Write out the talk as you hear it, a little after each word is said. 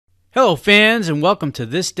Hello, fans, and welcome to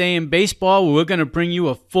This Day in Baseball, where we're going to bring you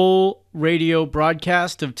a full radio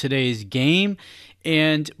broadcast of today's game.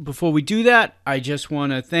 And before we do that, I just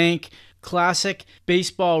want to thank Classic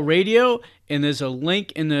Baseball Radio, and there's a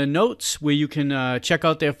link in the notes where you can check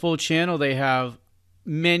out their full channel. They have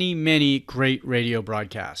many great radio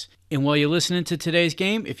broadcasts. And while you're listening to today's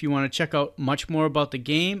game, if you want to check out much more about the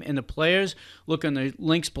game and the players, look on the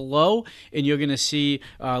links below, and you're going to see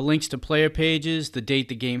links to player pages, the date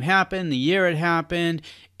the game happened, the year it happened,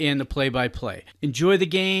 and the play-by-play. Enjoy the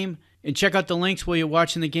game, and check out the links while you're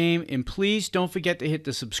watching the game, and please don't forget to hit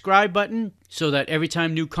the subscribe button so that every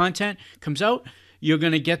time new content comes out, you're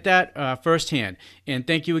going to get that firsthand. And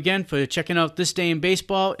thank you again for checking out This Day in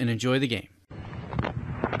Baseball, and enjoy the game.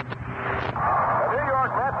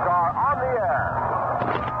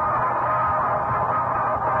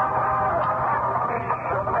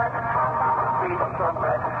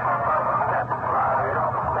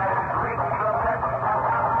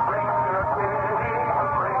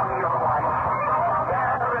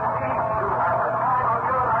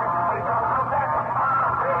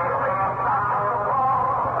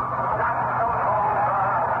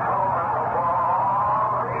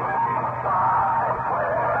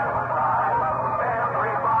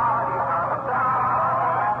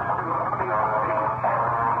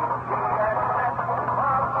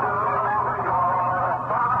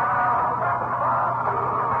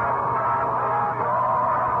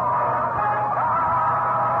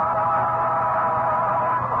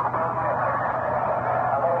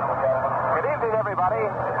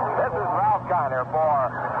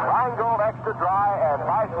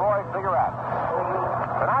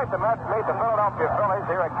 Tonight, the Mets meet the Philadelphia Phillies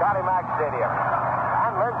here at Connie Mack Stadium.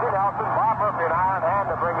 And Lindsey Nelson, Bob Murphy, and I on hand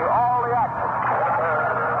to bring you all the action.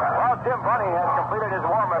 Well, Jim Bunning has completed his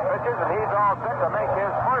warm-up pitches, and he's all set to make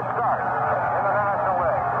his first start in the National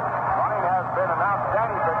League. Bunning has been an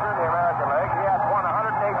outstanding pitcher in the American League. He has won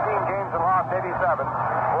 118 games and lost 87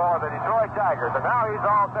 for the Detroit Tigers. And now he's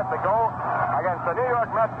all set to go against the New York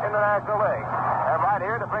Mets in the National League. And right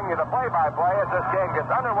here to bring you the play-by-play as this game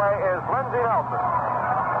gets underway is Lindsey Nelson.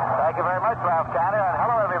 Thank you very much, Ralph Tanner, and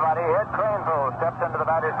hello, everybody. Ed Craneville steps into the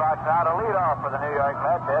batter's box now to lead off for the New York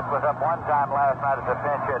Mets. Ed was up one time last night as a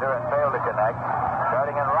pinch hitter and failed to connect.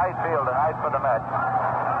 Starting in right field tonight for the Mets.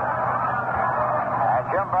 And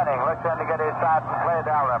Jim Bunning looks in to get his shot and play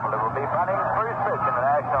down level. It will be Bunning's first pitch in the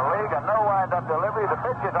National League. A no wind-up delivery. The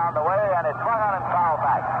pitch is on the way, and it's swung on and foul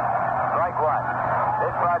back. Strike one.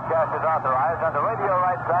 This broadcast is authorized under radio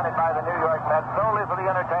rights granted by the New York Mets solely for the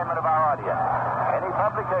entertainment of our audience. Any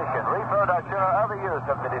publication, reproduction, or other use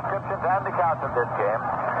of the descriptions and accounts of this game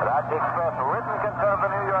without the express written consent of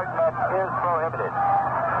the New York Mets is prohibited.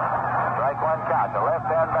 Strike one count. The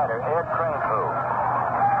left-hand batter, Ed Craneville.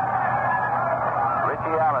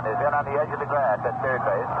 Richie Allen is in on the edge of the grass at third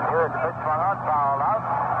base. Here is the pitch swung on, fouled out.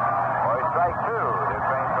 For strike two to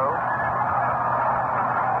Craneville.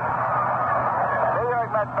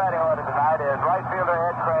 Mets batting order tonight is right fielder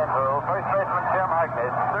Ed Craneville, first baseman Tim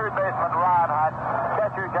Harkness, third baseman Ron Hunt,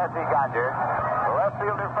 catcher Jesse Gonger, left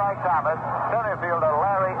fielder Frank Thomas, center fielder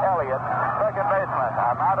Larry Elliott, second baseman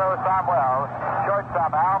Amado Samuel,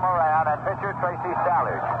 shortstop Al Moran, and pitcher Tracy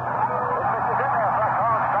Stallard. This pitch is in there, strike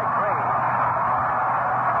home, strike three.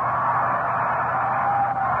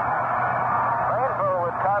 Craneville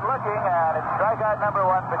was caught looking, and it's strikeout number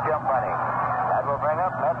one for Jim Bunning. That will bring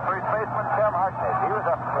up Mets first baseman Tim Harkness. He was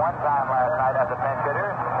up one time last night as a pinch hitter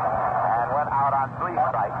and went out on 3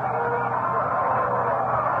 strikes.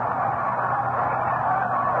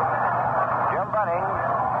 Jim Bunning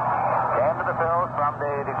came to the Phillies from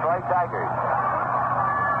the Detroit Tigers.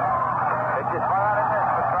 Pitch is swung on and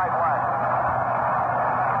missed for strike one.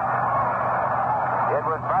 It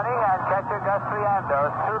was Bunning and catcher Gus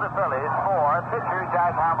Triandos to the Phillies for pitcher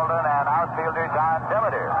Jack Hamilton and outfielder John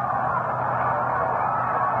Demeter.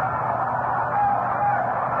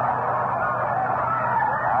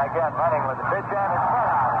 Again, Bunning with the pitch, and it's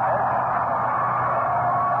swung on.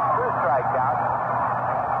 2-strike count.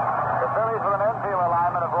 The Phillies with an infield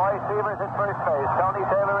alignment of Roy Sievers at first base, Tony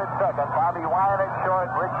Taylor at second, Bobby Wine at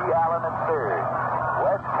short, Richie Allen at third.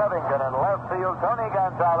 Wes Covington in left field, Tony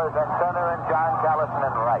Gonzalez at center, and John Callison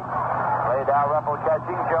in right. Play Dalrymple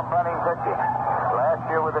catching, Jim Bunning pitching. Last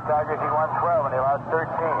year with the Tigers, he won 12 and he lost 13.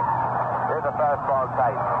 Here's a fastball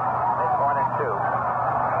tight. It's 1-2.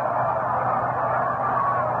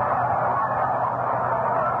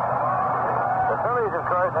 Of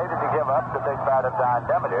course, hated to give up the big bat of Don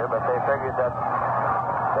Demeter, but they figured that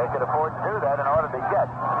they could afford to do that in order to get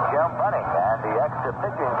Jim Bunning and the extra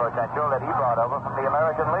pitching potential that he brought over from the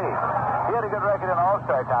American League. He had a good record in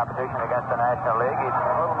All-Star competition against the National League. He's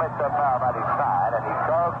a little mixed that now about his sign, and he's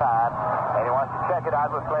called time, and he wants to check it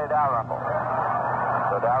out with Clay Dalrymple.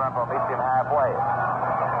 So Dalrymple meets him halfway.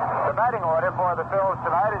 The batting order for the Phillies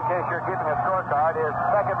tonight, in case you're keeping a scorecard, is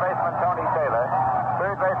second baseman Tony Taylor,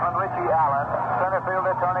 third baseman Richie Allen, center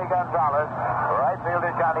fielder Tony Gonzalez, right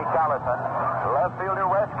fielder Johnny Collison, left fielder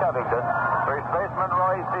Wes Covington, first baseman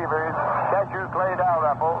Roy Sievers, catcher Clay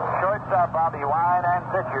Dalrymple, shortstop Bobby Wine, and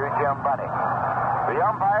pitcher Jim Bunning. The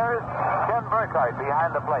umpires, Ken Burkhardt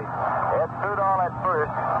behind the plate, Ed Sudol at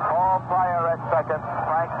first, Paul Pryor at second,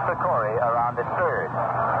 Frank Sikori around at third.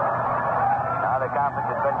 Now the conference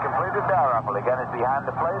has been completed. Dalrymple again is behind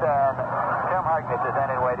the plate, and Tim Harkness is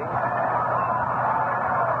in waiting.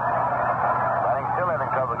 Bunning still having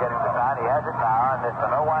trouble getting the sign. He has it now, and it's a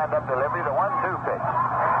no wind-up delivery, the 1-2 pitch.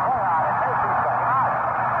 Hang on, it makes him struck him out.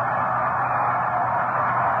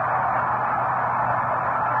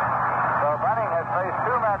 So Bunning has faced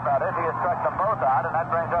two men batters. He has struck them both out, and that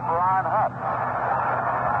brings up Ron Hutt.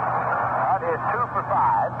 Hutt is 2 for 5,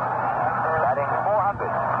 batting .400.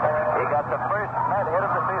 He got the first net hit of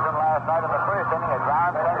the season last night in the first inning, a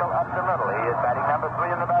ground single up the middle. He is batting number 3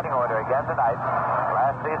 in the batting order again tonight.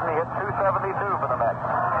 Last season he hit .272 for the Mets.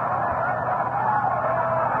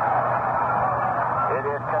 It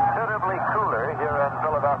is considerably cooler here in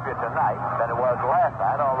Philadelphia tonight than it was last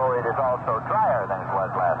night, although it is also drier than it was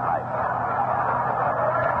last night.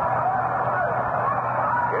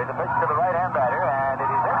 Here's a pitch to the right-hand batter, and it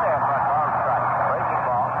is in there for a called strike. Breaking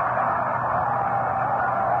ball.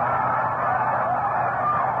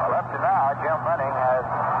 Well, up to now, Jim Bunning has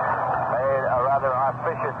made a rather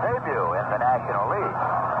auspicious debut in the National League.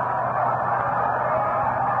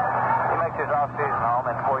 He makes his off-season home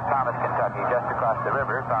in Fort Thomas, Kentucky, just across the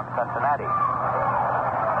river from Cincinnati.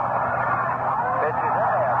 Pitch is in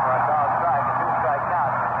there for a called strike, a 2-strike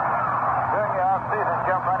count. During the off-season,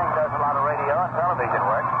 Jim Bunning does a lot of radio and television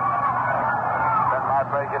work. It's been my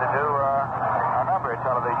pleasure to do a number of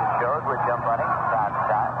television shows with Jim Bunning from time to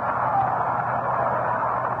time.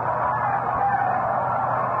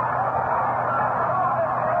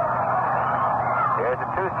 Here's a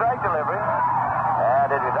 2-strike delivery,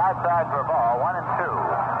 and it is outside for a ball, 1-2.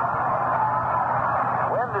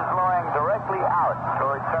 Wind is blowing directly out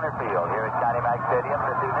towards center field here at Connie Mack Stadium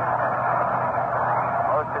this evening.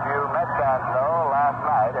 Most of you Mets fans know last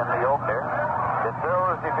night in the opener, the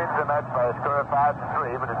Phillies defeated the Mets by a score of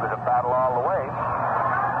 5-3, but it was a battle all the way.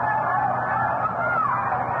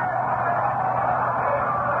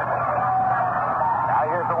 Now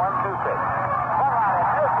here's the 1-2 pitch. Swung on it,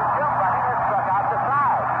 misses. Jim Bunning has struck out the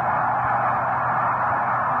side.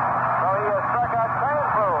 So he has struck out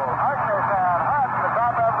Cranepool, Harkness, and Hutt in the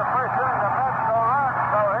top of the first inning. The Mets no runs,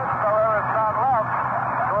 no hits, no errors, none left.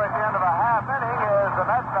 Towards the end of a half inning is the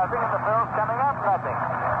Mets nothing and the Phillies coming up nothing.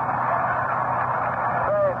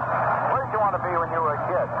 Say, where did you want to be when you were a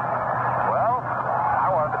kid? Well, I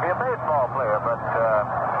wanted to be a baseball player, but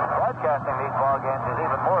broadcasting these ball games is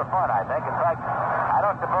even more fun, I think. In fact, I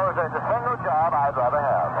don't suppose there's a single job I'd rather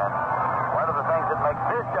have. And one of the things that makes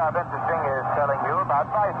this job interesting is telling you about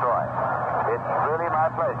Viceroy. It's really my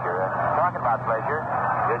pleasure. And talking about pleasure,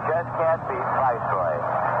 you just can't beat Viceroy.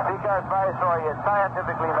 Because Viceroy is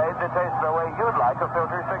scientifically made to taste the way you'd like a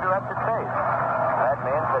filter cigarette to taste. That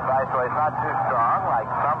means that Viceroy is not too strong, like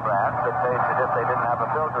some brands that taste as if they didn't have a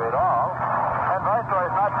filter at all. And Viceroy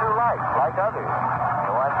is not too light, like others.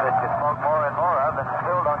 The ones that you smoke more and more of and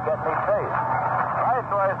still don't get any taste.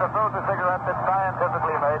 Viceroy is a filter cigarette that's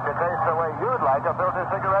scientifically made to taste the way you'd like a filter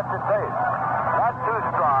cigarette to taste. Not too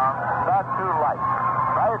strong, not too light.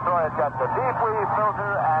 Viceroy's got the deep weave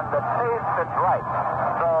filter and the taste that's right.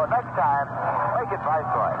 So next time, make it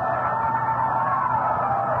Viceroy.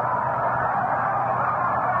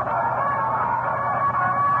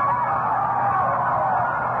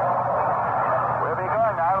 We'll be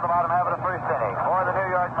going now to the bottom half of the first inning. For the New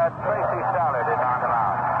York Mets, Tracy Stallard is on the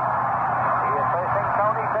mound. He is facing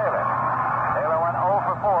Tony Taylor. Taylor went 0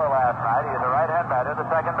 for 4 last night. He is a right-hand batter, the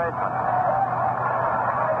second baseman.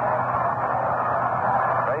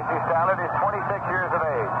 Tracy Stallard is 26 years of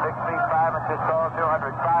age, 6 feet 5 inches tall,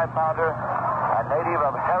 205-pounder, a native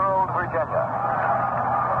of Herald, Virginia.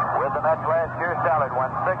 With the Mets last year, Stallard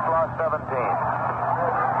won 6, lost 17.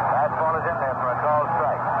 Fastball is in there for a called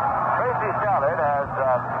strike. Tracy Stallard has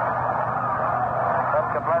been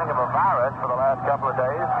complaining of a virus for the last couple of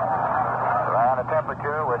days. Ran a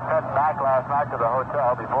temperature, was sent back last night to the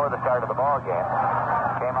hotel before the start of the ball game.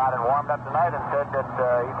 Came out and warmed up tonight and said that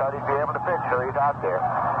he thought he'd be able to pitch, so he's out there.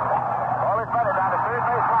 Ball is batted down the third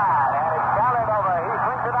base line, and it's Stallard over. He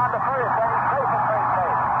swings it on to first, and he's safe at first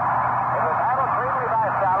base. It was handled cleanly by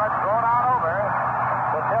Stallard, thrown on over,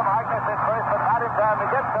 to Tim Harkness at first, but not in time to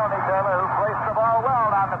get Tony Taylor, who placed the ball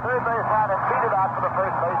well down the third base line and beat it out for the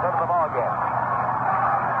first base of the ball game.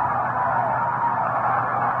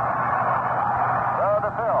 So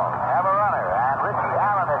the Phillies have a runner, and Richie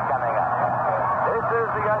Allen is coming up. This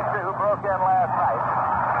is the youngster who broke in last night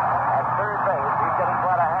at third base. He's getting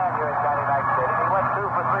quite a hand here at Johnny Mack Stadium. He went 2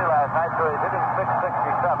 for 3 last night, so he's hitting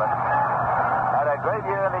 .667. Had a great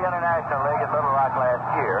year in the International League at Little Rock last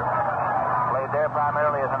year. Played there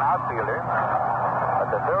primarily as an outfielder.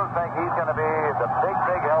 But the Phillies think he's going to be the big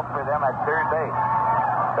help for them at third base.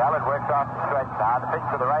 Stallard works off the stretch now to pitch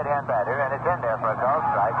to the right-hand batter, and it's in there for a called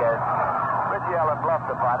strike as Richie Allen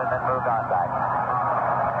bluffed upon it and then moved on back.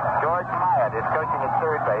 George Myatt is coaching at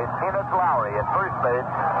third base. Peanuts Lowry at first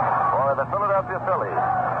base for the Philadelphia Phillies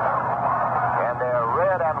in their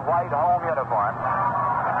red and white home uniform.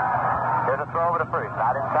 Here's a throw over to first,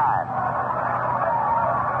 not in time.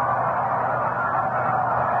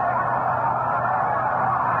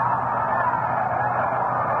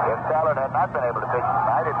 If Stallard had not been able to pitch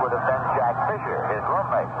tonight, it would have been Jack Fisher, his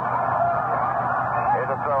roommate.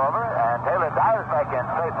 Here's a throw over, and Taylor dives back in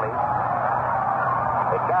safely.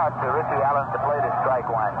 It counts to Richie Allen to play to strike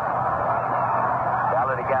one.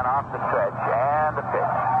 Stallard again off the stretch, and the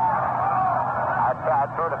pitch.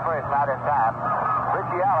 Outside, throw to first, not in time.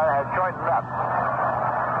 Richie Allen has shortened up.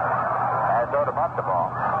 As though to bunt the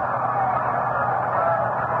ball.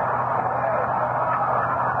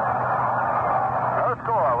 No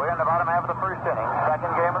score. We're in the bottom half of the first inning.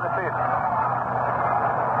 Second game of the season.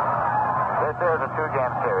 This is a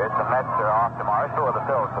 2-game series. The Mets are off tomorrow, so are the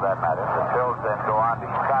Phillies for that matter. The Phillies then go on to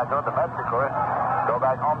Chicago. The Mets, of course, go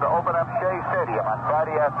back home to open up Shea Stadium on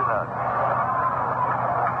Friday afternoon.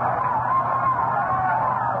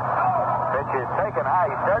 Pitch is taken high.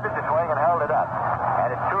 He started to swing and held it up.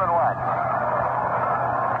 And it's 2-1.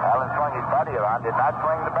 Allen swung his body around, did not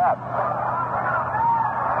swing the bat.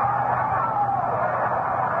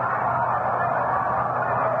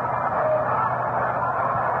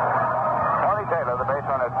 Tony Taylor, the base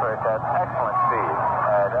runner at first, had excellent speed,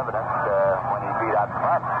 as evidenced when he beat out the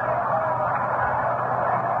front.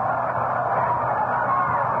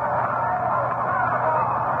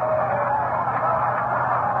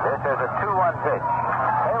 This is a 2-1 pitch.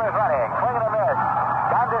 Taylor's running, swinging a miss.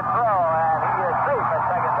 Down to throw, and he is safe at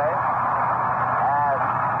second base. As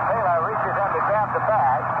Taylor reaches in to grab the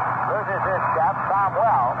bag, loses his shot. Tom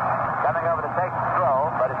Well coming over to take the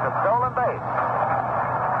throw, but it's a stolen base.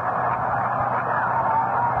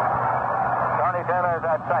 Tony Taylor is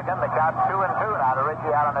at second. The count 2-2 now to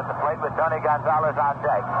Richie Allen at the plate with Tony Gonzalez on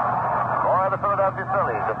deck. For the Philadelphia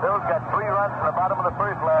Phillies, the Phillies got 3 runs in the bottom of the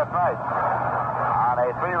first last night on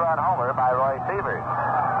a 3-run homer by Roy Sievers.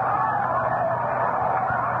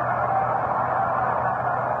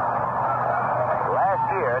 Last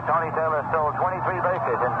year, Tony Taylor stole 23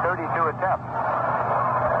 bases in 32 attempts.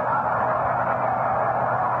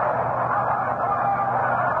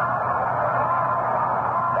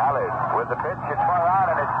 Stallard with the pitch, it's swung on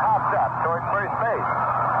and it's popped up towards first base.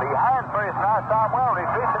 Behind first now, Tom Well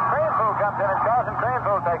retreats and Cranfield comes in and Carson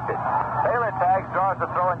Cranfield takes it. Taylor tags, draws the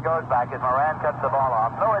throw and goes back as Moran cuts the ball off.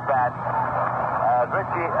 No advance.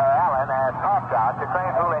 Richie Allen has popped out to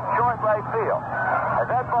Cranfield in short right field. As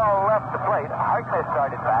that ball left the plate, Harkness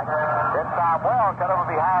started back. Then Tom Well cut over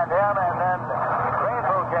behind him, and then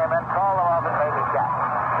Cranfield came in, called him off and made the shot.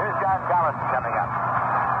 Here's Gonzalez coming up.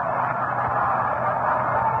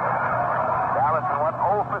 Allison went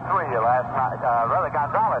 0 for 3 last night.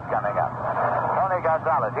 Gonzalez coming up. Tony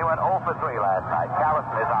Gonzalez, he went 0 for 3 last night.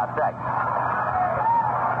 Callison is on deck.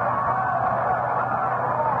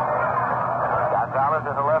 Gonzalez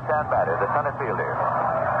is a left-hand batter, the center fielder.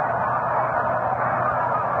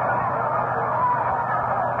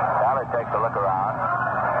 Stallard takes a look around.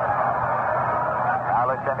 Now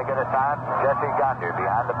looks in to get a sign from Jesse Gonder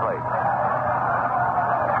behind the plate.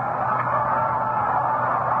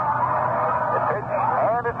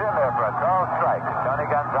 And it's in there for a called strike. Tony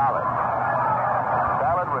Gonzalez.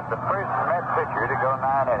 Stallard was the first Met pitcher to go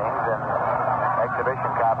 9 innings in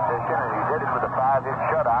exhibition competition, and he did it with a 5-hit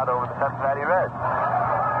shutout over the Cincinnati Reds.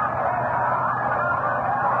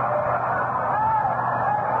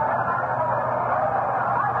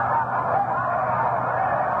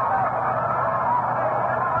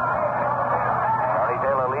 Tony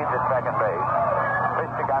Taylor leads at second base.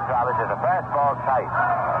 Pitch to Gonzalez is a fastball tight.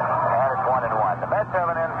 And it's 1-1. The Mets have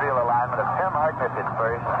an infield alignment of Tim Harkness at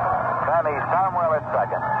first, Connie Samuel at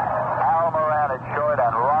second, Al Moran at short,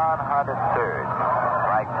 and Ron Hunt at third.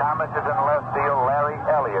 Mike Thomas is in left field, Larry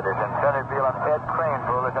Elliott is in center field, and Ed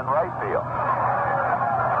Cranfield is in right field.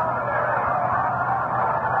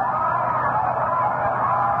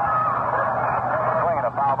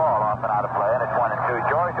 foul ball off and out of play, and it's 1-2.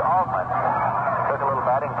 George Altman took a little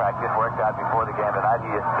batting practice, worked out before the game tonight.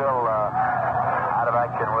 He is still out of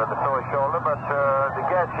action with a sore shoulder, but the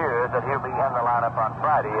guess here is that he'll be in the lineup on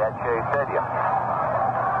Friday at Shea Stadium.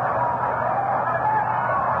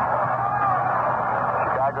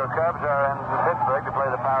 Chicago Cubs are in Pittsburgh to play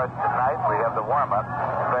the Pirates tonight. We have the warm-up.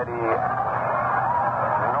 Freddie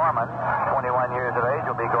Norman, 21 years of age,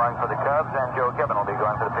 will be going for the Cubs, and Joe Gibbon will be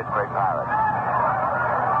going for the Pittsburgh Pirates.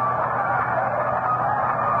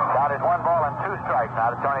 Count is 1 ball and 2 strikes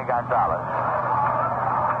now to Tony Gonzalez.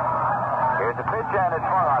 Here's a pitch, and it's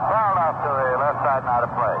swung on, fouled off to the left side and out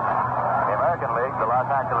of play. In the American League, the Los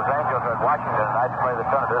Angeles Angels are at Washington tonight to play the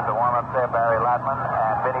Senators. The warm-up there, Barry Latman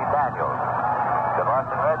and Vinny Daniels. The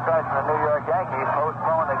Boston Red Sox and the New York Yankees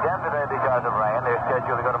postponed again today because of rain. They're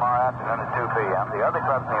scheduled to go tomorrow afternoon at 2 p.m. The other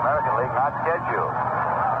clubs in the American League not scheduled.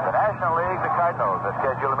 The National League, the Cardinals, are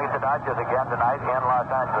scheduled to meet the Dodgers again tonight in Los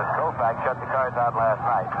Angeles. Koufax shut the Cards out last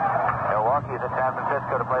night. Milwaukee is at San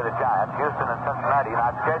Francisco to play the Giants. Houston and Cincinnati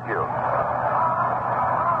not scheduled.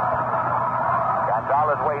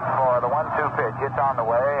 Gonzalez waits for the 1-2 pitch. It's on the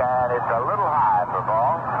way, and it's a little high for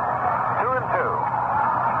ball. 2-2.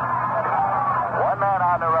 One man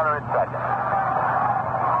on, the runner at second.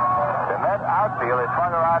 The Met outfield is swung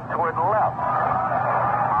around toward the left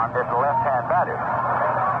on this left-hand batter.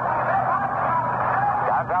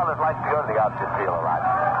 Gonzalez likes to go to the opposite field a lot.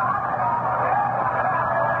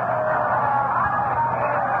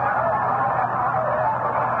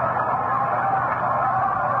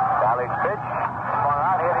 Sally's pitch swung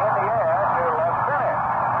around, hit in the air to left center.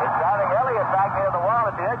 It's driving Elliott back near the wall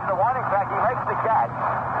at the edge of the warning track. He makes the catch.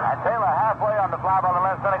 And Taylor halfway on the fly ball to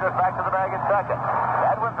left center goes back to the bag at second.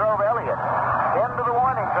 That one drove Elliott into the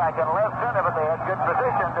warning track in left center, but they had good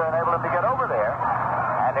position to enable him to get over there.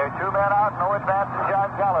 And there are 2 men out, no advance, and John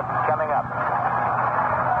Gallus is coming up.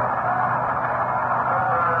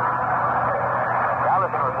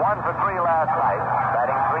 Gallison was 1 for 3 last night,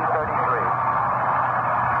 batting .333.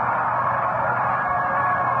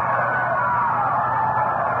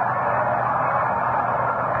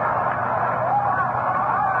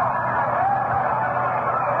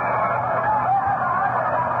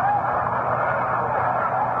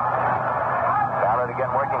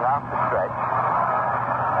 Working off the stretch.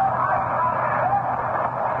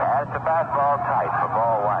 And it's a fastball tight for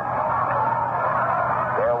ball 1.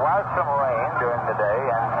 There was some rain during the day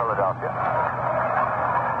in Philadelphia.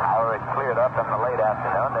 However, it cleared up in the late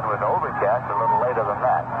afternoon, then was overcast a little later than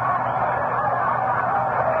that.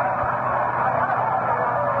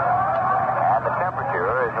 And the temperature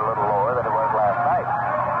is a little lower than it was last night.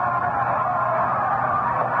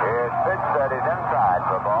 Here's pitch that is inside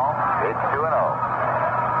for ball. It's 2-0.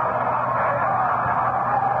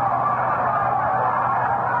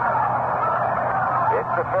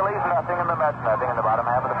 The Phillies nothing and the Mets nothing in the bottom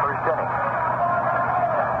half of the first inning.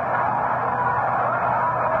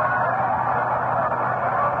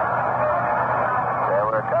 There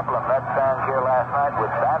were a couple of Mets fans here last night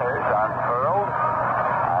with banners unfurled.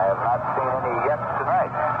 I have not seen any yet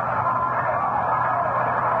tonight.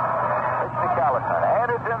 Pitch to Callison, and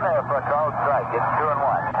it's in there for a called strike. It's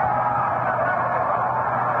 2-1.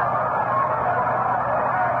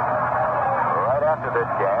 After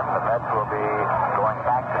this game, the Mets will be going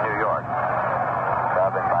back to New York,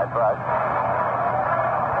 traveling by bus.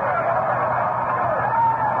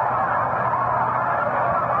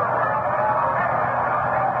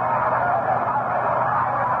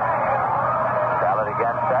 Stallard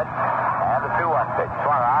again set, and the 2-1 pitch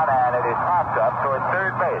swung on, and it is popped up toward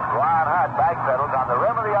third base. Ron Hunt backpedals on the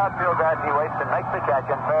rim of the outfield as he waits and makes the catch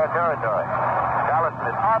in fair territory. Callison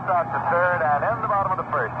is popped out to third, and in the bottom of the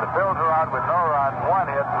first, the Phils are out with no runs,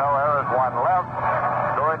 1 hit, no errors, 1 left.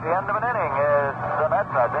 Towards the end of an inning is the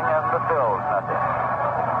Mets nothing and the Phils nothing.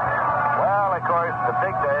 Well, of course, the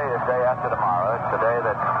big day is day after tomorrow. It's the day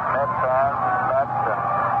that Mets fans, Mets, and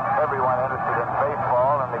everyone interested in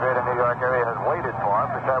baseball in the greater New York area has waited for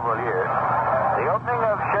for several years. The opening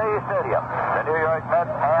of Shea Stadium, the New York Mets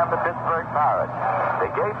and the Pittsburgh Pirates. The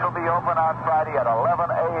gates will be open on Friday at 11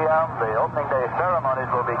 a.m. The opening day ceremonies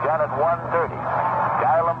will begin at 1:30.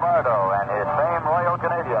 Guy Lombardo and his famed Royal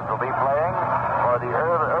Canadians will be playing for the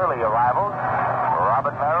early arrivals.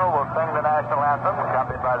 Robert Merrill will sing the national anthem,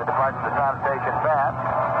 accompanied by the Department of Sanitation Band.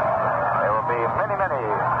 There will be many, many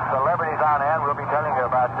celebrities on hand. We'll be telling you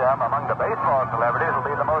about them. Among the baseball celebrities will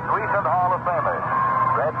be the most recent Hall of Famers: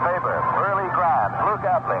 Red Faber, Burley Grimes, Luke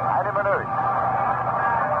Appling, Heidi Manouche.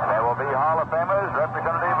 There will be Hall of Famers,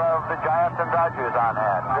 representative of the Giants and Dodgers on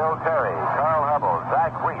hand: Bill Terry, Carl Hubble,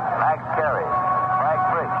 Zach Wheat, Max Carey, Frank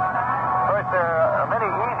Frisch, course, there are many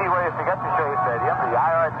easy ways to get to Shea Stadium. The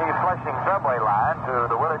IRT Flushing subway line to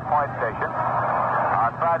the Willard Point station.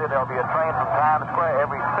 On Friday, there'll be a train from Times Square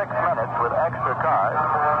every 6 minutes with extra cars.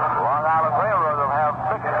 The Long Island Railroad will have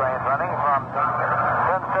 6 trains running from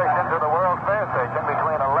Penn Station to the World Fair Station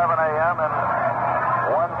between 11 a.m. and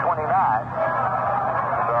 1:29.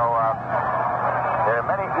 So there are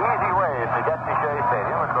many easy ways to get to Shea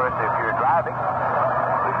Stadium. Of course, if you're driving,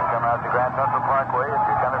 you can come out to Grand Central Parkway. If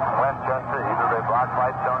you're coming from Westchester, either the Brock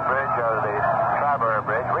Whitestone Bridge or the Triborough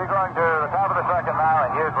Bridge. We're going to the top of the second now,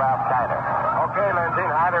 and here's Ralph Kiner. Okay, Lindsay.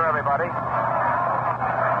 Hi there, everybody.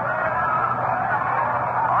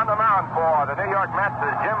 On the mound for the New York Mets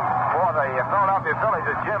is for the Philadelphia Phillies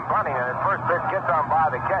is Jim Bunning, and his first pitch gets on by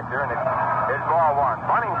the catcher, and it's ball one.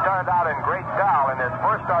 Bunning started out in great style in his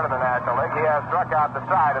first start in the National League. He has struck out the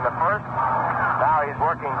side in the first. Now he's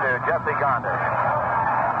working to Jesse Gonder.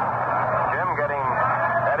 Jim getting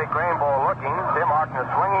Eddie Cranebowl looking, Tim Harkness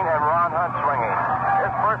swinging, and Ron Hunt swinging.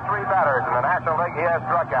 His first 3 batters in the National League he has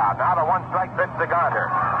struck out. Now the 1-strike pitch to Gonder,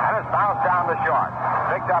 and it's bounced down the short.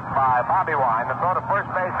 Picked up by Bobby Wine to throw to first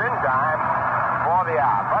base in time for the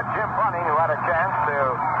out. But Jim Bunning, who had a chance to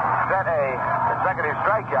set a consecutive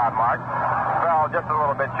strikeout mark, fell just a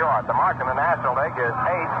little bit short. The mark in the National League is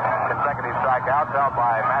 8 consecutive strikeouts held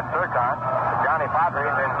by Matt Surkon, Johnny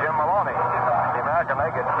Padres, and Jim Maloney. The American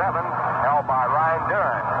League is 7 held by Ryan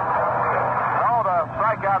Duran. So the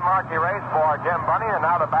strikeout mark erased for Jim Bunning, and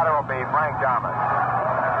now the batter will be Frank Thomas.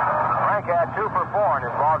 Frank had 2 for 4 in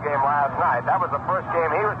his ball game last night. That was the first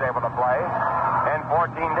game he was able to play in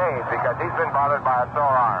 14 days because he's been bothered by a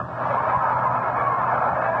sore arm.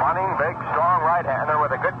 Bunning, big, strong right-hander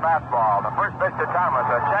with a good fastball. The first pitch to Thomas,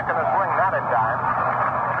 a check and a swing, not in time.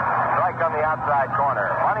 Strike on the outside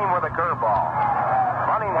corner. Bunning with a curveball.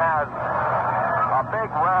 Bunning has a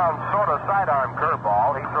big, round, sort of sidearm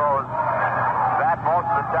curveball. He throws that most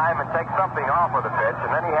of the time and takes something off of the pitch,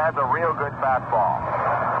 and then he has a real good fastball.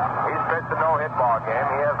 He's pitched a no-hit ball game.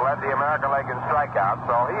 He has led the American League in strikeouts,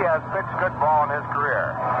 so he has pitched good ball in his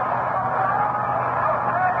career.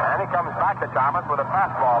 And he comes back to Thomas with a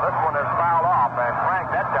fastball. This one is fouled off, and Frank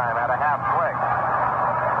that time had a half swing.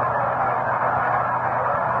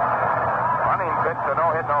 Bunning pitched a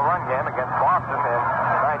no-hit, no-run game against Boston in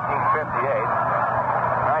 1958.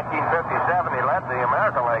 1957, he led the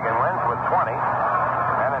American League in wins with 20.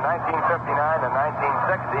 And in 1959 and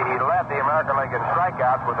 1960, he led the American League in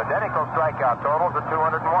strikeouts with identical strikeout totals of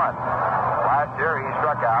 201. Last year, he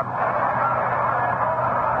struck out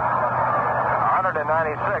 196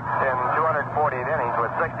 in 248 innings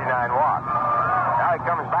with 69 walks. Now he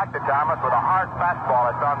comes back to Thomas with a hard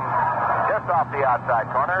fastball. It's on just off the outside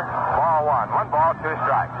corner. Ball 1. 1 ball, 2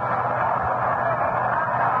 strikes.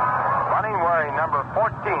 Bunning wearing number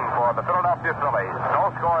 14 for the Philadelphia Phillies.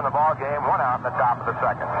 No score in the ball game. 1 out in the top of the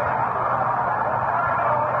second.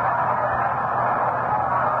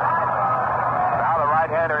 Now the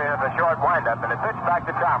right-hander into the short windup, and it pitched back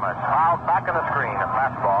to Thomas. Fouled back on the screen. A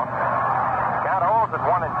fastball. Count holds at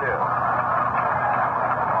 1-2.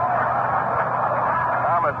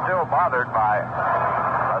 Thomas still bothered by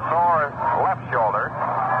a sore left shoulder.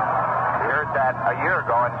 He heard that a year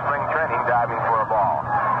ago in spring training diving for a ball.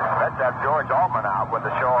 Let's have George Altman out with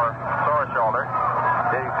the sore shoulder.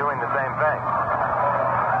 He's doing the same thing.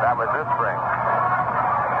 That was this spring.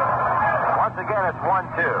 Once again, it's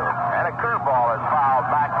 1-2. And a curveball is fouled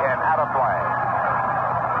back and out of play.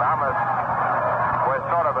 Thomas with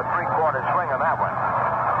sort of a 3/4 swing on that one.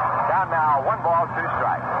 Down now, 1 ball, 2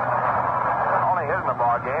 strikes. Only hit in the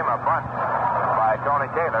ball game, a bunt by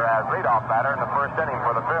Tony Taylor as leadoff batter in the first inning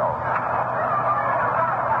for the Phils.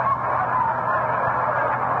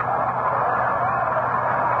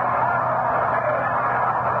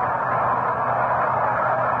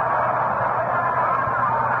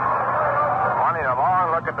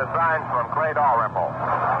 At the signs from Clay Dalrymple.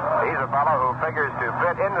 He's a fellow who figures to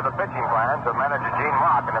fit into the pitching plans of manager Gene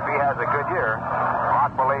Mack, and if he has a good year,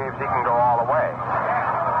 Mack believes he can go all the way.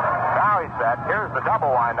 Now he's set. Here's the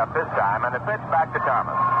double windup this time, and the pitch back to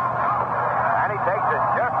Thomas. And he takes it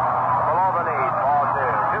just below the knees. Ball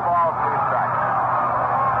 2. 2 balls, 2 strikes.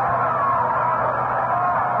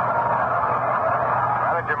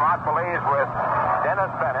 Manager Mack believes with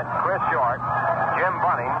Dennis Bennett, Chris Short, Jim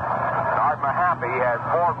Bunning, Art Mahaffey has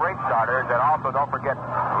 4 great starters, and also don't forget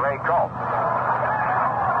Ray Cope.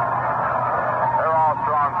 They're all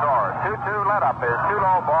strong throwers. 2-2 let up is 2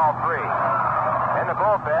 low, ball 3. In the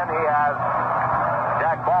bullpen, he has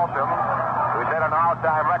Jack Balsham, who set an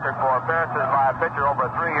all-time record for appearances by a pitcher over a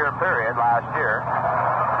 3-year period last year.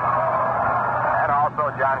 And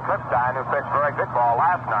also John Clipstein, who pitched very good ball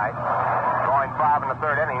last night going 5 in the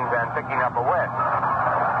third innings and picking up a win.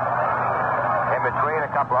 In between,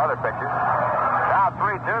 a couple other pitches. Now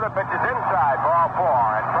 3-2, the pitch is inside, ball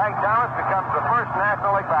 4, and Frank Thomas becomes the first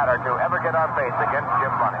National League batter to ever get on base against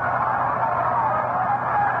Jim Bunning.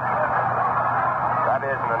 That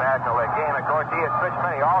is in the National League game. Of course, he has pitched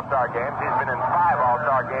many All-Star games. He's been in 5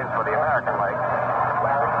 All-Star games for the American League.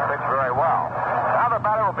 Pitched very well. Now the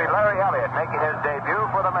batter will be Larry Elliott, making his debut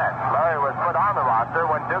for the Mets. Larry was put on the roster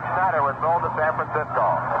when Duke Snider was sold to San Francisco.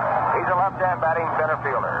 He's a left-hand batting center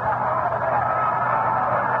fielder.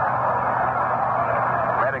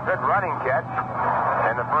 Made a good running catch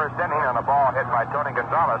in the first inning on a ball hit by Tony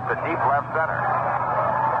Gonzalez to deep left center.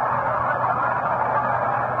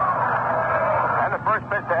 And the first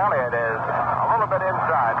pitch to Elliott is a little bit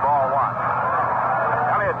inside, ball 1.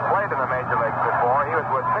 Elliott's played in the major leagues before. He was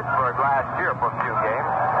with Pittsburgh last year for a few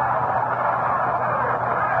games.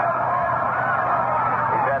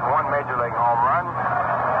 He's had 1 major league home run.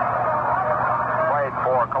 Played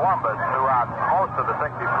for Columbus throughout most of the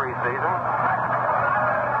 63 season.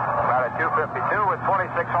 Batted .252 with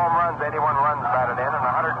 26 home runs, 81 runs batted in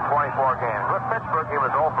 124 games. With Pittsburgh, he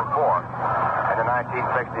was 0 for 4 in the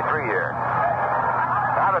 1963 year.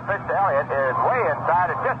 Now the pitch to Elliott is way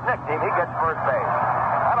inside. It just nicked him. He gets first base.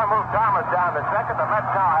 That'll move Thomas down to second. The Mets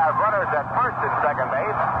now have runners at first and second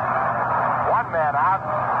base. 1 man out,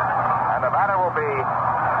 and the batter will be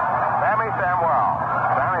Sammy Samuel.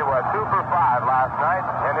 Sammy was 2 for 5 last night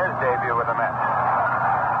in his debut with the Mets.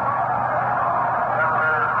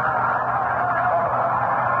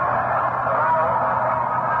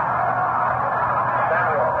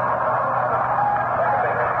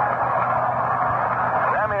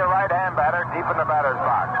 Sammy, a right-hand batter, deep in the batter's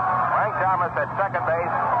box. Frank Thomas at second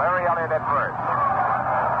base, Larry Elliott at first.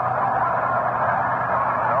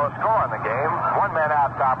 No score in the game. 1 man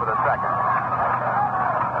out top of the second.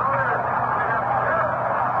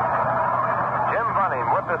 Jim Bunning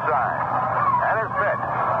with the sign. And his pitch.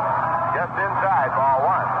 Just inside, ball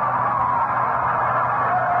 1.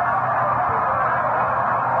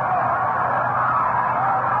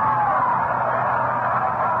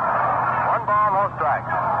 One ball, no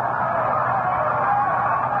strikes.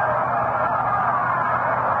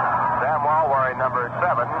 Samuel wearing number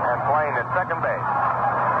 7 and playing at second base.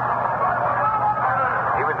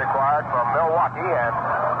 He was acquired from Milwaukee, and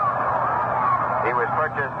he was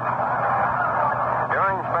purchased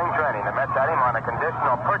during spring training. The Mets had him on a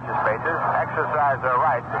conditional purchase basis, exercised their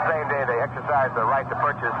rights the same day they exercised their right to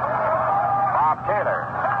purchase Bob Taylor.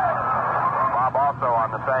 Bob also on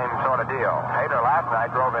the same sort of deal. Taylor last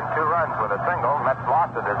night drove in 2 runs with a single. Mets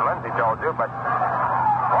lost it, as Lindsay told you, but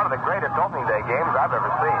one of the greatest opening day games I've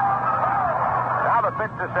ever seen. Now the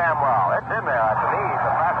pitch to Samuel. It's in there at the knees,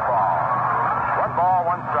 the fastball. 1 ball,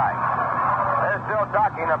 1 strike. They're still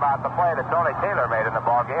talking about the play that Tony Taylor made in the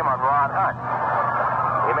ball game on Ron Hunt.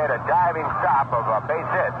 He made a diving stop of a base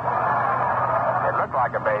hit. It looked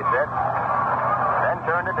like a base hit. Then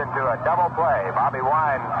turned it into a double play. Bobby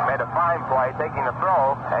Wine made a fine play, taking the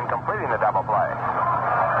throw and completing the double play.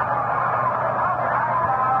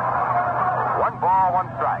 1 ball, 1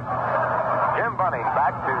 strike. Jim Bunning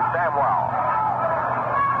back to Samuel.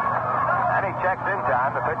 And he checks in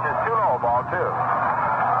time. The pitch is too low, ball 2.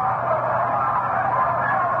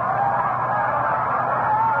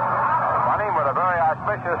 Bunning with a very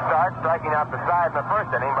auspicious start, striking out the side in the first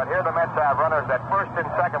inning, but here the Mets have runners at first and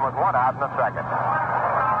second with 1 out in the second.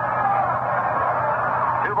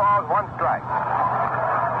 2 balls, 1 strike.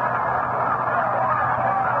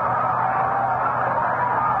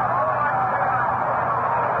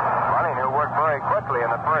 Bunning, who worked very quickly in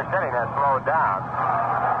the first inning, has slowed down.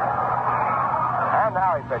 And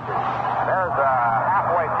now he pitches. There's a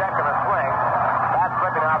halfway check and a swing. That's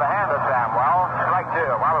slipping out of the hand of Samuel. Strike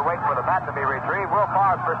 2. While we wait for the bat to be retrieved, we'll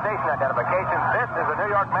pause for station identification. This is the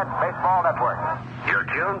New York Mets Baseball Network. You're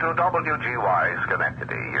tuned to WGY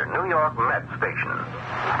Schenectady, your New York Mets station.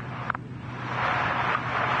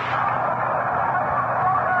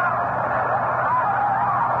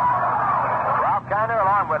 Ralph Kiner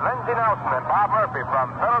along with Lindsey Nelson and Bob Murphy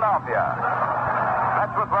from Philadelphia.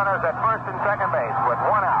 Mets with runners at first and second base with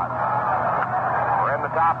 1 out. We're in the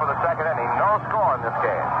top of the second inning. No score in this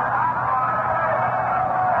game.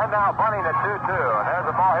 And now Bunning at 2-2. And there's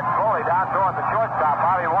a ball hit slowly down towards the shortstop,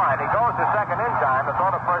 Bobby Wine. He goes to second in time. The throw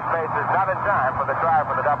to first base is not in time for the try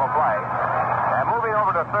for the double play. And moving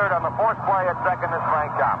over to third on the fourth play at second is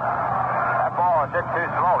Frank Thomas. That ball is hit too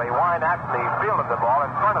slowly. Wine actually fielded the ball in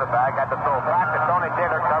front of the bag, had to throw back to Tony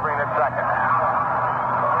Taylor covering at second.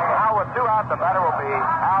 Now with 2 out, the batter will be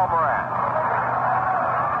Al Moran.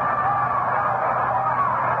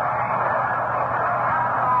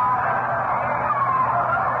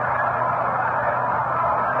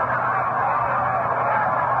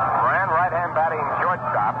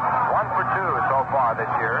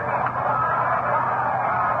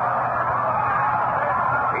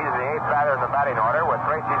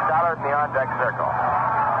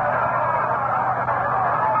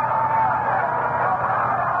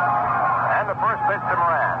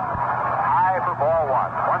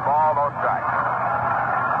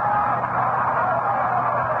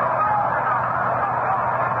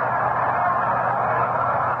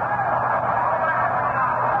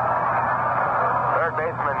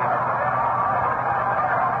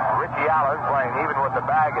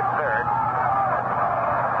 bag at third.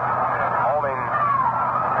 Holding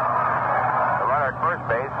the runner at first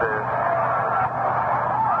base is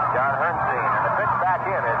John Herrnstein. And the pitch back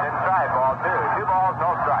in is inside, ball two. 2 balls,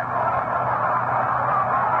 no strikes.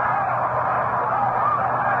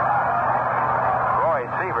 Roy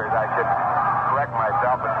Sievers, I should correct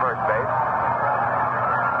myself, at first base.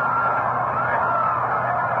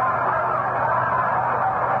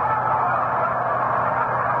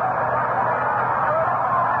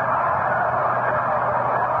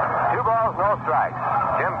 No strikes.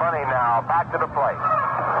 Jim Bunning now back to the plate.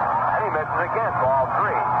 And he misses again. Ball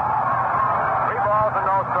 3. 3 balls and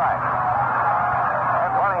no strikes.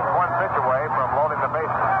 And Bunning's 1 pitch away from loading the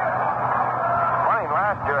bases. Bunning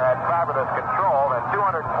last year had fabulous control and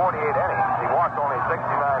 248 innings. He walked only 69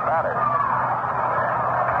 batters.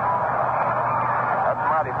 That's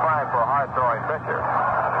mighty fine for a hard-throwing pitcher.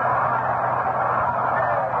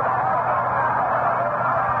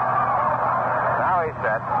 Now he's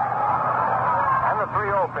set. The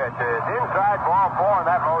 3-0 pitch is inside, ball 4, and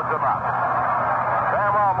that loads him up.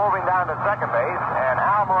 Samwell moving down to second base, and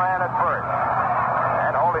Al Moran at first.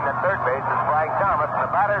 And holding at third base is Frank Thomas, and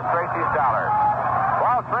the batter is Tracy Stallard.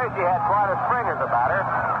 While Tracy had quite a spring as a batter,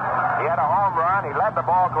 he had a home run, he led the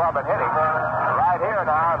ball club in hitting. Right here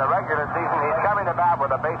now in the regular season, he's coming to bat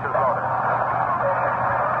with the bases loaded.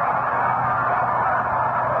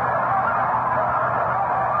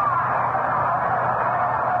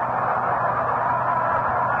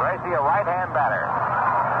 A right-hand batter.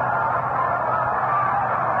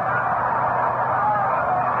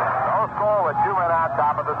 No score with 2 men out,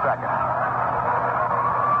 top of the second.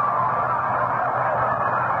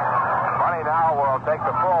 Bunning now will take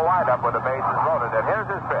the full windup with the bases loaded, and here's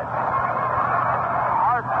his pitch.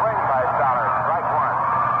 Hard swing by Stallard, strike 1.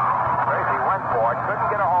 Tracy went for it,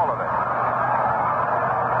 couldn't get a hold of it.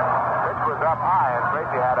 Pitch was up high, and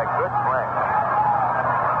Tracy had a good swing.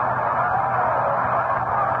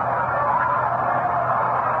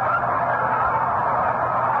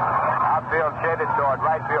 Field shaded toward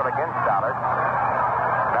right field against Stallard.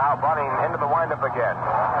 Now Bunning into the windup again.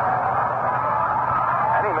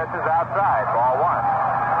 And he misses outside. Ball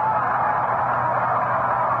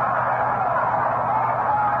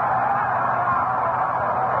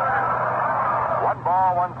 1. 1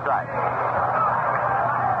 ball, 1 strike.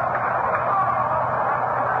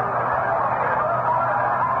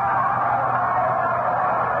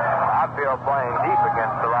 Outfield playing deep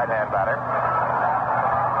against the right-hand batter.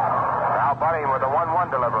 Bunning with a 1-1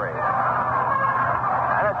 delivery.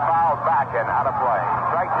 And it's fouled back and out of play.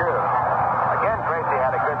 Strike 2. Again, Tracy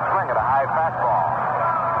had a good swing at a high fastball.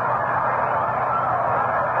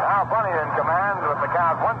 Now Bunning in command with the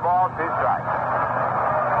count 1 ball, 2 strikes.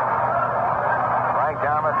 Frank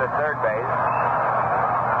Thomas at third base.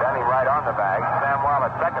 Denny right on the bag. Samwell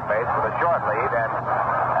at second base with a short lead. And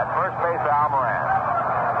at first base, Al Moran.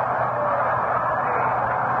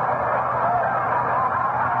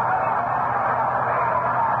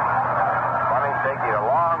 Taking a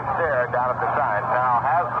long stare down at the signs. Now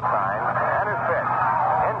has the sign and his pitch.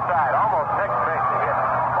 Inside, almost next base to hit.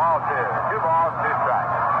 Ball 2. 2 balls, 2 strikes.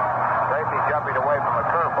 Tracy jumping away from a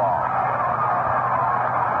curveball.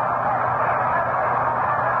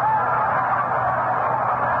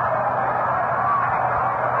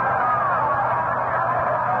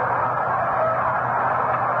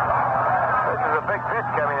 This is a big pitch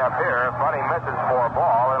coming up here. If Bunning misses for a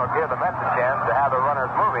ball, it'll give the Mets a chance to have the runners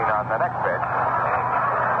moving on the next pitch.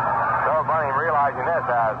 Bunning realizing this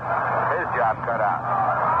has his job cut out.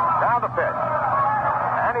 Now the pitch.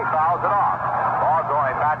 And he fouls it off. Ball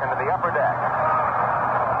going back into the upper deck.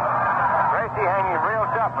 Tracy hanging real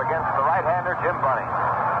tough against the right-hander, Jim Bunning.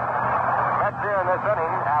 Mets here in this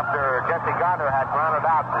inning after Jesse Gardner had grounded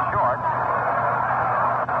out to short.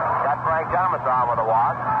 Got Frank Thomas on with a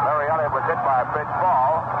walk. Larry Elliott was hit by a pitch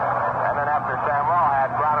ball. And then after Samwell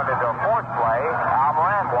had grounded into a fourth play, Al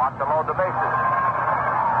Moran walked to load the bases.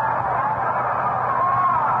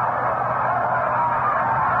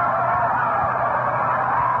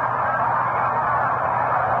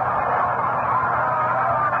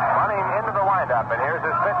 And here's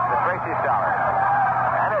his pitch to Tracy Stallard.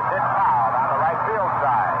 And it's hit foul on the right field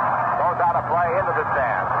side. Goes out of play into the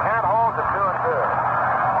stands. Can't hold to 2-2.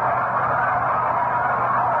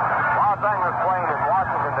 Los Angeles playing in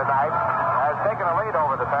Washington tonight has taken a lead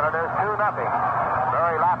over the Senators 2-0.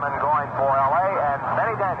 Barry Lattman going for L.A. and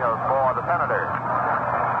Benny Daniels for the Senators.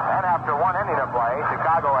 And after 1 inning of play,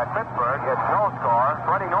 Chicago at Pittsburgh, it's no score.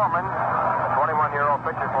 Freddie Norman, a 21-year-old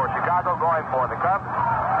pitcher for Chicago, going for the Cubs.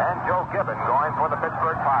 And Joe Gibbon going for the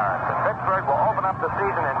Pittsburgh Pirates. And Pittsburgh will open up the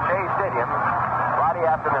season in Shea Stadium Friday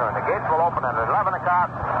afternoon. The gates will open at 11 o'clock.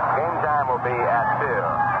 Game time will be at 2.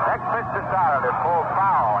 Next pitch to Stallard is pulled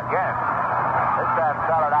foul again. This time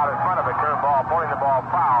Stallard out in front of a curveball, pulling the ball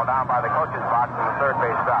foul down by the coach's box on the third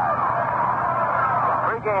base side. The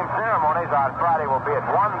pregame ceremonies on Friday will be at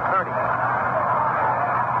 1:30.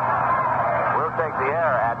 We'll take the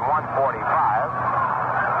air at 1:45.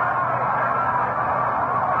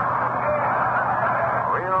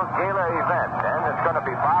 Gala event, and it's going to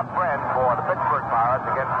be Bob Friend for the Pittsburgh Pirates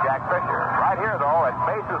against Jack Fisher. Right here, though, it's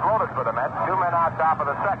bases loaded for the Mets. 2 men out top of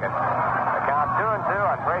the second. The count 2-2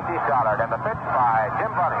 on Tracy Stallard, and the pitch by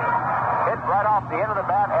Jim Bunning. Hit right off the end of the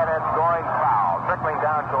bat, and it's going foul, trickling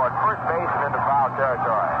down toward first base and into foul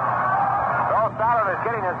territory. So Stallard is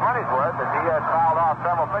getting his money's worth as he has fouled off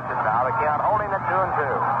several pitches now. The count holding at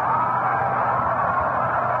 2-2.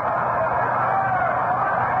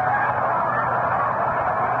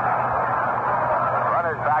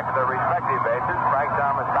 Back to the respective bases. Frank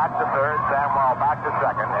Thomas back to third, Samwell back to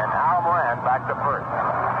second, and Al Moran back to first.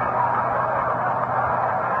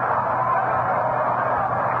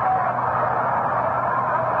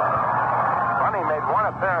 Bunning made one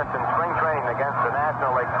appearance in spring training against the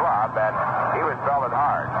National League club, and he was belted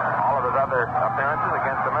hard. All of his other appearances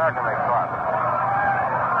against American League clubs.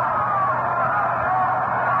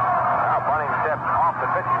 Now Bunning stepped off the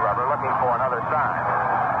pitching rubber looking for another sign.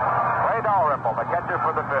 Dalrymple, the catcher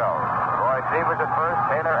for the Phillies. Roy Sievers at first,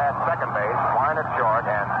 Taylor at second base, Wine at short,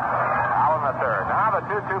 and Allen at third. Now the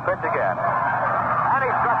 2-2 pitch again. And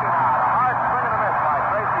he struck him out. A hard swing and a miss by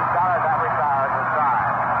Tracy Stallard. That retires his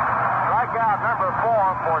side. Strikeout number 4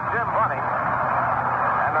 for Jim Bunning.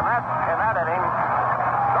 And the Mets in that inning,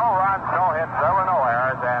 no runs, no hits, there were no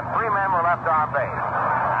errors, and 3 men were left on base.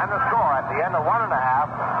 And the score at the end of 1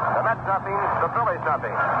 1/2, the Mets nothing, the Phillies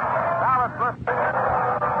nothing. Now let's listen.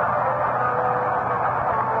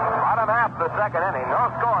 The second inning, no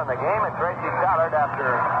score in the game, and Tracy Stallard, after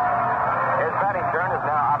his batting turn, is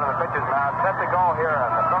now out of the pitcher's mound, set to go here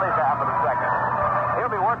in the Phillies half of the second. He'll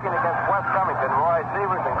be working against Wes Cummington, Roy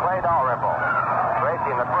Sievers, and Clay Dalrymple. Tracy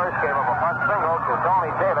in the first gave up a bunt single to Tony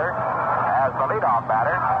Taylor as the leadoff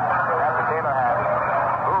batter. After Taylor had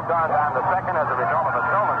moved on down to second as a result of a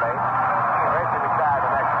stolen base, Tracy retired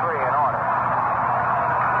the next 3 in order.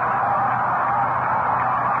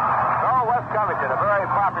 Cummington, a very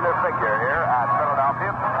popular figure here at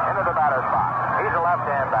Philadelphia, into the batter's box. He's a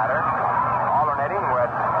left-hand batter, alternating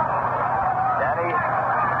with Danny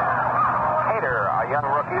Hader, a young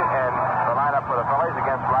rookie in the lineup for the Phillies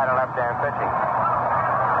against right and left-hand pitching.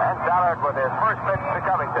 And Stallard with his first pitch to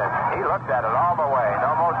Covington. He looked at it all the way.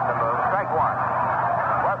 No motion to move. Strike 1.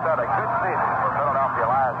 Wes had a good season for Philadelphia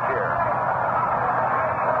last year.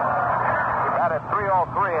 Batted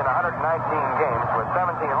 .303 in 119 games with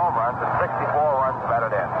 17 home runs and 64 runs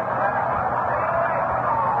batted in.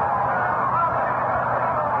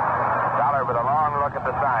 Stallard with a long look at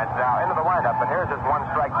the signs. Now into the windup, and here's his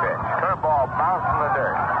 1-strike pitch. Curveball bounced in the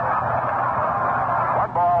dirt.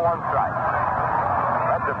 1 ball, 1 strike.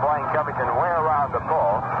 Mets are playing Covington way around the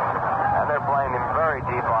pole, and they're playing him very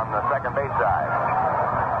deep on the second base side.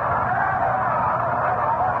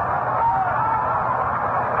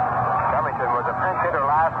 Was a pinch hitter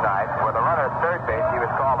last night with a runner at third base. He was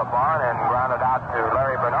called upon and grounded out to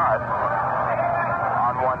Larry Bernard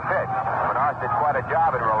on 1 pitch. Bernard did quite a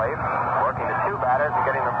job in relief, working the 2 batters and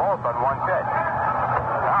getting them both on 1 pitch.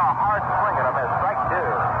 Now a hard swing and a miss. Strike 2.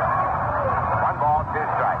 1 ball, 2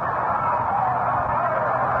 strikes.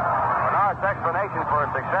 Bernard's explanation for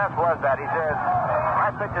his success was that he says, my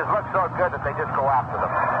pitches look so good that they just go after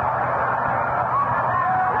them.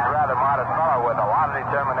 He's a rather modest fellow with a lot of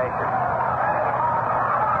determination.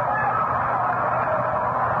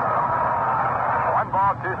 1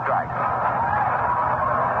 ball, 2 strikes.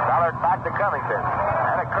 Stallard back to Covington.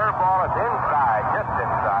 And a curveball is inside, just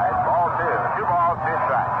inside. Ball 2. 2 balls, 2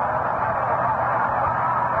 strikes.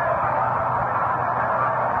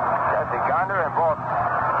 Jesse Gonder and both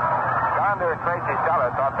Gonder and Tracy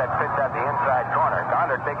Stallard thought that pitch at the inside corner.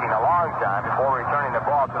 Gonder taking a long time before returning the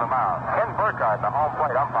ball to the mound. Ken Burkhardt, the home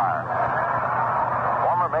plate umpire.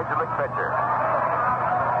 Former Major League pitcher.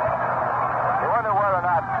 You wonder whether or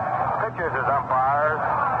not pitchers as umpires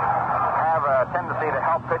have a tendency to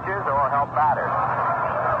help pitchers or help batters.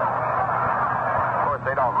 Of course,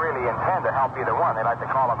 they don't really intend to help either one. They like to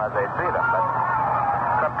call them as they see them. But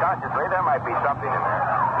subconsciously, there might be something in there.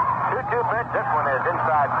 2-2 pitch. This one is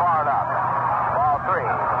inside far enough. Ball 3.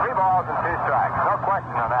 3 balls and 2 strikes. No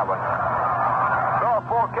question on that one. So a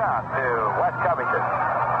full count to Wes Covington.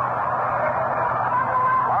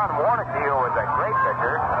 Ron Warnicki, who was a great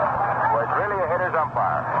pitcher, was really a hitter's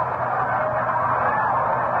umpire.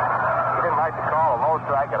 He didn't like to call a low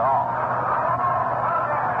strike at all.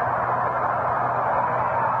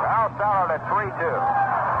 Now Stallard at 3-2.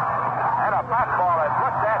 And a fastball is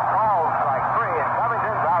looked at, called strike 3, and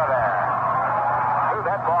Covington's out of there. Threw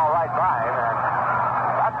that ball right by him, and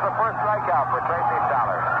that's the first strikeout for Tracy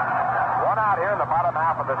Stallard. One out here in the bottom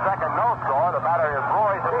half of the second, no score. The batter is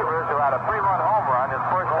Roy Severs, who had a 3-run home run his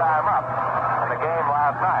first time up in the game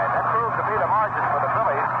last night. That proved to be the margin for the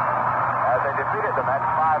Phillies as they defeated the Mets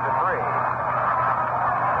 5-3.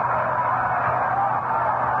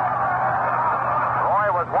 Roy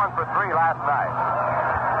was 1 for 3 last night.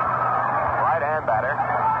 Right-hand batter.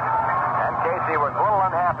 And Casey was a little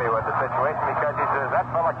unhappy with the situation because he says, that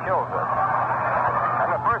fella kills us.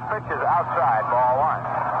 And the first pitch is outside, ball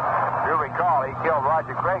 1. You recall, he killed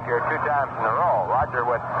Roger Craig here 2 times in a row. Roger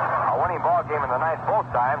with a winning ball game in the ninth both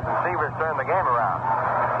times, and Severs turned the game around.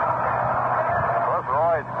 Of course,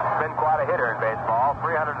 Roy's been quite a hitter in baseball.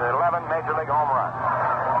 311 Major League home runs.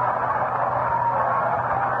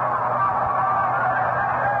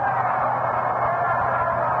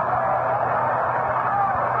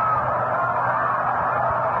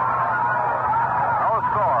 No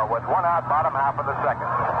score with 1 out, bottom half of the second.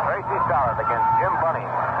 Tracy Stallard against Jim Bunning.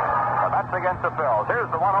 That's against the Phillies.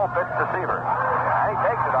 Here's the 1-0 pitch to Severs. And he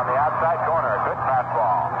takes it on the outside corner. Good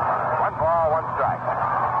fastball. 1 ball, 1 strike.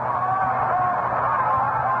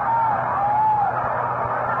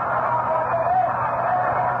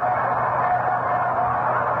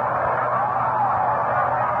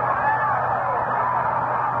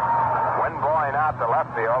 Wind blowing out to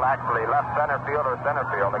left field, actually left center field or center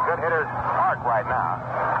field. A good hitter's park right now.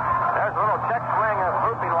 There's a little check swing and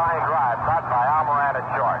looping line drive caught by homerun at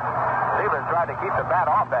short. Severs tried to keep the bat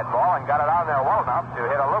off that ball and got it on there well enough to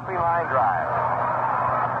hit a looping line drive.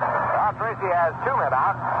 Now Tracy has 2 men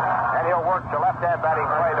out, and he'll work to left-hand batting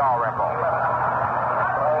play Dalrymple.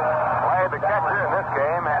 Played the catcher in this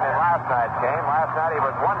game and in last night's game. Last night he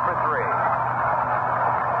was 1 for 3.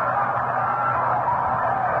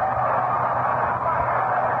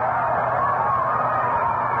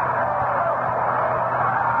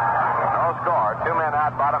 No score. 2 men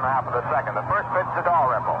out, bottom half of the second. The first pitch to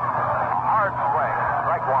Dalrymple. Hard swing,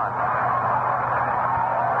 strike 1.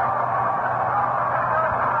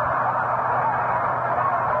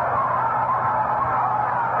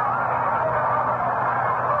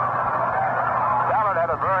 Stallard had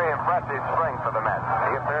a very impressive spring for the Mets.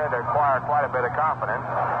 He appeared to acquire quite a bit of confidence.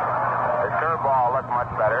 His curveball looked much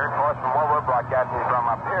better. Of course, from where we're broadcasting from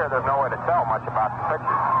up here, there's no way to tell much about the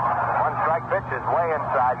pitches. 1 strike pitch is way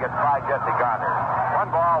inside, gets by Jesse Gardner.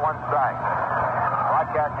 1 ball, 1 strike.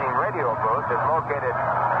 Broadcasting radio booth is located.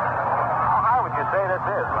 How high would you say this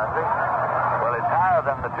is, Lindsay? Well, it's higher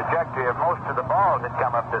than the trajectory of most of the balls that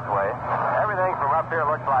come up this way. Everything from up here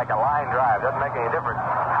looks like a line drive. Doesn't make any difference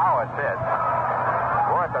how it's hit.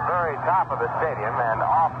 We're at the very top of the stadium and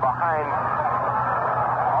off behind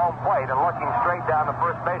home plate and looking straight down the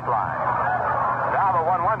first baseline. Now the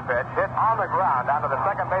 1-1 pitch hit on the ground down to the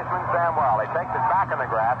second baseman, Samuel. He takes it back in the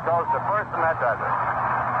grass, goes to first, and that does it.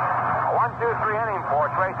 1-2-3 inning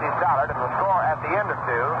for Tracy Stallard, and the score at the end of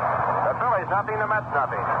 2. The Phillies nothing, the Mets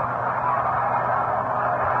nothing.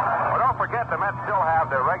 Well, don't forget the Mets still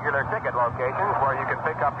have their regular ticket locations where you can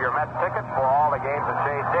pick up your Mets tickets for all the games at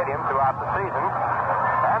Shea Stadium throughout the season.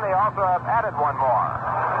 And they also have added one more.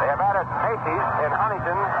 They have added Macy's in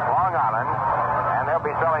Huntington, Long Island, and they'll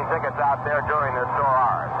be selling tickets out there during their store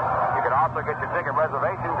hours. You can also get your ticket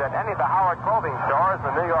reservations at any of the Howard clothing stores in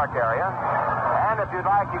the New York area. And if you'd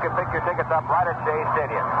like, you can pick your tickets up right at Shea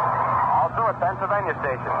Stadium. Also at Pennsylvania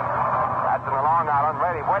Station. That's in the Long Island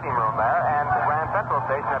waiting room there, and Grand Central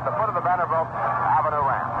Station at the foot of the Vanderbilt Avenue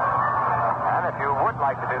ramp. And if you would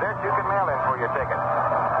like to do this, you can mail in for your tickets.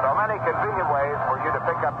 So many convenient ways for you to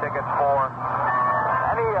pick up tickets for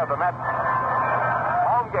any of the Mets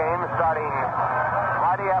home games starting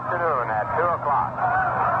Friday afternoon at 2 o'clock.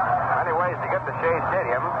 Many ways to get to Shea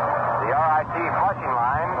Stadium. The RIT flushing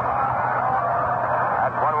line.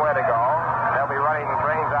 That's one way to go. They'll be running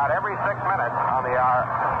trains out every 6 minutes on the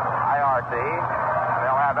IRT.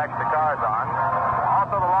 They'll have extra cars on.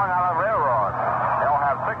 Also, the Long Island Railroad. They'll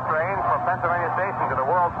have 6 trains from Pennsylvania Station to the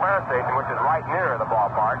World's Fair Station, which is right near the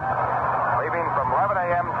ballpark, leaving from 11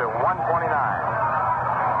 a.m. to 1:29.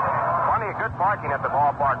 Plenty of good parking at the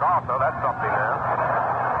ballpark also. That's something new.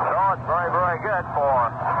 So it's very, very good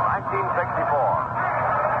for 1964.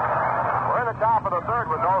 We're in the top of the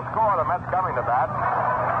third with no score. The Mets coming to bat.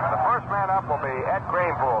 The first man up will be Ed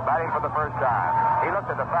Grainpool, batting for the first time. He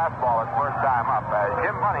looked at the fastball his first time up as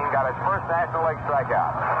Jim Bunning got his first National League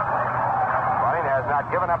strikeout. Bunning has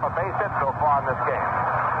not given up a base hit so far in this game.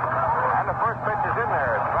 And the first pitch is in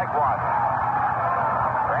there. Strike 1.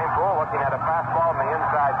 Crane Pool looking at a fastball in the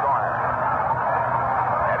inside corner.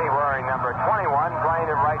 Eddie Waring, number 21, playing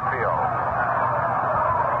in right field.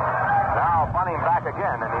 Now Bunning back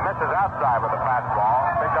again, and he misses outside with a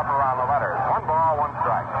fastball, picked up around the letters. 1 ball, 1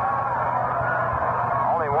 strike.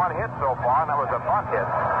 Only 1 hit so far, and that was a bunt hit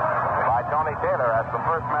by Tony Taylor as the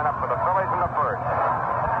first man up for the Phillies in the first.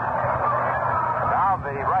 Now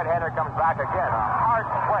the right-hander comes back again. A hard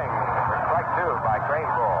swing for strike 2 by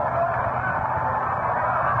Crane Pool.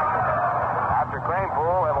 After Crane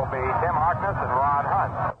Pool, it will be Tim Harkness and Ron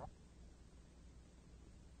Hunt.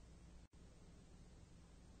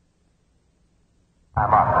 I'm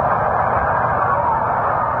up.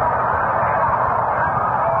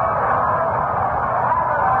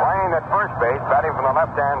 Playing at first base, batting from the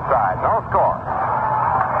left-hand side. No score.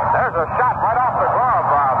 There's a shot right off the glove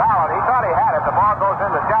of Allen. He thought he had it. The ball goes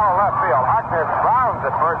into shallow left field. Harkness rounds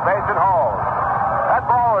at first base and holds. That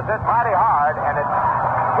ball was hit mighty hard, and it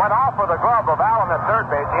went off of the glove of Allen at third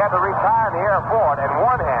base. He had to reach high in the air for it, and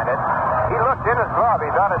one-handed. He looked in his glove. He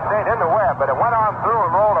thought it stayed in the web, but it went on through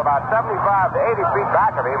and rolled about 75 to 80 feet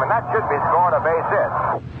back of him, and that should be scored a base hit.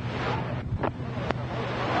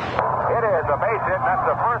 It is a base hit, and that's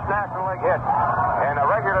the first National League hit in a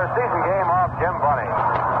regular season game off Jim Bunning.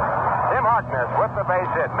 Tim Harkness with the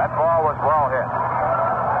base hit, and that ball was well hit.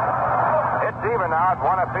 It's even now at 1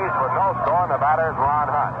 apiece with no score, and the batter is Ron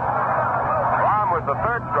Hunt. Ron was the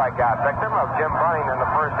third strikeout victim of Jim Bunning in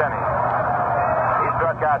the first inning. He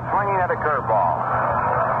struck out swinging at a curveball.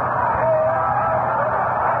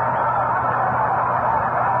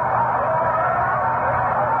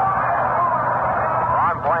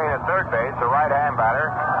 Ron playing at third base, a right-hand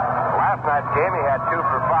batter. Last night's game he had 2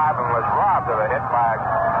 for 5 and was robbed of a hit by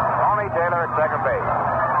Tony Taylor at second base.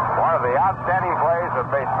 One of the outstanding plays of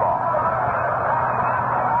baseball.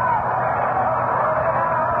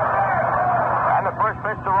 And the first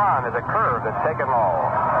pitch to Ron is a curve that's taken low.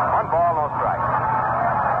 1 ball, no strike.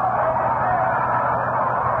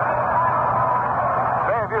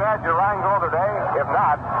 Say, have you had your Rheingold today? If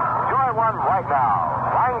not, enjoy one right now.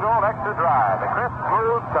 Rheingold Extra Dry, the crisp,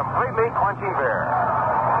 smooth, completely quenching beer.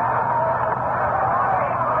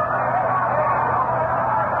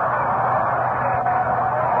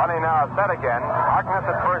 Bunning now set again. Harkness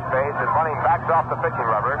at first base, and Bunning backs off the pitching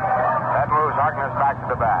rubber. That moves Harkness back to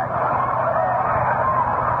the bag.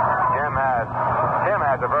 Tim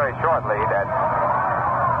has a very short lead at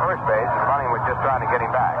first base, and Bunning was just trying to get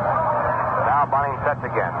him back. Now Bunning sets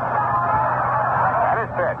again. And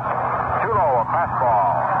his pitch. Too low, a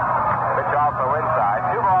fastball. Pitch also inside.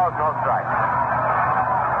 2 balls, no strike.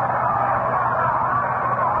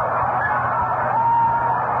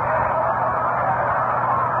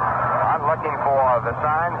 I'm looking for the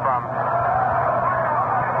sign from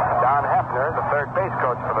Don Hefner, the third base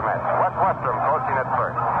coach for the Mets. Wes Westrom coaching at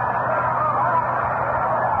first.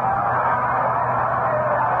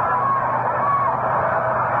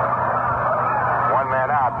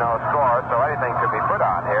 No score, so anything could be put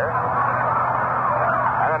on here.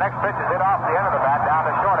 And the next pitch is hit off the end of the bat down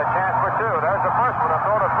to short. A chance for 2. There's the first one. A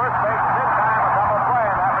throw to first base. In time, a double play,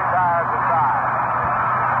 and that retires the side.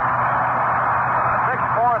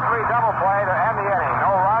 6-4-3 double play to end the inning. No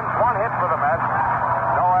runs, 1 hit for the Mets.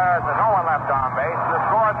 No errors, and no one left on base. And the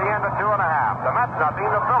score at the end of 2.5. The Mets nothing,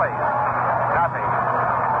 the Phillies nothing.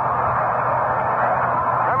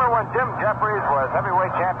 Jim Jeffries was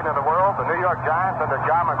heavyweight champion of the world. The New York Giants under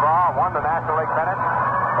John McGraw won the National League pennant.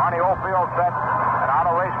 Barney Oldfield set an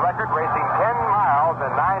auto race record, racing 10 miles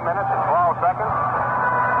in 9 minutes and 12 seconds.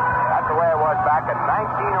 That's the way it was back in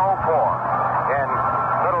 1904 in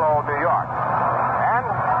little old New York. And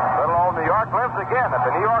little old New York lives again at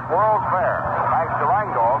the New York World's Fair. Thanks to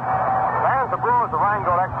Rheingold. Fans of Brewers of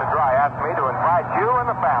Rheingold Extra Dry asked me to invite you and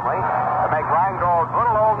the family to make Rheingold's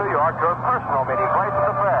little old New York your personal meeting place at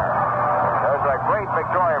the fair. There's a great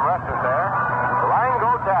Victorian restaurant there, the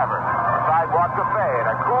Rheingold Tavern, a sidewalk cafe, and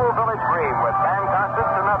a cool village green with band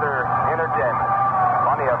concerts and other entertainment.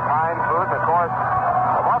 Plenty of fine food, and of course,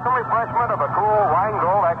 the welcome refreshment of a cool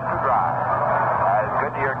Rheingold Extra Dry. As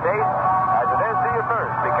good to your taste as it is to your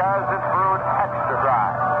thirst, because it's brewed extra dry.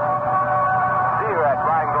 See you at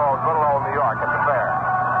Rheingold's little old New York at the fair.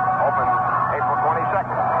 Open April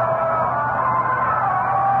 22nd.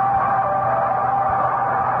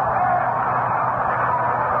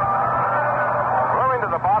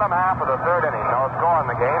 Bottom half of the third inning. No score in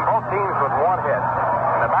the game. Both teams with 1 hit.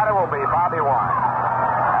 And the batter will be Bobby Wine.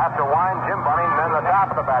 After Wine, Jim Bunning, and then the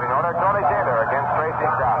top of the batting order, Tony Taylor against Tracy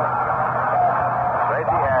Stallard.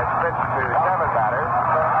 Tracy has pitched to 7 batters,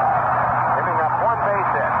 giving up 1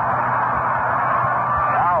 base hit.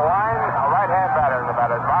 Now Wine, a right-hand batter in the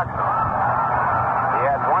batter's box. He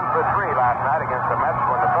has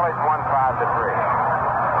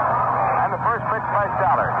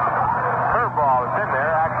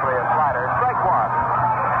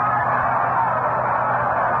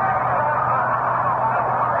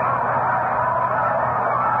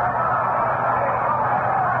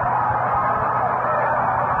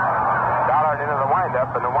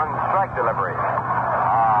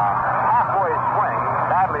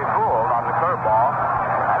curveball.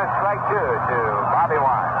 And it's strike 2 to Bobby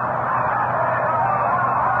Wine.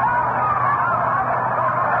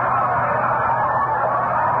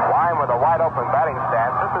 Wine with a wide open batting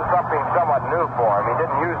stance. This is something somewhat new for him. He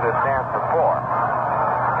didn't use this stance before.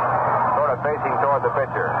 Sort of facing toward the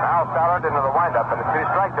pitcher. Now Stallard into the windup and a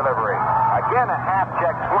 2-strike delivery. Again a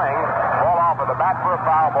half-check swing. Ball off of the bat for a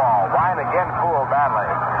foul ball. Wine again fooled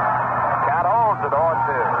badly. Count holds at 0-2.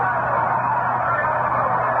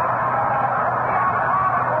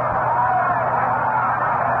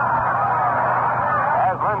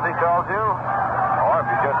 Told you, or if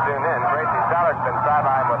you just tuned in, Tracy Stallard's been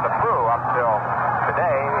sidelined with the flu up till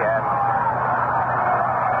today, and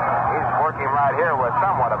he's working right here with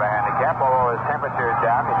somewhat of a handicap, although his temperature is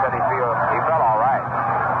down. He said he felt all right.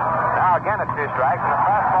 Now again it's 2 strikes, and the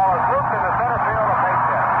fastball is looped in the center field of base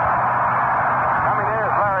hit. Coming in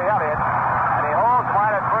is Larry Elliott, and he holds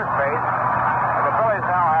wide at first base, and the Phillies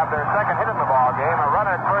now have their second hit in the ball game, a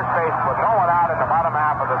runner at first base with no one out in the bottom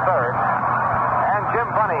half of the third. Jim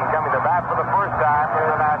Bunning coming to bat for the first time in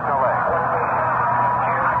the National League.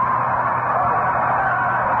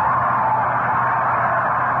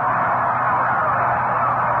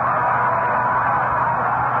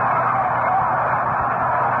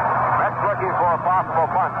 Mets looking for a possible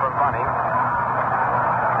bunt from Bunning.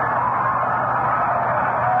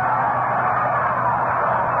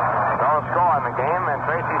 No score in the game, and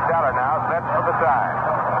Tracy Stallard now sets for the tie.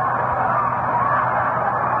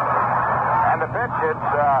 The pitch, it's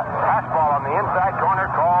fastball on the inside corner,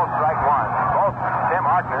 called strike 1. Both Tim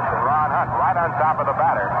Harkness and Ron Hunt right on top of the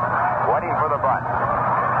batter, waiting for the bunt.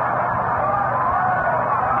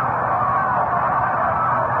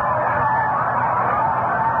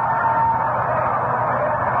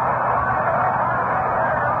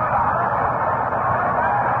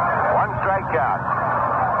 One strike count.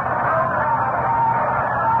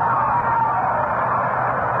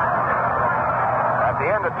 At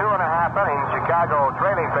the end of 2.5 innings, Chicago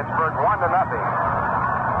trailing Pittsburgh 1-0.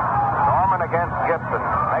 Norman against Gibson.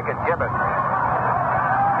 Make it Gibbons.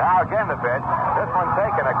 Now again the pitch. This one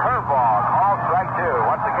taken, a curveball. Called strike 2.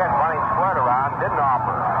 Once again, Bunning squared around, didn't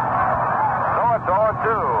offer. So it's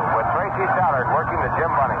 0-2 with Tracy Stallard working to Jim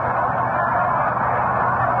Bunning.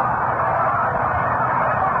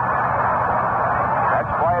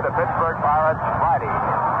 Let's play the Pittsburgh Pirates Friday.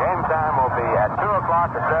 Game time will be at 2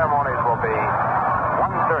 o'clock. The ceremonies will be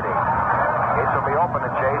 1:30. Gates will be open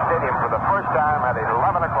at Shea Stadium for the first time at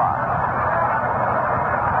 11 o'clock.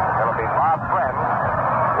 It'll be Bob Friend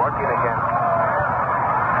working against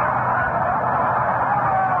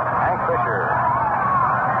Hank Fisher.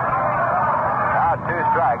 Now 2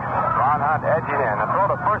 strikes. Ron Hunt edging in. A throw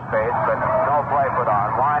to first base, but no play put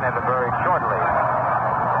on. Wine had a very short lead.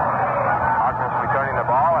 Harkness returning the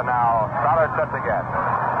ball, and now Stallard sets again.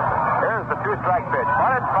 Here's the 2-strike pitch.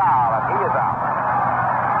 But it's foul, and he is out.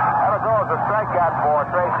 That'll go as a strikeout for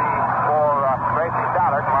Tracy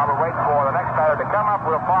Stallard. While we wait for the next batter to come up,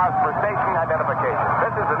 we'll pause for station identification.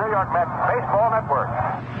 This is the New York Mets Baseball Network.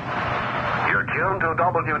 You're tuned to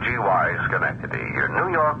WGY Schenectady, your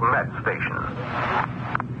New York Mets station.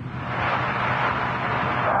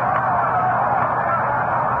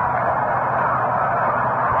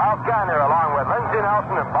 Ralph Garner along with Lindsey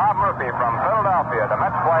Nelson and Bob Murphy from Philadelphia. The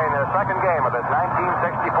Mets playing their second game of this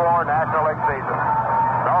 1964 National League season.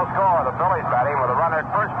 No score. The Phillies batting with a runner at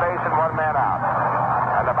first base and 1 man out.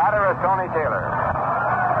 And the batter is Tony Taylor.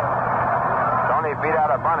 Tony beat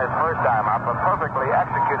out a bunt his first time up, a perfectly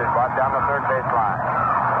executed bunt down the third base line.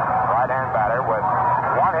 Right-hand batter with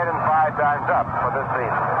 1 hit and 5 times up for this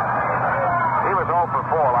season. He was 0 for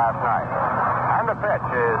 4 last night. And the pitch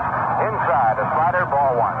is inside, a slider,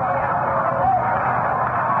 ball 1.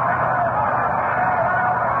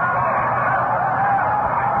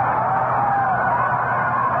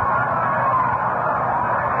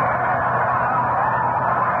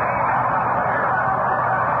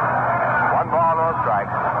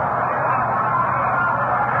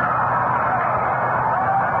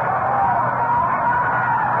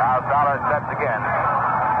 Again.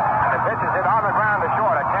 And the pitch is hit on the ground to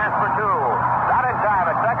short. A chance for 2. Not in time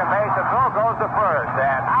at second base. The throw goes to first.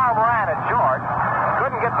 And Homerun at short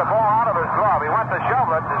couldn't get the ball out of his glove. He went to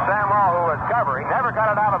shovel it to Sam Law, who was covering. Never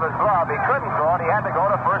got it out of his glove. He couldn't throw it. He had to go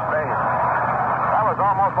to first base. That was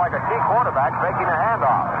almost like a key quarterback making a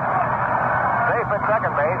handoff. Safe at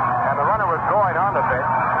second base, and the runner was going on the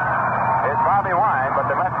pitch. It's Bobby Wine, but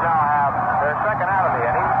the Mets now have their second out of the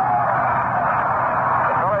inning.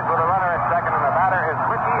 The Phillies with a runner at second, and the batter is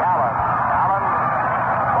Ricky Allen. Allen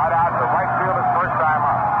right out to right field his first time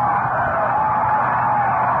up.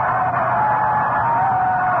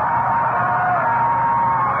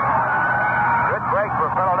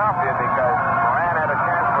 Philadelphia because Moran had a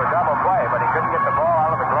chance for a double play, but he couldn't get the ball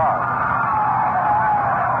out of the glove.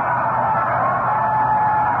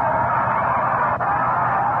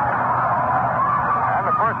 And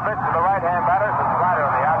the first pitch to the right-hand batter is a slider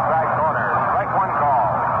on the outside corner. Strike one call.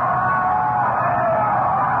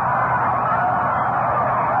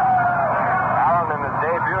 Allen in his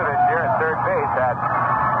debut this year at third base had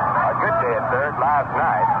a good day at third last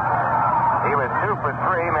night. He was 2 for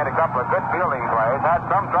 3, made a couple of good fielding plays, had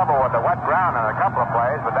some trouble with the wet ground on a couple of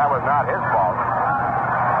plays, but that was not his fault.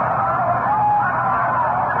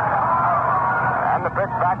 And the pitch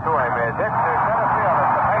back to him is hit to center field at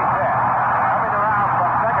the base hit. Coming around from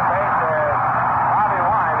second base is Bobby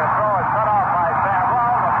Wine. The throw is cut off by Sam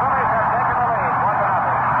Lowe. The Phillies have taken the lead, 1-0.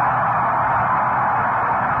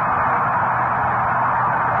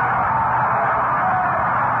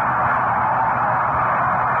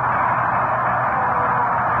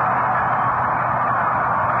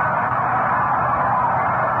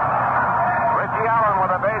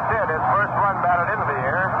 Base hit, his first run batted into the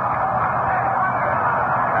air.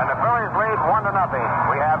 And the Phillies lead 1-0.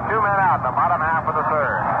 We have 2 men out in the bottom half of the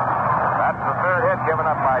third. That's the third hit given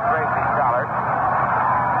up by Tracy Stallard.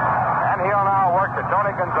 And he'll now work to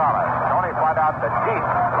Tony Gonzalez. Tony flied out to deep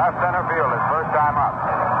left center field his first time up.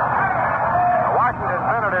 The Washington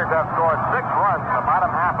Senators have scored 6 runs in the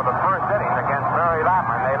bottom half of the first inning against Barry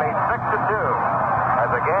Lattman. They lead 6-2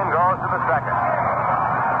 as the game goes to the second.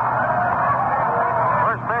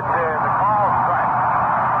 Pitch is a call strike.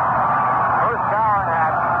 Bruce Cowan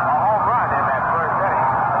had a home run in that first inning.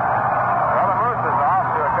 Well, the Moose is off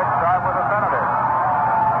to a good start with the Senators.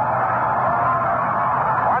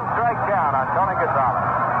 1 strike down on Tony Gonzalez.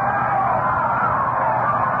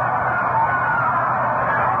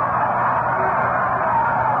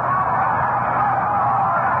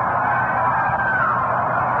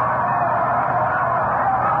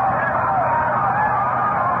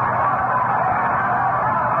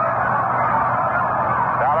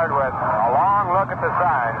 At the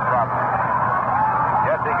sign from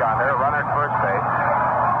Jesse Gonder, runner at first base,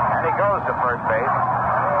 and he goes to first base.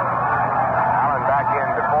 Allen back in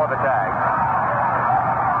before the tag.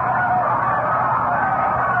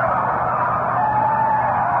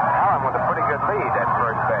 Allen with a pretty good lead at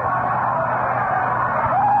first base.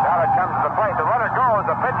 Stallard comes to the plate. The runner goes.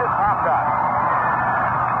 The pitch is popped up.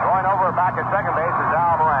 Going over back at second base is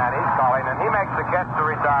Al Moran. He's calling, and he makes the catch to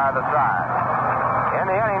retire the side. In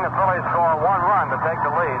the inning, the Phillies score 1 run to take the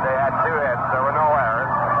lead. They had 2 hits. There were no errors.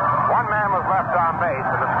 1 man was left on base,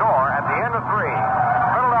 and the score at the end of 3.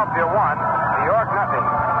 Philadelphia 1, New York nothing.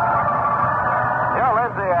 You know,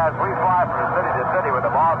 Lindsay, as we fly from city to city with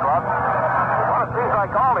the ball club, well, it seems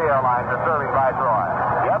like all the airlines are serving Viceroy.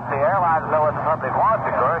 Yep, the airlines know what the public wants,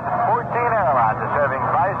 of course. 14 airlines are serving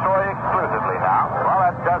Viceroy exclusively now. Well,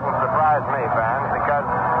 that doesn't surprise me, fans, because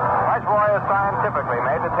Viceroy is scientifically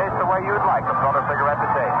made to taste the way you'd like a filter cigarette to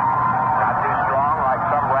taste. Not too strong like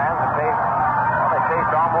some brands that taste, well, they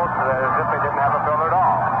taste almost as if they didn't have a filter at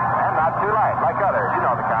all. And not too light like others. You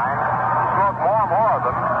know the kind. You smoke more and more of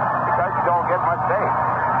them because you don't get much taste.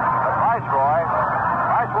 But Viceroy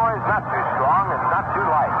is not too strong and not too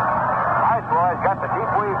light. Viceroy's got the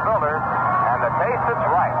deep weave filter and the taste that's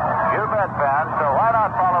right. You bet, fans. So why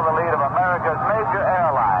not follow the lead of America's major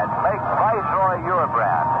airlines? Make Viceroy your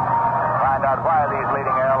brand. Find out why these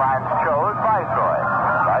leading airlines chose Viceroy.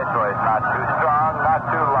 Viceroy's not too strong, not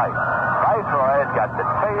too light. Viceroy's got the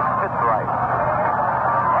taste that's right.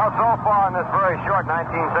 Well, so far in this very short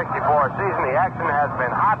 1964 season, the action has been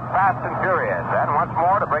hot, fast, and furious. And once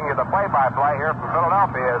more, to bring you the play-by-play here from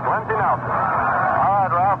Philadelphia is Lindsey Nelson. All right,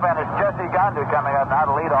 Ralph, and it's Jesse Gonder coming up now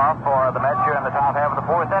to lead off for the Mets here in the top half of the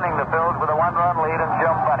 4th inning. The Phillies with a 1-run lead, and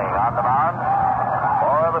Jim Bunning on the mound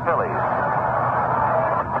for the Phillies.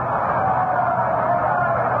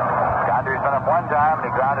 Gonder's been up 1 time, and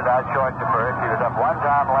he grounded out short to first. He was up 1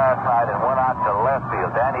 time last night and went out to left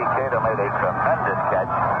field. Danny Cato made a tremendous catch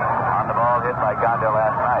on the ball hit by Gonder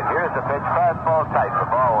last night. Here's the pitch, fastball tight for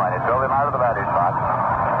ball 1. It drove him out of the batter's box.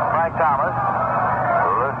 Frank Thomas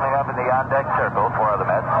loosening up in the on-deck circle for the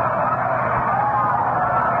Mets.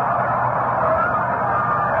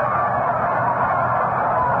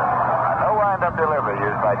 A no wind-up delivery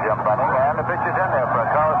used by Jim Bunning, and the pitch is in there for a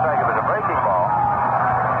call strike. It was a breaking ball.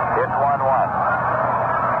 It's 1-1.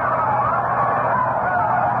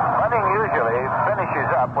 Bunning usually finishes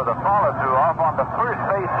up with a follow-through off on the first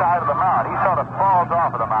base side of the mound. He sort of falls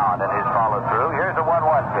off of the mound in his follow-through. Here's a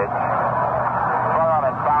 1-1 pitch. Throw on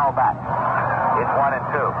and foul back. It's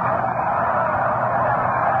 1-2.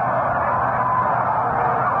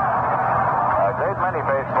 A great many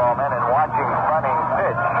baseball men in watching Bunning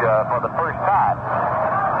pitch for the first time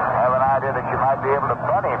that you might be able to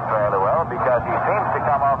bunt him fairly well because he seems to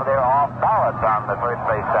come over there off balance on the first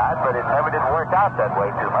base side, but it never did work out that way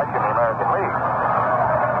too much in the American League.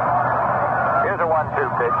 Here's a 1-2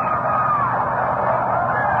 pitch.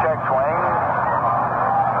 Check swing.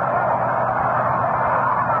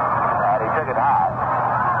 And he took it high.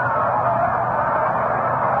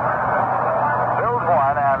 Phillies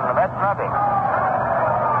won, and the Mets nothing.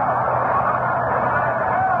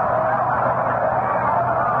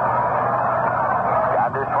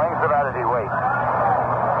 Yonder swings the bat as he waits.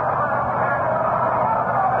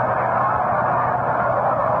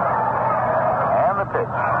 And the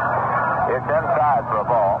pitch. It's inside for a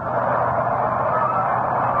ball.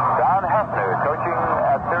 Don Hefner coaching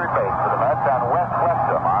at third base for the Mets, and Wes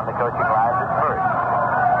Westrom on the coaching lines at first.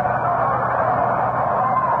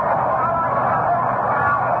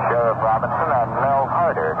 Sheriff Robinson and Mel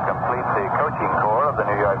Harder complete the coaching corps of the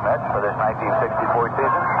New York Mets for this 1964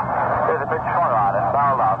 season. There's a pitch swung on and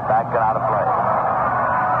fouled off, back and out of play.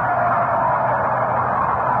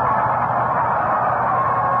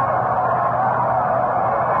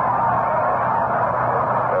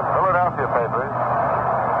 The Philadelphia papers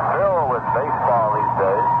fill with baseball these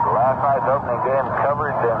days. Last night's opening game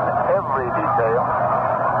covered in every detail.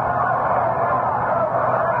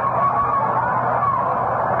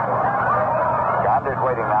 Gonder's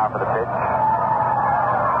waiting now for the pitch.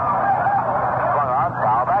 Swung on,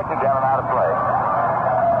 foul, back again and out of play.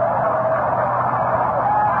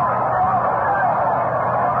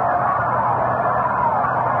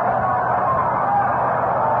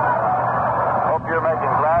 Hope you're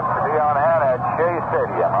making plans to be on hand at Shea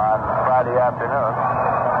Stadium on Friday afternoon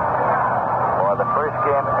for the first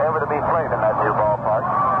game ever to be played in that new ballpark.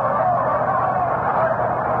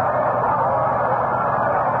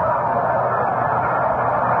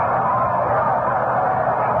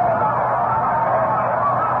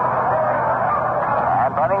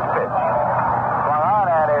 And Bunning's pitch. Swung on,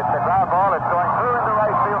 and it's a ground ball. It's going through into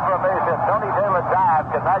right field for a base hit. Tony Taylor dived,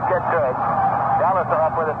 could not get to it. Dallas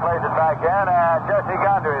up with it, plays it back in, and Jesse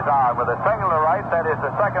Gonder is on with a single to right. That is the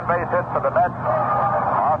second base hit for the Mets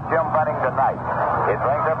off Jim Bunning tonight. It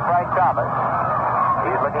brings up Frank Thomas.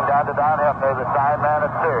 He's looking down to Don Hefner, the side man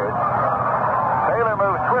at third. Taylor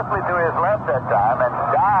moves swiftly to his left that time and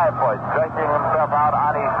dive for it, stretching himself out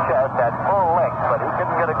on his chest at full length, but he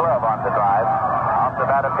couldn't get a glove on the drive off the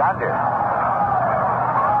bat of Gonder.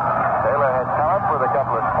 Taylor had come up with a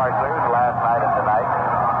couple of sparklers last night and tonight.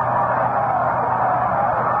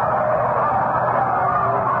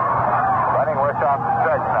 Bunning works off the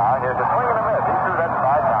stretch now. Here's a swing and a miss. He threw that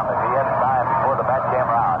by Thomas. He had time before the bat came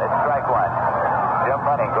around. It's strike one. Jim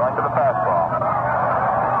Bunning going to the fastball.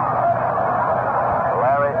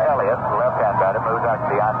 Larry Elliott, the left-hand batter, moves out to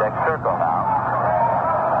the on-deck circle now.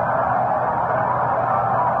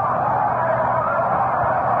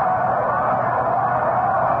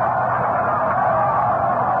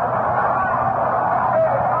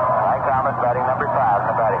 Mike Thomas batting number 5 in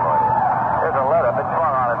the batting order. There's a let-up. It's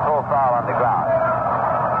swung on a full foul on the ground.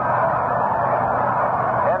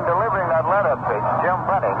 In delivering that let-up pitch, Jim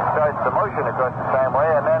Bunning starts the motion across the same way,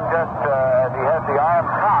 and then just as he has the arm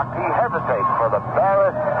cocked, he hesitates for the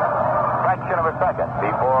barest fraction of a second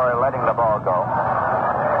before letting the ball go.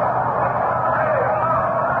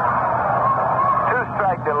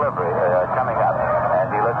 Two-strike delivery coming up, and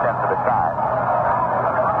he looks in for the sign.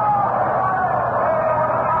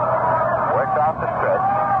 Works off the stretch.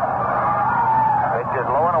 Pitch is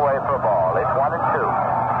low and away for a ball. It's 1-2.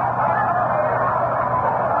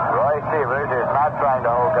 Roy Sievers is not trying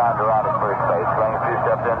to hold Gonder out at first base, going a few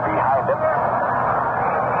steps in behind him.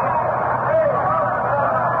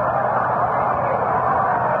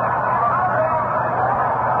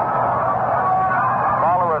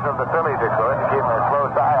 Followers of the Phillies, of course, are keeping a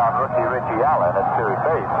close eye on rookie Richie Allen at third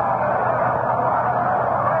base.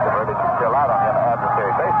 The verdict is still out on him at the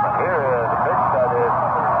third baseman. Here is a pitch that is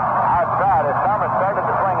outside as Thomas started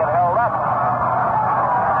the swing and held up.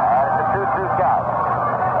 And it's a 2-2 count.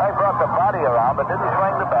 They brought the body around but didn't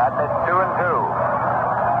swing the bat, and it's 2-2.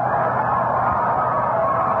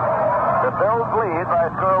 The Bills lead by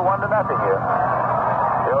a score of 1-0 here.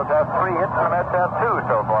 Bills have 3 hits and the Mets have 2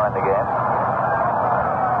 so far in the game.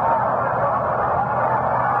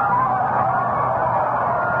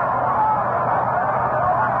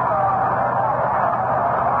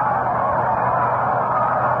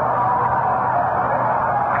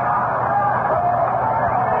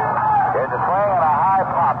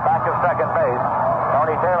 Second base.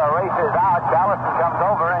 Tony Taylor races out. Callison comes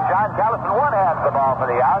over, and John Callison one-hands the ball for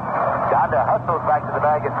the out. Gonder hustles back to the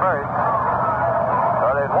bag at first. So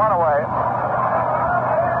there's one away.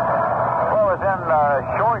 What was in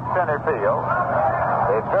short center field.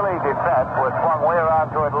 The Philly defense was swung way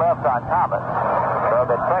around toward left on Thomas. So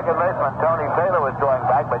the second baseman, Tony Taylor, was going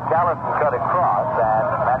back, but Callison cut across and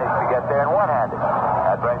managed to get there in one-handed.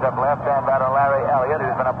 That brings up left-hand batter Larry Elliott,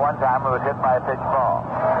 who's been up one time and was hit by a pitch ball.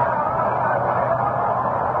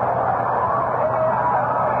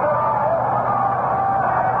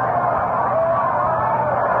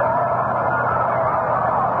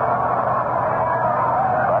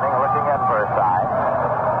 Bunning looking in for a sign.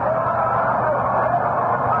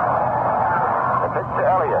 The pitch to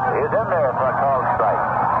Elliott. He's in there for a called strike.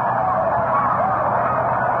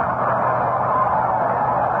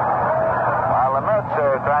 While the Mets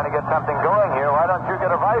are trying to get something going here, why don't you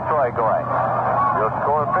get a Viceroy going? You'll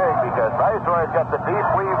score big because Viceroy's got the deep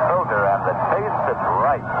weave filter and the taste that's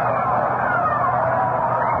right.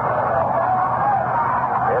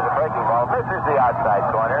 Here's a breaking ball. Misses the outside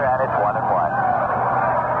corner, and it's 1-1.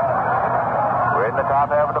 We're in the top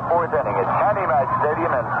half of the fourth inning at Connie Mack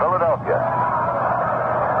Stadium in Philadelphia.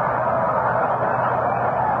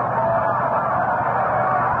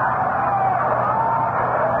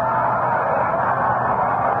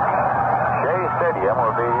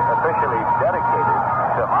 Will be officially dedicated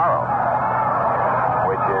tomorrow,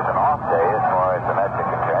 which is an off day as far as the Mets are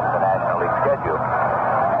concerned, the National League schedule.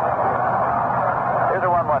 Here's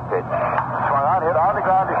a 1-1 pitch. Swung on, hit on the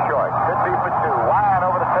ground is short. Could be for two. Wine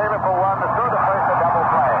over to Taylor for one. To through the first, a double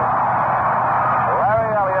play.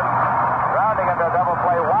 Larry Elliott rounding into a double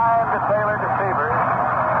play. Wine to Taylor to Severs.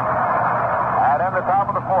 And in the top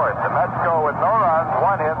of the fourth, the Mets go with no runs,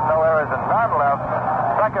 one hit, no errors, and none left.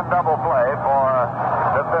 Second double play for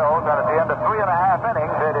the Phillies, and at the end of 3.5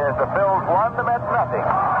 innings, it is the Phillies 1, the Mets nothing.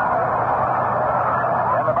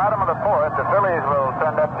 In the bottom of the fourth, the Phillies will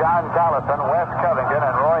send up John Callison, Wes Covington,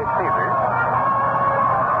 and Roy Severs.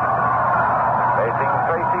 Facing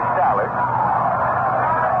Tracy Stallard.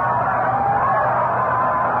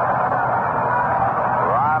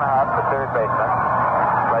 Ron Hutt, the third baseman,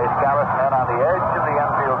 plays Callison in on the edge of the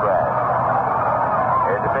infield grass.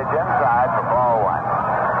 Here's the pitch inside for ball one.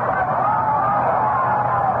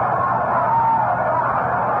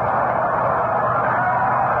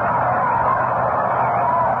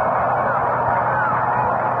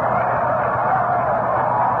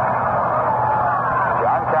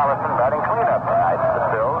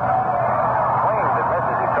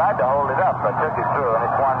 But took it through, and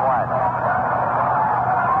it's 1-1.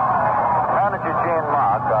 Manager Gene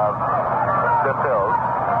Mack of the Phillies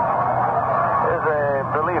is a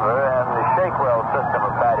believer in the Shakewell system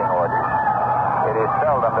of batting orders. It is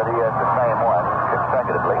seldom that he has the same one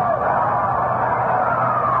consecutively.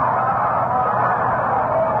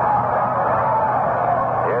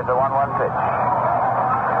 Here's the 1-1 pitch.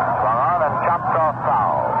 Swung on and chopped off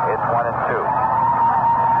foul. It's 1-2.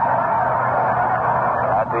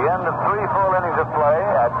 At the end of 3 full innings of play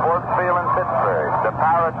at Ford Field in Pittsburgh, the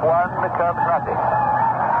Pirates won, the Cubs nothing.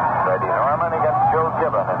 Freddie Norman against Joe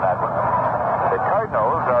Gibbon in that one. The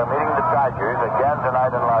Cardinals are meeting the Dodgers again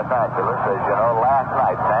tonight in Los Angeles. As you know, last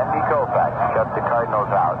night, Sandy Koufax shut the Cardinals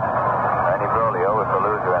out. Ernie Broglio was the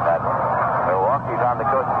loser in that one. Milwaukee's on the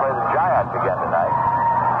coast to play the Giants again tonight.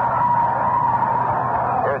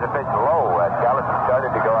 Here's a pitch low as Callison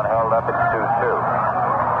started to go and held up at 2-2.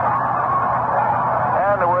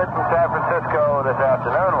 The word from San Francisco this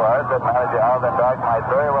afternoon was that manager Alvin Dark might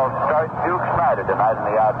very well start Duke Snider tonight in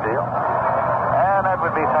the outfield. And that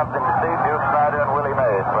would be something to see. Duke Snider and Willie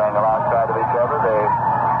Mays playing alongside of each other. They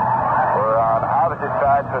were on opposite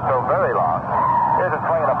sides for so very long. Here's a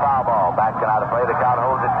swing and a foul ball. Backing out of play. The count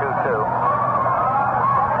holds at 2-2.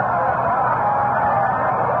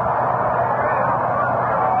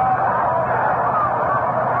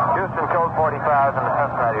 Houston Colt 45s and the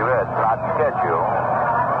Cincinnati Reds not scheduled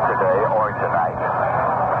today or tonight.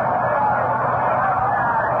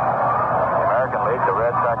 The American League, the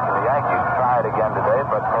Red Sox and the Yankees tried again today,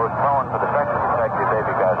 but postponed for the second consecutive day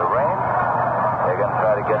because of rain. They're going to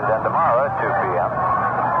try to get it done tomorrow at 2 p.m.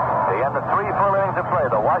 They end the 3 full innings of play.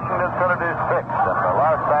 The Washington Senators 6 and the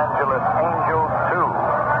Los Angeles Angels 2.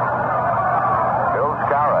 Bill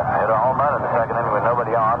Skowron hit a home run in the second inning with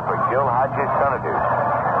nobody on for Gil Hodges' Senators.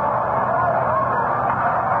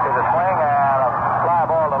 Here's a swing and a fly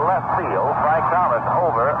ball to left field. Frank Thomas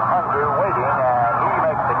over, under, waiting, and he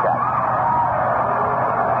makes the catch.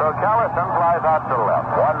 So Callison flies out to the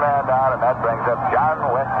left. One man down, and that brings up John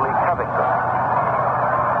Wesley Covington.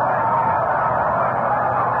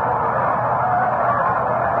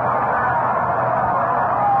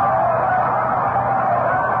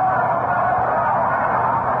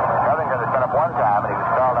 Covington has been up one time, and he was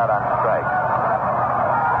stalled out on strike.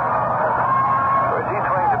 So as he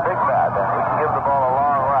swings a big bat, then he can give the ball a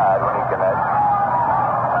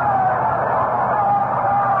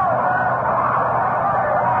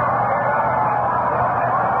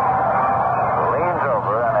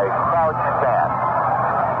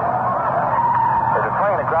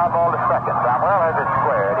ground ball to second. Samuel has it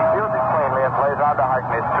squared. He fields it cleanly and plays on to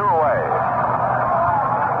Harkness. 2 away.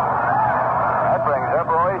 That brings up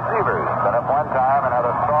Roy Sievers. Been up one time and had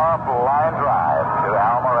a soft line drive to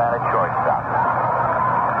Al Moran at shortstop.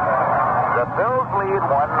 The Phils lead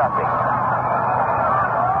 1-0.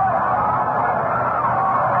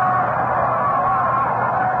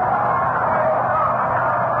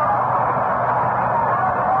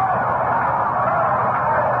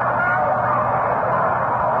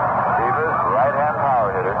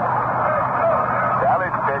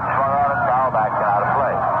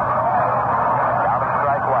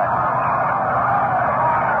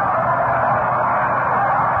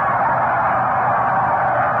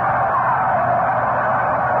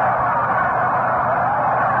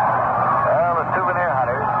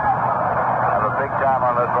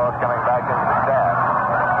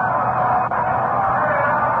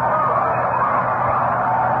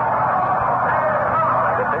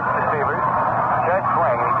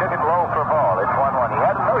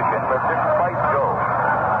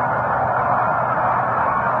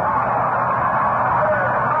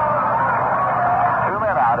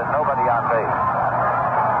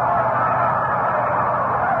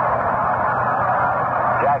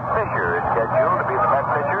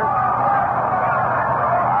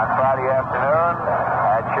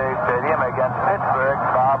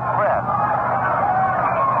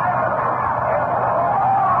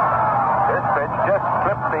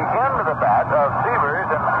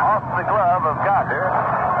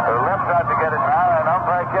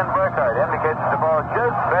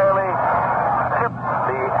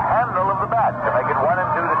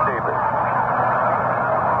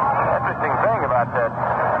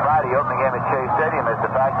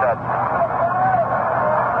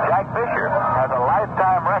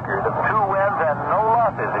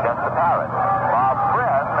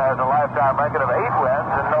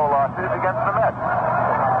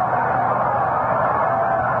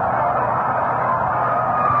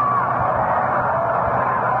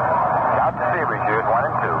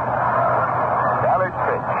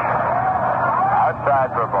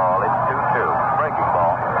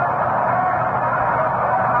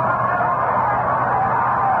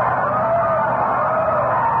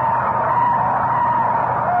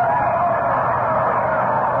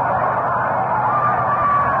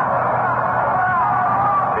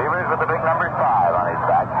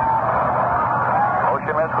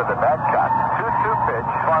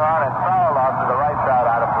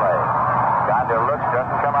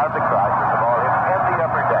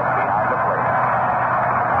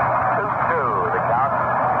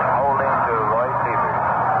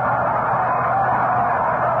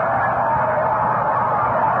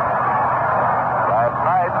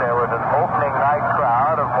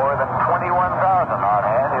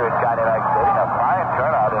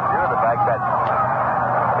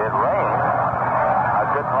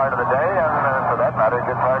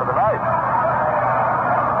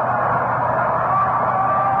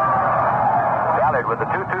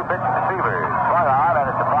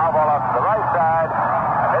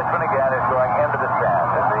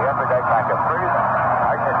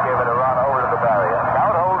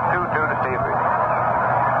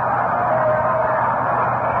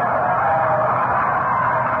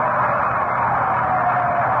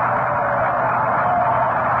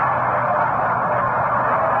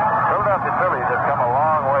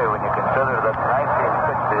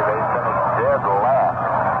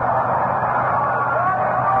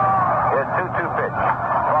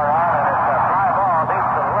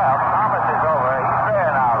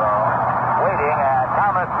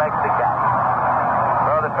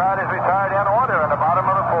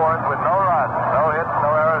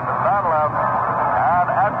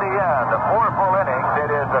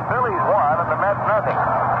 The Phillies won and the Mets nothing.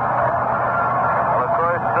 Well, of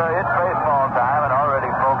course, it's baseball time, and already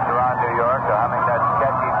folks around New York are humming that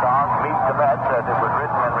catchy song, Meet the Mets, as it was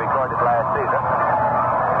written and recorded last season.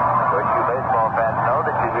 Of course, you baseball fans know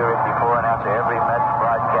that you hear it before and after every Mets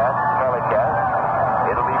broadcast, telecast.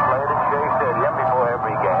 It'll be played at Shea Stadium before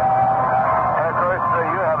every game. And, of course,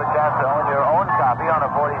 you have a chance to own your own copy on a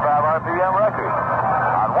 45 RPM record.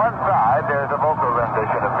 On one side, there's a vocal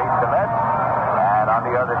rendition of Meet the Mets. On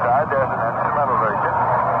the other side, there's an instrumental version.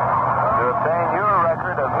 To obtain your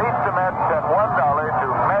record of Meet the Mets and $1 to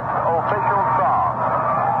Mets official song,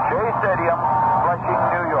 Shea Stadium, Flushing,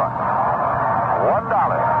 New York. $1.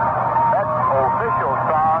 Mets official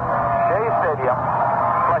song, Shea Stadium,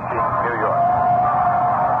 Flushing, New York.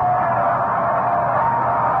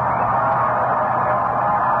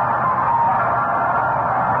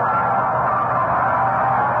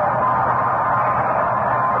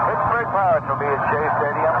 Pirates will be at Shea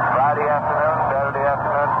Stadium Friday afternoon, Saturday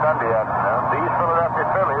afternoon, Sunday afternoon. These Philadelphia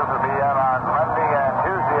Phillies will be out on Monday and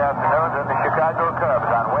Tuesday afternoons, and the Chicago Cubs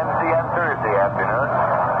on Wednesday and Thursday afternoons.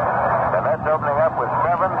 The Mets opening up with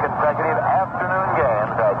 7 consecutive afternoon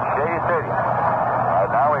games at Shea Stadium.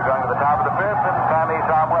 Right now we're going to the top of the 5th, and Sammy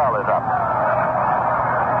Samuel is up.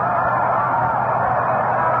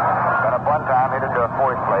 Got up one time, hit into a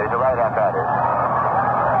fourth place, a right-hand batter.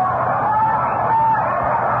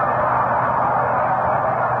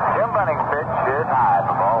 Jim Bunning's pitch is high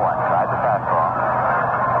for ball 1. Tried the fastball.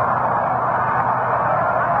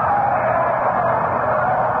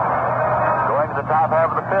 Going to the top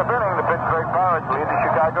half of the 5th inning, the Pittsburgh Pirates lead the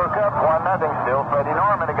Chicago Cubs 1-0. Still Freddie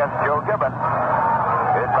Norman against Joe Gibbon.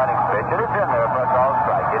 Here's Bunning's pitch, and it's in there for a called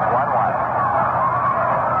strike. It's 1-1.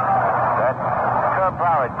 That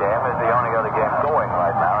Cub-Pirate game is the only other game going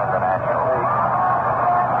right now in the National League.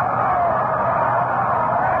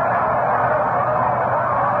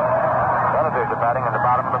 Senators are batting in the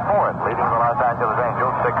bottom of the 4th, leading the Los Angeles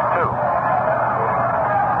Angels 6-2.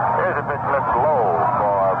 Here's a pitch left low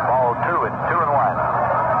for ball 2. It's 2-1.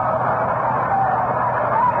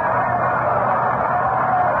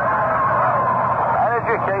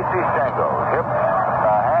 Manager Casey Stengel,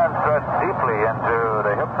 hands thrust deeply into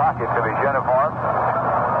the hip pockets of his uniform.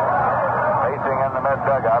 Facing in the Met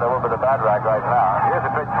dugout, a little bit of bad rag right now. Here's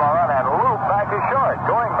a pitch for a run, and loop back is short.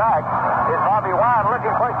 Going back is Bobby Wine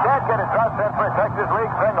looking quick. Can't get it thrust in for a Texas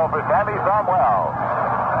League single for Sammy Samuel.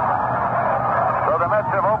 So the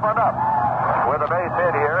Mets have opened up with a base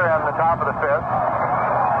hit here in the top of the 5th.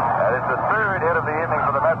 That is the 3rd hit of the evening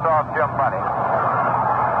for the Mets off Jim Bunning.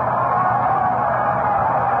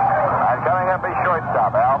 And coming up is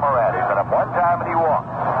shortstop Al Moran. He's been up one time and he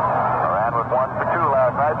walked. Moran was 1 for 2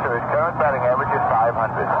 last night, so his current batting average is 500.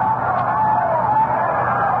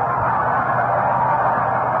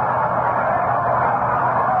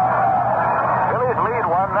 Phillies lead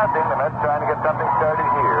 1-0. The Mets trying to get something started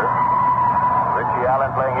here. Richie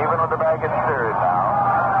Allen playing even with the bag at third now.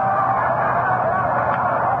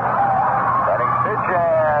 Bunning's pitch,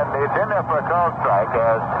 and it's in there for a called strike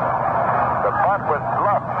as the bunt was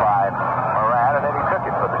bluffed by Moran, and then he took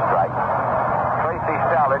it for the strike. Tracy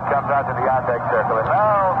Stallard comes out to the on-deck circle, and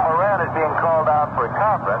now Moran is being called out for a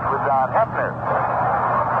conference with Don Hefner.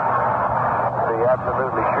 To be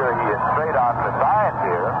absolutely sure he is straight on the signs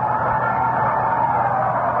here.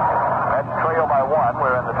 Mets trail by 1.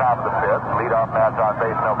 We're in the top of the 5th. Leadoff man's on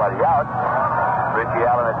base, nobody out. Richie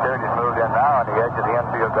Allen at third is moved in now on the edge of the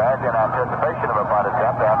infield grass in anticipation of a bunt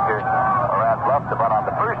attempt after Moran bluffed the bunt on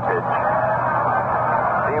the first pitch.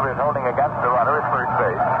 Seaver is holding against the runner at first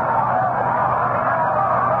base.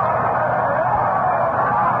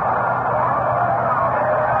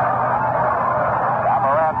 Now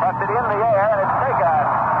Moran busted in the air, and it's taken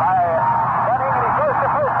by Bunning, and he goes to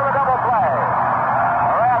first for a double play.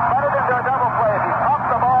 Moran bunted into a double play as he popped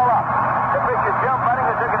the ball up. The pitcher, Jim Bunning,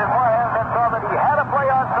 who took it in one hand, then saw that he had a play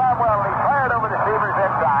on Samuel, and he fired over the Seavers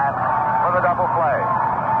in time for the double play.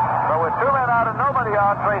 So with 2 men out and nobody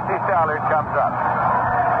on, Tracy Stallard comes up.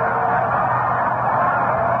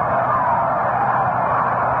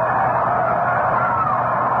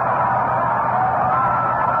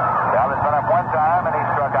 Stallard's been up one time, and he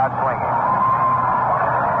struck out swinging.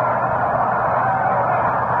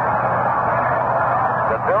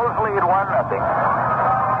 The Bills lead 1-0.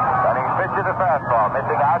 Bunning's pitch is a fastball,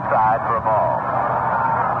 missing outside for a ball.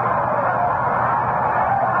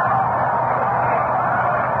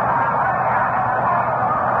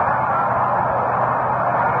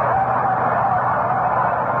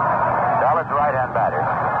 Stallard's right-hand batter.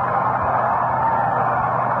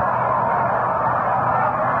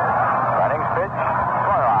 Bunning's pitch,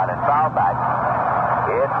 swung on and fouled back.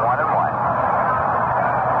 It's 1-1.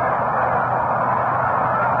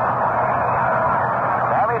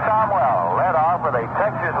 Sammy Samuel led off with a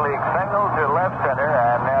Texas League single to left center,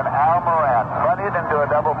 and then Al Moran bunted into a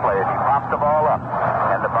double play as he popped the ball up.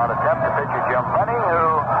 And the bunt attempt to pitcher Jim Bunning,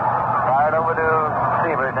 who fired over to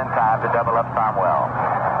Seavers in time to double up Samuel.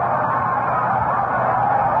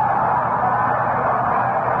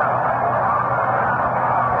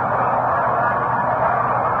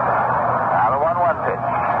 Now the 1-1 pitch.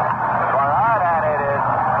 Swung on, and it is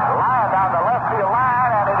lined down the left field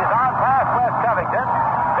line, and it is on past West Covington.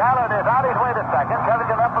 Stallard is on his way to second.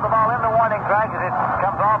 Covington up for the ball in the warning track as it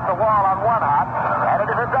comes off the wall on one hop, and it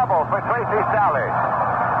is a double for Tracy Stallard.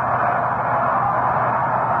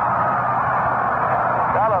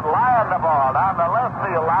 Stallard lined the ball down the left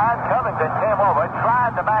field line. Covington came over,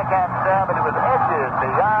 tried the backhand stab, but it was edges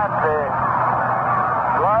beyond the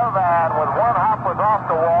glove, and with one hop was off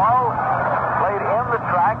the wall, played in the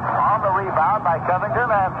track on the by Covington,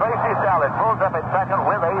 and Tracy Stallard pulls up at second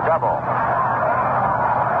with a double.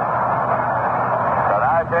 So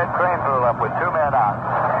now Ted Craneville up with 2 men out.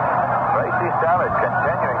 Tracy Stallard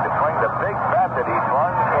continuing to swing the big bat that he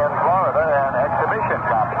swung in Florida in exhibition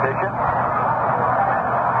competition.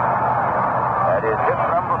 That is hit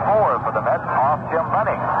number 4 for the Mets off Jim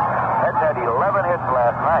Bunning. Mets had 11 hits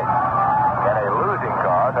last night in a losing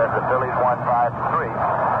cause as the Phillies won 5-3.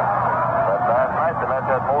 But last night the Mets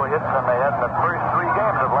had more hits than they had in the first 3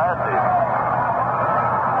 games of last season.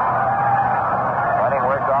 Bunning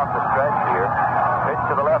worked off the stretch here. Pitch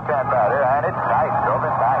to the left-hand batter, and it's tight. Drove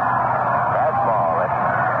in tight. Fastball. And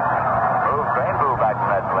move Craneville back from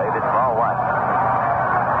that plate. It's ball 1.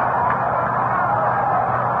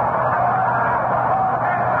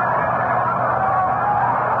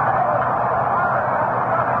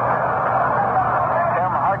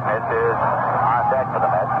 Is on deck for the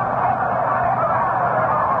Mets.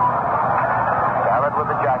 Stallard with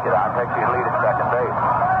the jacket on, takes his lead at second base.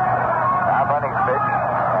 Now Bunning's pitch,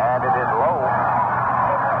 and it is low.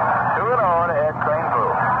 2-0 to Ed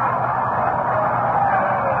Craneville.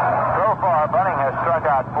 So far, Bunning has struck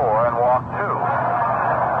out 4 and walked 2.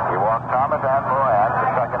 He walked Thomas and Moran in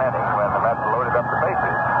the second inning when the Mets loaded up the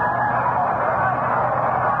bases,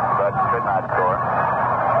 but could not score.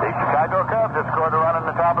 The Chicago Cubs have scored a run in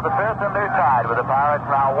the top of the 5th, and they're tied with the Pirates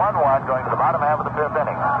now 1-1 going to the bottom half of the 5th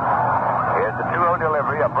inning. Here's the 2-0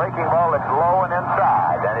 delivery, a breaking ball that's low and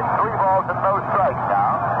inside, and it's 3 balls and no strikes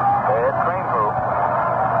now. There's Craneville.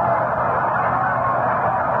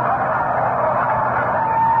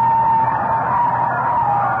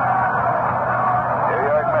 New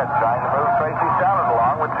York Mets trying to move Tracy Stallard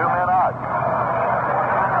along with 2 men out.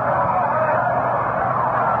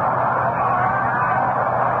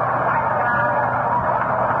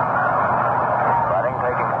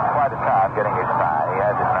 Getting his tie. He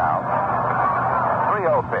has it now.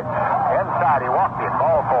 3-0 pitch. Inside, he walked it.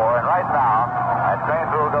 Ball 4. And right now, as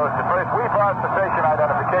Craneville goes to first, we pause the station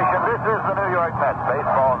identification. This is the New York Mets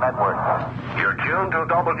Baseball Network. You're tuned to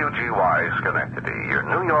WGY Schenectady, your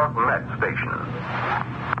New York Mets station.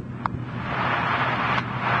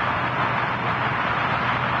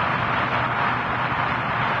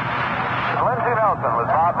 Lindsey Nelson with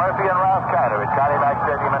Bob Murphy and Ralph Kiner at Connie Mack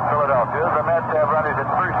Stadium in Philadelphia. The Mets have runners at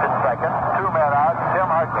first and second. 2 men out. Tim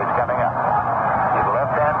Hartnett's coming up. He's a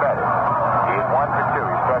left-hand batter. He's 1 for 2.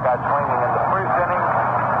 He struck out swinging in the first inning.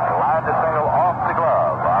 Lined a single off the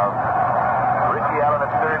glove of Richie Allen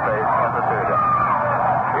at third base in the 3rd inning.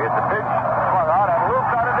 Here's the pitch. Swung out and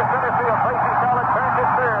looped out into center field. Tracy Stallard turns to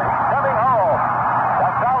third. He's coming home.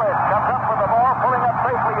 Gonzalez comes up with the ball, pulling up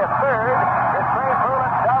safely at third. It's Craneville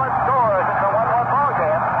and Stallard scores. It's a 1-1 ball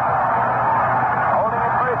game. Holding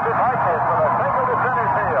at first is Hartnett with a single to center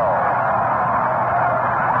field.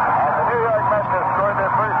 And the New York Mets have scored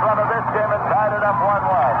their first run of this game and tied it up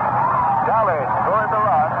 1-1. Stallard scored the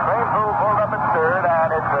run. Craneville pulled up at third, and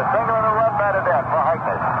it's a single and a run batted in for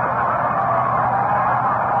Hartnett.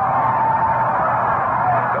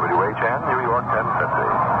 WHN, New York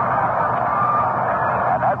 1050.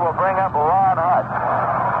 And that will bring up Ron Hutt.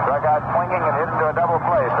 Struck out swinging and hit into a double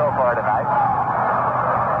play so far tonight.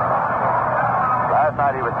 Last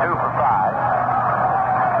night he was 2 for 5.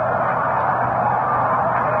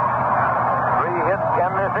 3 hits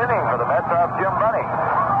in this inning for the Mets off Jim Bunning.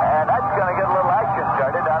 And that's going to get a little action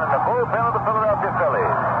started down in the bullpen of the Philadelphia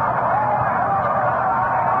Phillies.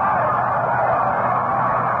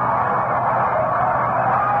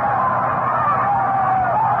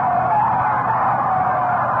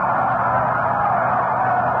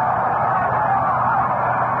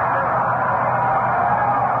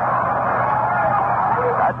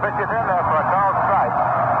 Pitch is in there for a called strike.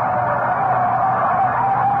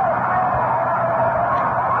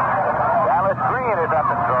 Dallas Green is up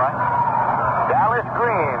and throwing. Dallas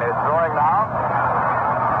Green is throwing now.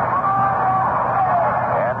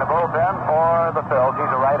 In the bullpen for the Phillies, he's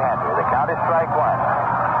a right-hander. The count is strike 1.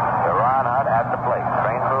 Ron Hutt at the plate.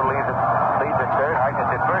 Craneville leads at third.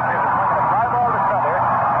 Harkness at first. Here's a fly ball to center.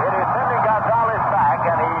 It is sending Gonzalez back,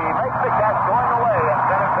 and he makes the catch going away in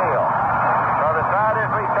center field. So the side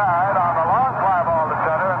is retired on the long fly ball to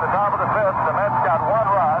center in the top of the 5th. The Mets got 1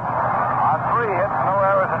 run on 3 hits, no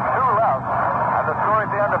errors, and 2 left. And the score at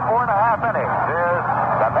the end of 4.5 innings is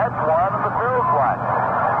the Mets 1 and the Phillies 1.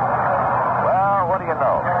 Well, what do you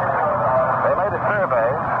know? They made a survey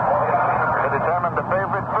to determine the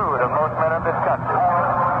favorite food of most men in this country.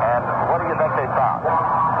 And what do you think they found?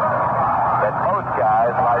 That most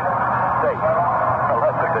guys like steak. Well,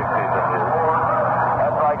 that's a big piece of news.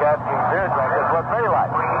 That's like asking beer drinkers what they like.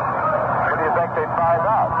 What do you think they'd find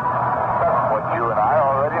out? What you and I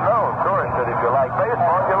already know, of course, that if you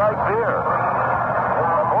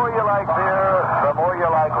like beer, the more you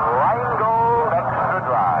like Rheingold Extra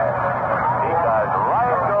Dry. Because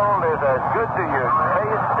Rheingold is as good to your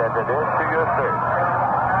taste as it is to your thirst.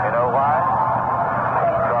 You know why?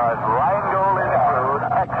 Because Rheingold is brewed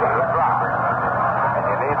extra dry. And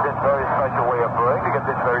you need this very special way of brewing to get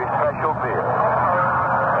this very special beer.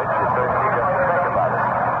 Makes you thirsty just to think about it.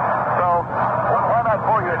 So, why not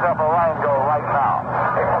pour yourself a Rheingold right now?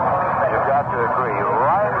 You've got to agree.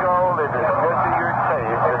 Rheingold is as good to your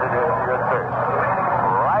taste as it is to your thirst.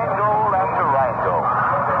 Rheingold after Rheingold.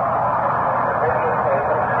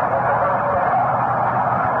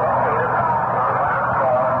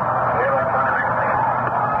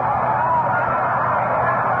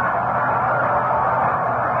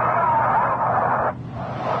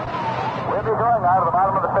 We'll be going out of the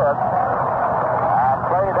bottom of the fifth, and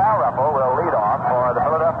Clay Dalrymple will lead off for the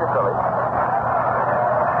Philadelphia Phillies.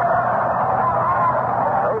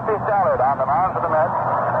 Tracy Stallard on the mound for the Mets.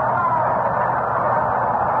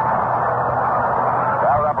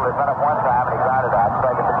 Dalrymple has been up one time, and he grounded out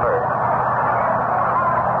second to first.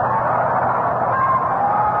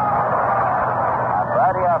 On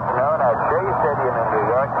Friday afternoon at Shea Stadium in New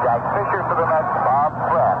York, Jack Fisher for the Mets, Bob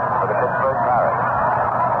Friend for the Pittsburgh Pirates.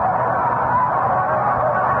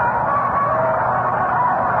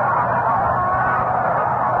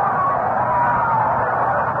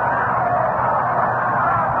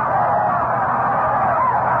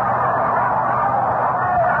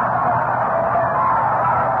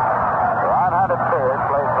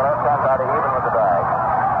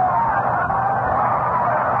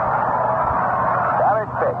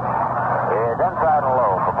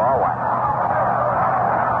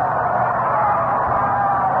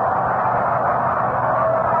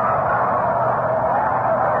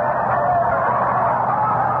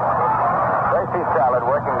 Tracy Stallard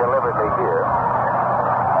working deliberately here,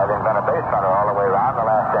 having been a base runner all the way around the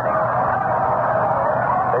last inning.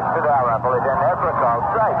 Pitch to Dalrymple is in there for a called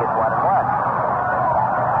strike. It's 1-1.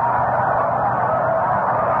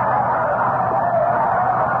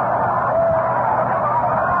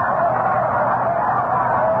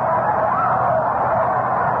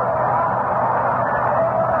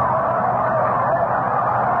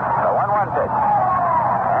 The 1-1 pitch.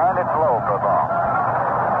 And it's low for a ball.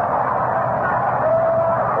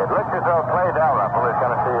 It looks as though Clay Dalrymple is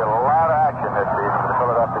going to see a lot of action this season for the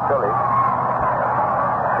Philadelphia Phillies.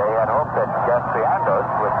 They had hoped that Jeff Piandos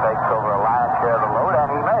would take over a lion's share of the load, and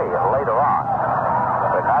he may later on,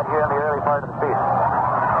 but not here in the early part of the season.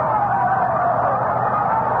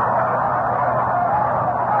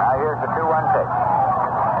 Now here's the 2-1 pitch.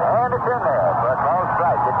 And it's in there for a called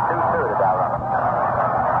strike. It's 2-2 to Dalrymple.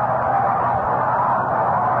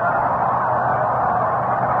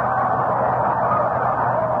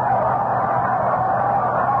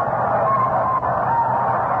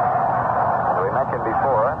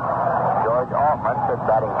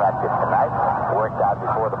 Batting practice tonight, worked out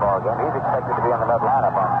before the ball game. He's expected to be in the Met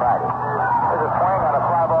lineup on Friday. There's a swing on a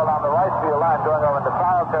fly ball on the right field line going over into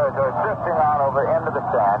foul territory, drifting on over into the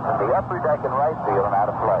stands, and the upper deck in right field and out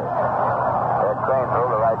of play. That crane through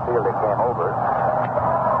the right fielder came over,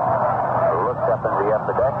 looks up in the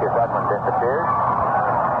upper deck as that one disappears.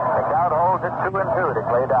 The count holds it 2-2 to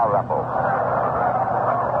Clay Dalrymple.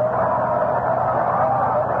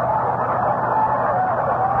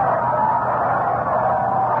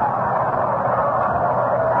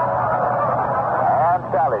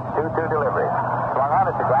 Stallard, 2-2 delivery. Swung on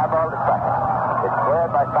it to grab ball to second. It's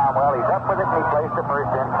squared by Cromwell. He's up with it, and he plays the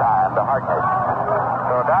first in time to Harkness.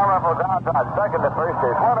 So Dalrymple down on second to first.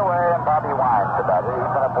 There's one away, and Bobby Wines the batter.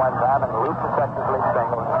 He's been up one time and loops the Texas League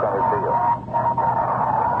single in center field.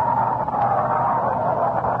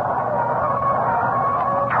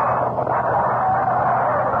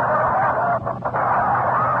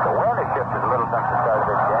 The wind has shifted a little since the start of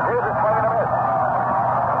this game. Here's a swing and a miss.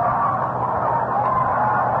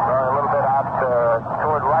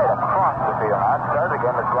 Toward right across the field. Now, start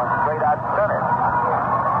again. It's going straight out center.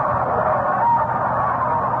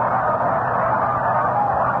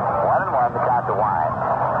 1-1 the count to Wine.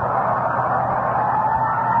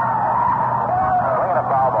 Swinging a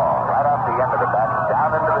foul ball right off the end of the bat,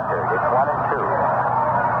 down into the dirt. It's 1-2.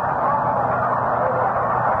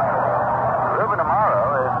 Ruben Amaro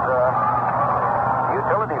is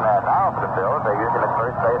utility man now for the Phillies. They used him at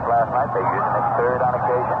first base last night. They used him at third on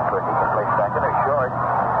occasion. Of course, he can play second or short.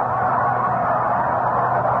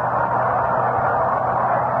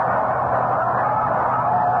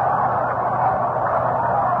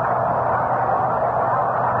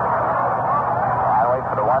 I wait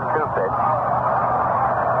for the 1-2 pitch.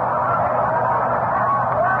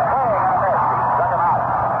 Swing and a miss. He struck him out.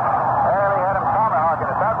 Barely had him tomahawking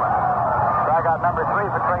at that one.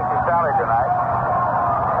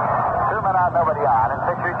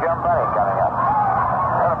 pitcher Jim Bunning coming up.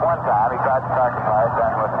 At one time, he tried to sacrifice,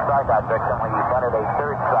 and with the strikeout victim, he bunted a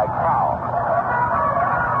third strike foul.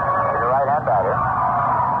 He's a right-hand batter.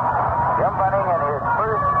 Jim Bunning in his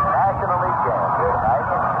first National League game here tonight.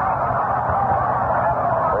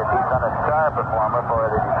 He's been a star performer for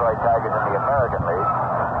the Detroit Tigers in the American League.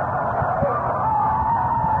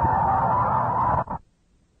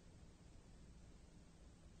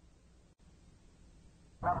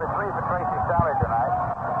 Number 3 for Tracy Stallard tonight.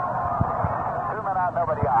 2 men out,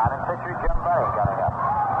 nobody on, and pitcher Jim Bunning coming up.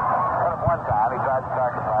 At one time, he tried to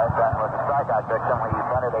sacrifice, and with the strikeout victim, he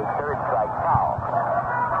bunted a third strike foul.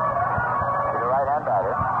 He's a right-hand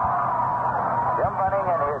batter. Jim Bunning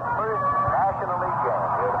in his first National League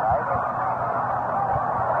game here tonight.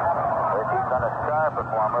 He's been a star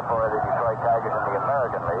performer for the Detroit Tigers in the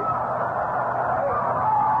American League.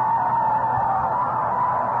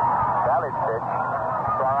 Sally's pitch,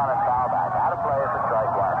 swung on and foul back. Out of play for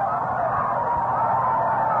strike one.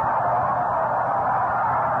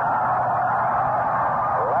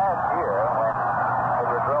 Last year, when they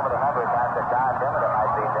were drove it a number of times that Don Dimmitt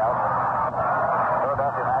might be dealt,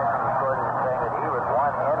 Philadelphia Nationals scored in saying that he was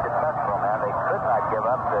one indispensable man. They could not give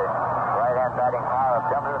up the right-hand batting power of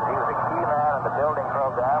Dimmitt, that he was a key man in the building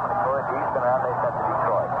program, and of course, he's the man they sent to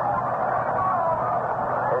Detroit.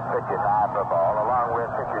 His pitch is high for a ball, along with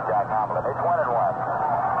pitcher Jack Hamlin. It's 1-1.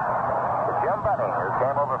 To Jim Bunning, who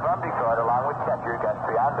came over from Detroit, along with catcher Gus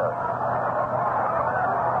Triandos.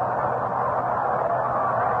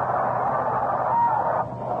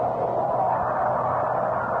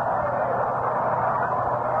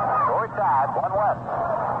 Side, 1-1.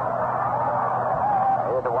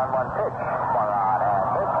 Here's the 1-1 pitch. Swung on and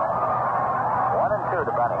missed.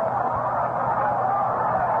 1-2 to Bunning.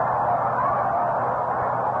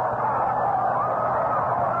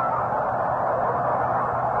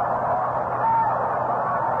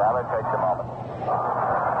 Ballard takes a moment.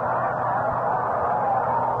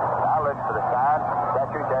 Now looks for the sign.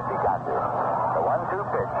 Catcher Jesse Gonzalez. The 1-2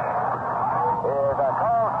 pitch is a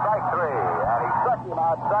called strike 3, and he struck him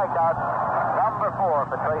out, strikeout number 4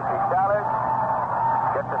 for Tracy Stallard.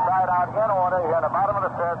 Gets the side out in order here in the bottom of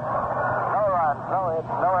the fifth. No runs, no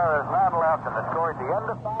hits, no errors, none left, and the score at the end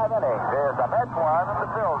of 5 innings is the Mets 1 and the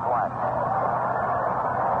Phillies 1.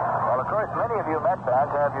 Well, of course, many of you Met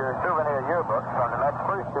fans have your souvenir yearbooks from the Mets'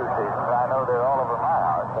 first 2 seasons. I know they're all over my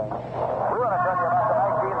house. And we want to tell you about the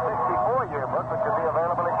 1964 yearbook, which will be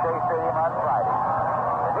available at Shea Stadium on Friday.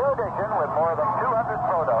 The new edition, with more than 200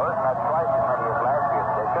 photos, and that's twice as many as last year's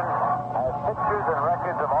edition, has pictures and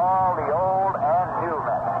records of all the old and new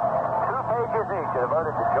Mets. 2 pages each are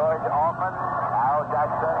devoted to George Altman, Al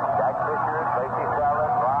Jackson, Jack Fisher, Tracy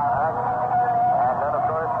Stallard, Ron Hunt, and then, of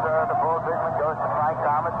course, the full treatment goes to Frank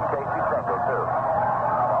Thomas and Casey Stengel, too.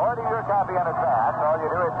 To order your copy in advance, all you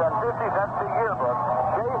do is send 50 cents to Yearbook,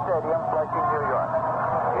 Shea Stadium, Flushing, New York.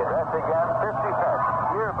 The address again, 50 cents,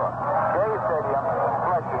 Yearbook, Shea Stadium,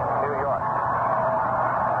 Flushing, New York.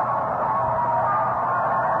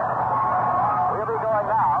 We'll be going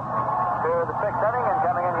now to the 6th inning, and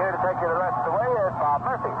coming in here to take you the rest of the way is Bob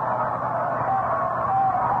Murphy.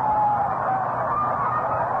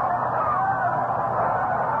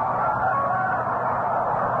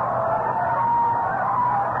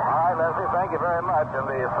 Thank you very much. In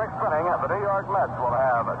the 6th inning, the New York Mets will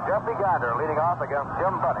have Jeffrey Gander leading off against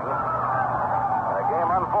Jim Bunning. The game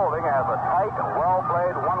unfolding as a tight,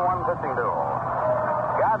 well-played 1-1 pitching duel.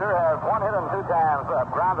 Gander has 1 hit and 2 times up,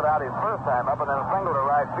 grounded out his first time up, and then singled to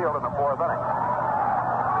right field in the 4th inning.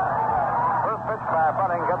 First pitch by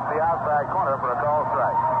Bunning gets the outside corner for a called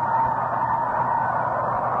strike.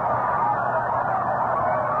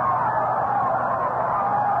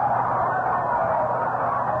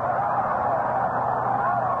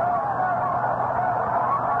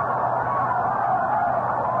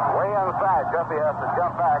 Jeffy has to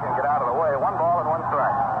jump back and get out of the way. 1 ball and 1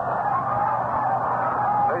 strike.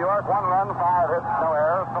 New York, 1 run, 5 hits, no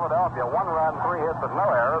errors. Philadelphia, 1 run, 3 hits, and no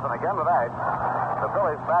errors. And again tonight, the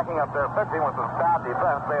Phillies backing up their pitching with some stout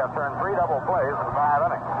defense. They have turned 3 double plays in 5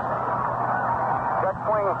 innings. Check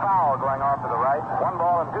swing foul going off to the right. 1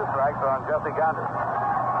 ball and 2 strikes on Jesse Gander.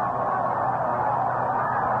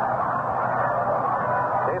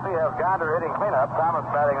 Casey has Gander hitting cleanup, Thomas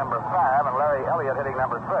batting number 5, and Larry Elliott hitting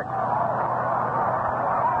number 6.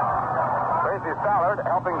 Tracy Stallard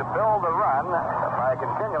helping to build the run by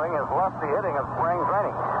continuing his lusty hitting of spring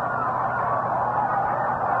training.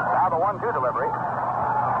 Now the 1-2 delivery.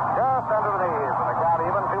 Just under the knees, and the count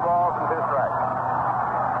even, 2 balls and 2 strikes.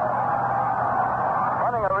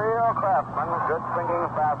 Running a real craftsman, good sinking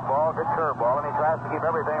fastball, good curveball, and he tries to keep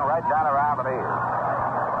everything right down around the knees.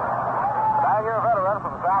 9-year veteran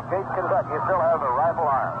from Southgate, Kentucky, still has a rifle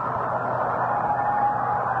arm.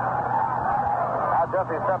 Now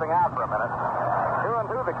Jesse's stepping out for a minute.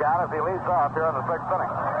 2-2 the count as he leads off here in the 6th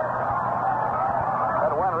inning.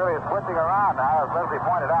 That wind really is switching around now, as Lindsay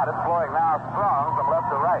pointed out. It's blowing now strong from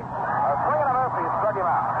left to right. A swing and a miss, he struck him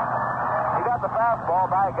out. He got the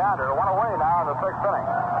fastball by Gounder. One away now in the 6th inning.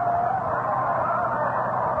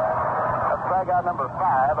 That's strikeout number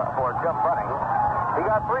 5 for Jim Bunning. He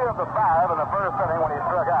got 3 of the 5 in the first inning when he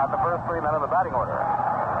struck out the first 3 men in the batting order.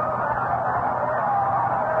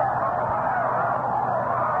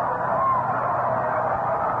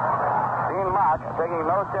 Mack, taking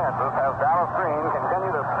no chances, has Dallas Green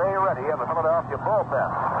continue to stay ready in the Philadelphia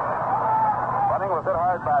bullpen. Bunning was hit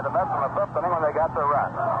hard by the Mets in the 5th inning when they got their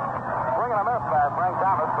run. Swing and a miss by Frank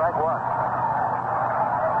Thomas, strike 1.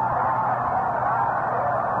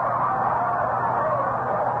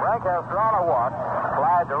 Frank has drawn a walk,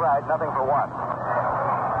 slide to right, nothing for 1.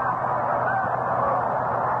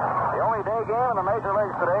 The only day game in the major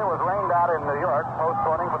leagues today was rained out in New York,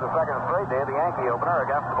 postponing for the second straight day the Yankee opener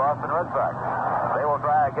against the Boston Red Sox. They will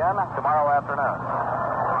try again tomorrow afternoon.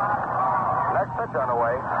 Next pitch on the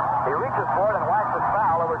way. He reaches for it and whacks it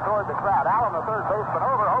foul over toward the crowd. Allen, the third baseman,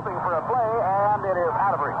 over, hoping for a play, and it is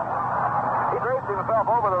out of reach. He draped himself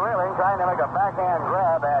over the railing, trying to make a backhand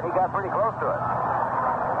grab, and he got pretty close to it.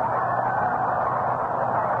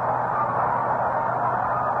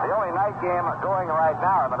 The only night game going right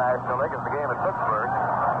now in the National League is the game at Pittsburgh.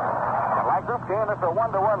 Like this game, it's a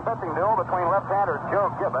 1-1 pitching duel between left-hander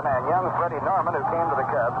Joe Gibbon and young Freddie Norman, who came to the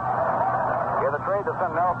Cubs. He had a trade to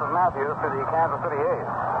send Nelson Matthews to the Kansas City A's.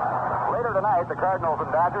 Later tonight, the Cardinals and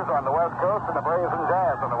Dodgers on the West Coast and the Braves and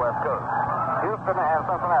Jazz on the West Coast. Houston and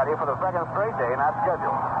Cincinnati for the second straight day, not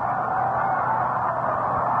scheduled.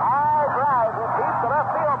 High drive, he keeps the left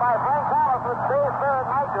field by Frank Thomas, which stays there at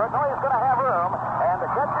night to it. No, he's going to have room, and the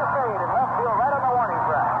catch is made in left field right on the warning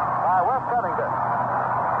track by Wes Covington.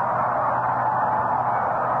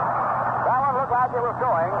 Like it was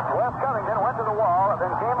going, Wes Covington went to the wall, then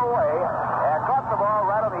came away and caught the ball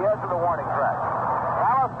right on the edge of the warning track.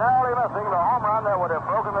 Thomas narrowly missing the home run that would have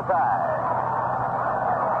broken the tie.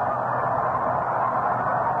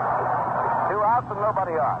 2 outs and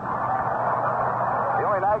nobody on. The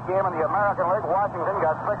only night game in the American League, Washington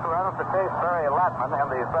got 6 runs to chase Barry Latman in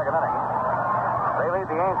the second inning. They lead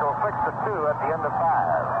the Angels 6-2 at the end of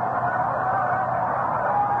 5.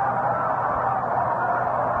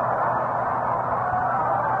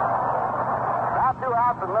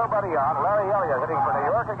 And nobody on. Larry Elliott hitting for New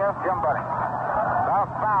York against Jim Bunning. Now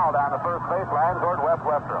foul down the first baseline toward Wes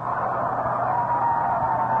Westrom.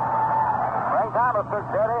 Frank Thomas took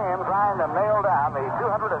dead aim trying to nail down the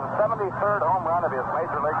 273rd home run of his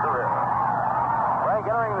major league career. Frank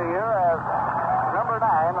entering the year as number 9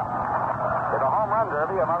 in the home run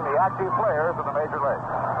derby among the active players in the major leagues.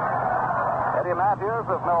 Eddie Matthews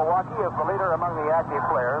of Milwaukee is the leader among the active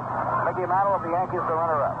players. Mickey Mantle of the Yankees the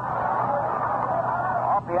runner-up.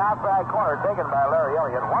 The outside corner taken by Larry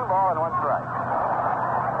Elliott. 1 ball and 1 strike.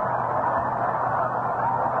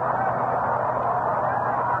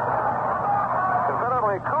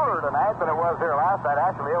 Considerably cooler tonight than it was here last night.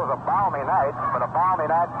 Actually, it was a balmy night, but a balmy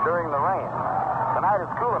night during the rain. Tonight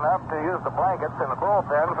it's cool enough to use the blankets in the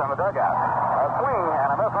bullpens and the dugout. A swing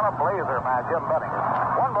and a miss on a blazer by Jim Bunning.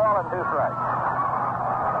 1 ball and 2 strikes.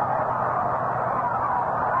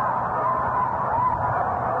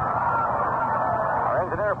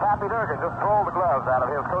 Engineer Pappy Durkin just pulled the gloves out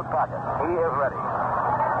of his coat pocket. He is ready. 1-2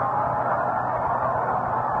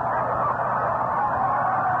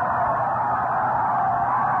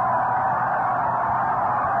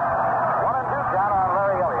 count on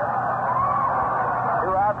Larry Elliott.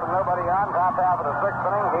 2 outs and nobody on. Top half of the 6th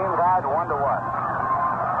inning. Game tied 1-1.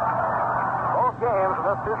 Both games in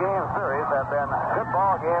this 2-game series have been good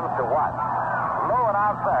ball games to watch. Low and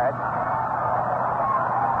outside.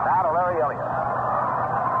 Now to Larry Elliott.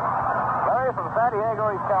 From San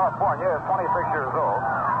Diego, East California, is 26 years old.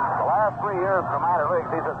 The last 3 years in the minor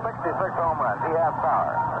leagues, he's hit 66 home runs. He has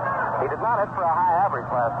power. He did not hit for a high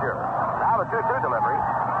average last year. Now the 2-2 delivery.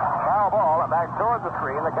 Foul ball and back toward the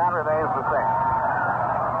screen. The count remains the same.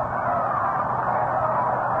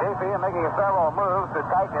 JP making several moves to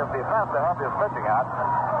tighten his defense to help his pitching out.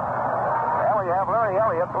 And when you have Larry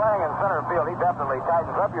Elliott playing in center field, he definitely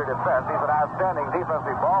tightens up your defense. He's an outstanding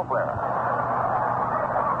defensive ball player.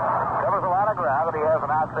 Covers a lot of ground, and he has an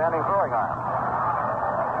outstanding throwing arm.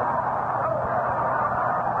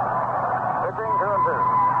 Pitching 2-2.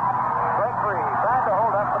 Strike 3. Tried to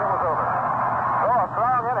hold up, but it was over. So a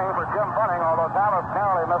strong inning for Jim Bunning, although Thomas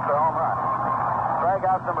narrowly missed a home run.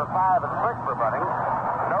 Strikeouts number 5 and 6 for Bunning.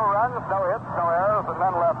 No runs, no hits, no errors, and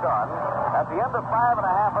none left on. At the end of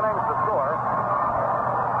 5.5 innings to score,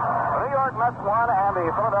 the New York Mets won and the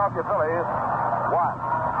Philadelphia Phillies won.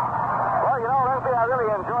 Well, you know, Lindsay, I really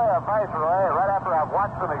enjoy a viceroy right after I've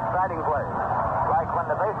watched some exciting plays. Like when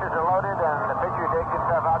the bases are loaded and the pitcher takes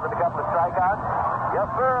himself out with a couple of strikeouts. Yes,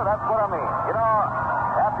 sir, that's what I mean. You know,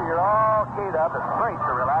 after you're all keyed up, it's great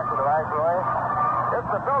to relax with a viceroy. It's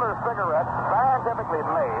the filter cigarette scientifically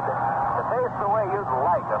made to taste the way you'd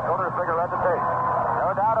like a filter cigarette to taste.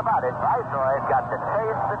 No doubt about it, Viceroy's got the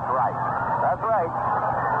taste that's right. That's right.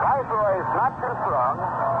 Viceroy's not too strong.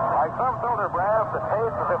 Like some filter brands that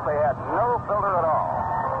taste as if they had no filter at all.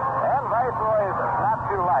 And Viceroy's not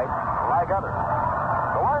too light like others.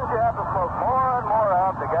 The ones you have to smoke more and more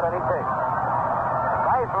of to get any taste.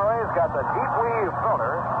 Viceroy's got the deep weave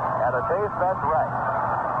filter and a taste that's right.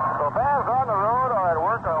 So fans on the road or at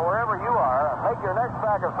work or wherever you are, make your next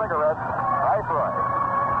pack of cigarettes Viceroy.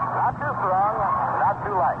 Not too strong, not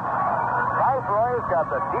too light. Viceroy's got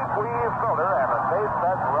the deep weave filter and a taste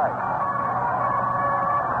that's right.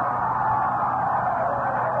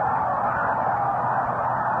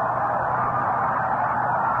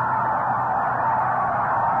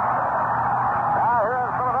 Now here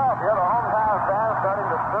in Philadelphia, the hometown fans starting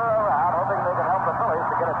to stir around, hoping they can help the Phillies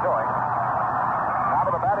to get it going. Now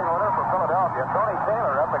to the batting order for Philadelphia, Tony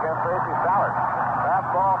Taylor up against Tracy Stallard.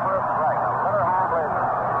 Fastball for a strike. A letter high blazer.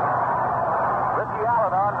 Richie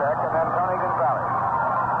Allen on deck, and then Tony Gonzalez.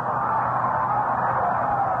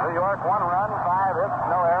 New York, 1 run, 5 hits,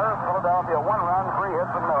 no errors. Philadelphia, 1 run, 3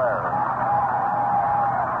 hits, and no errors.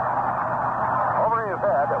 Over his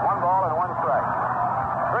head, 1 ball and 1 strike.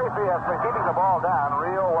 Tracy has been keeping the ball down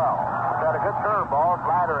real well. He's had a good curveball,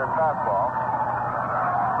 slider, and fastball.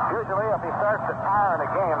 Usually, if he starts to tire in a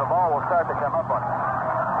game, the ball will start to come up on him.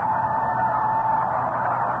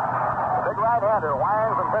 The big right-hander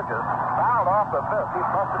winds and pitches. Fouled off the fifth. He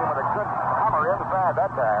busted him with a good hammer inside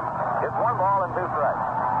that time. It's 1 ball and 2 strikes.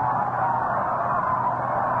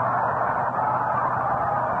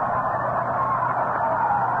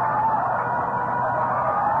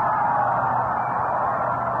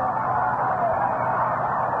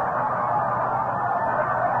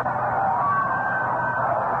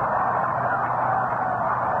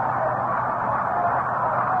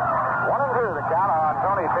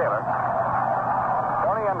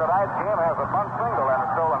 Team has a bunt single and a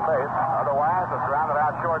stolen base. Otherwise, it's grounded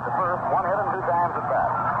out short to first. 1 hit and 2 times at bat.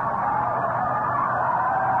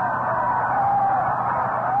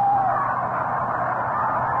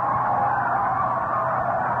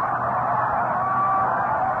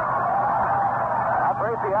 Now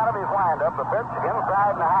Tracy out of his windup. The pitch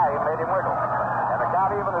inside and high made him wiggle. And the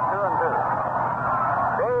count even at 2-2.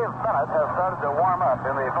 Dave Bennett has started to warm up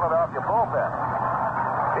in the Philadelphia bullpen.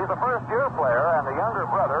 He's a first-year player and the younger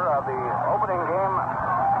brother of the opening game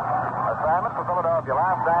assignment for Philadelphia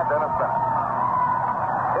last night, Dennis Bennett.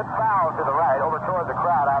 It's fouled to the right, over toward the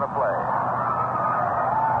crowd, out of play.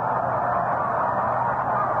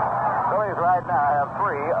 Phillies right now have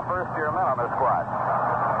 3 first-year men on their squad,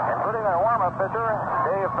 including their warm-up pitcher,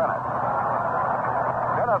 Dave Bennett.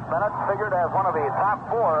 Dennis Bennett, figured as one of the top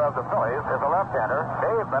 4 of the Phillies, is a left-hander.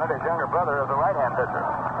 Dave Bennett, his younger brother, is a right-hand pitcher.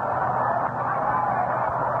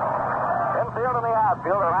 Infield and the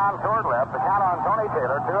outfield around toward left. The count on Tony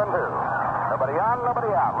Taylor, 2-2. Nobody on,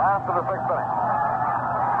 nobody out. Last of the 6th inning.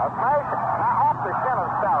 A smash off the shin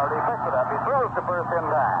of Stallard. He picks it up. He throws to first in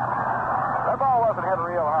time. That ball wasn't hit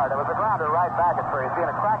real hard. It was a grounder right back at Tracy, and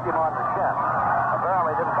it cracked him on the shin.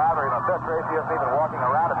 Apparently didn't bother him a bit. Tracy isn't even walking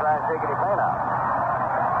around to try and shake any pain out.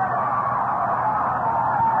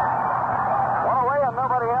 One away and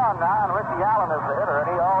nobody on now, and Richie Allen is the hitter, and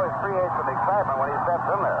he always creates some excitement when he steps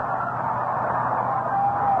in there.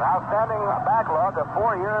 Outstanding backlog of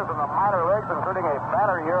 4 years in the minor leagues, including a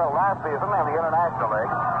banner year last season in the International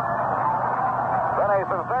League. Then a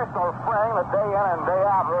sensational spring that day in and day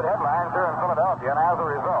out wrote headlines here in Philadelphia, and as a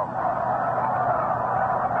result,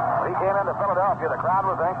 when he came into Philadelphia, the crowd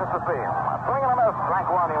was anxious to see him. A swing and a miss,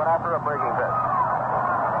 strike 1, he went after a breaking pitch.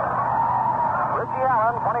 Richie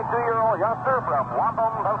Allen, 22-year-old youngster from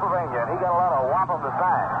Wampum, Pennsylvania, and he got a lot of wampum to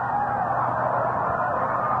sign.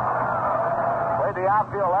 The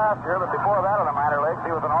outfield last year, but before that in the minor leagues,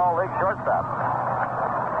 he was an all-league shortstop.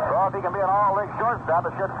 So if he can be an all-league shortstop,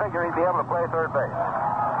 it should figure he'd be able to play third base.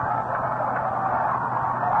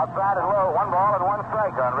 Outside and low, 1 ball and 1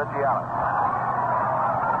 strike on Richie Allen.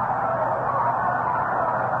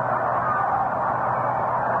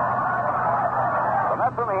 The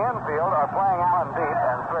Mets in the infield are playing Allen deep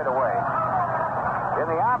and straight away. In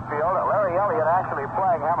the outfield, Larry Elliott actually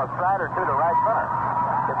playing him a stride or 2 to right center.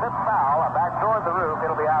 If it's foul, back toward the roof,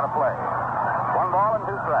 it'll be out of play. 1 ball and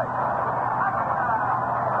 2 strikes.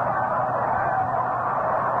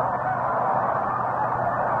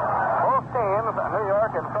 Both teams, New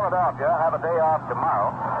York and Philadelphia, have a day off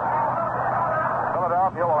tomorrow.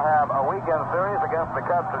 Philadelphia will have a weekend series against the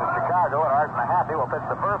Cubs in Chicago, and Art Mahaffey will pitch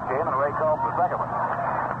the first game, and Ray Culp the second one.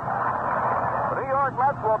 The New York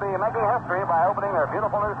Mets will be making history by opening their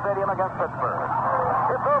beautiful new stadium against Pittsburgh.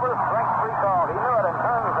 It's over, strike 3 call. He knew it and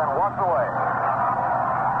turns and walks away.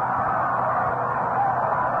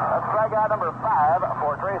 That's strikeout number 5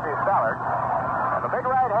 for Tracy Stallard. And the big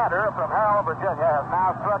right-hander from Harrell, Virginia, has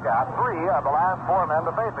now struck out 3 of the last 4 men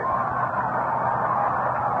to face him.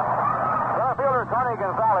 Center fielder Connie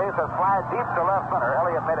Gonzalez has flied deep to left center.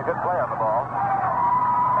 Elliott made a good play on the ball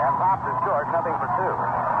and popped it short, nothing for 2.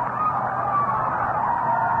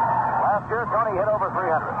 Last year, Connie hit over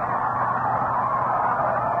 300.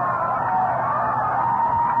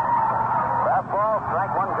 Fastball,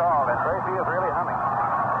 strike 1 called, and Tracy is really humming.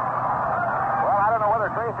 Well, I don't know whether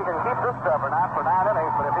Tracy can keep this stuff or not for 9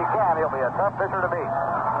 innings, but if he can, he'll be a tough pitcher to beat.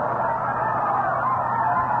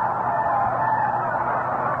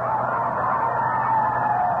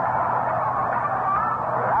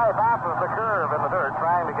 Now he bounces the curve in the dirt,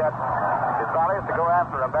 trying to get Gonzalez to go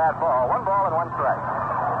after a bad ball. 1 ball and 1 strike.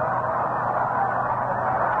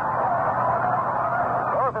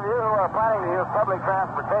 Those of you who are planning to use public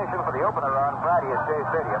transportation for the opener on Friday at Shea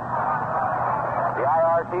Stadium, the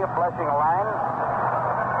IRT of Flushing Line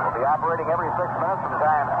will be operating every 6 minutes from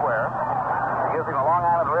Times Square. Using the Long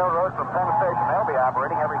Island Railroad from Penn Station, they'll be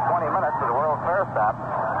operating every 20 minutes to the World's Fair stop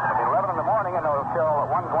from 11 in the morning until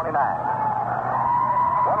 1:29.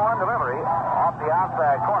 1-1 delivery off the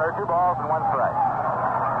outside corner, 2 balls and 1 strike.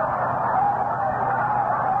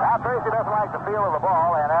 Now Tracy doesn't like the feel of the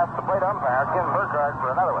ball and asks the plate umpire, Ken Burkhardt,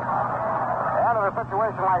 for another one. And in a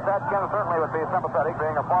situation like that, Ken certainly would be sympathetic,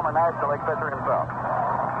 being a former National League pitcher himself.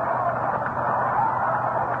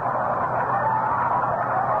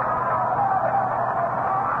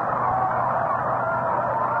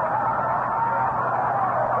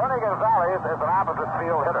 Gonzalez is an opposite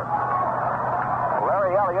field hitter.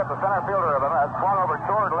 Larry Elliott, the center fielder of the Mets, swung over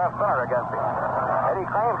toward left center against him. Eddie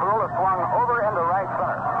Cranepool has swung over into right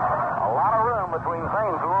center. A lot of room between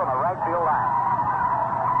Cranepool and the right field line.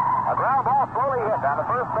 A ground ball slowly hit down the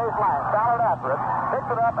first base line. Stallard after it, picks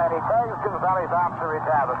it up, and he tags Gonzalez out to reach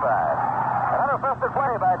out the side. An unassisted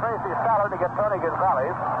play by Tracy Stallard to get Tony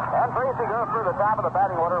Gonzalez, and Tracy goes through the top of the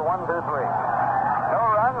batting order, 1, 2, 3. No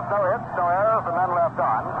runs, no hits, no errors, and none left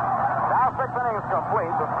on. Now 6 innings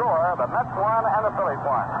complete. The score, the Mets won and the Phillies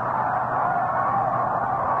won.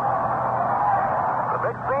 The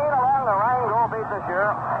big scene along the Rhinegold Beach this year,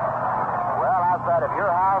 well, outside of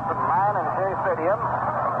your house and mine in Shea Stadium,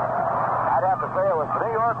 I'd have to say it was the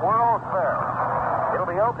New York World's Fair. It'll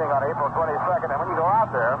be opening on April 22nd, and when you go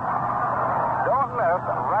out there, don't miss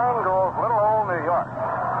Rhinegold's little old New York.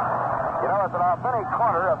 You know, it's an authentic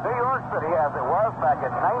corner of New York City as it was back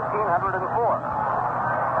in 1904.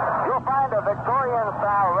 You'll find a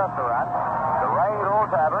Victorian-style restaurant, the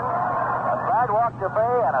Rhinegold Tavern, a sidewalk cafe,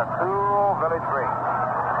 and a cool village green.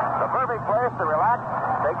 The perfect place to relax,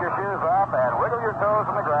 take your shoes off, and wiggle your toes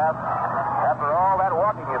in the grass after all that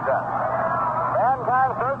walking you've done. Band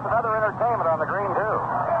concerts and other entertainment on the green, too.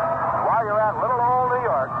 While you're at little old New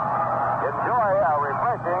York, enjoy a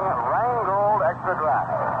refreshing Rhinegold Extra Dry.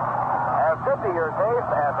 As good to your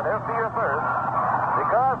taste as it is to your thirst,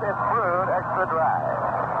 because it's brewed extra dry.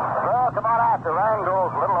 So come on out to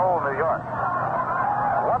Rhinegold's little old New York.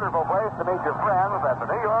 A wonderful place to meet your friends at the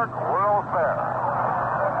New York World's Fair.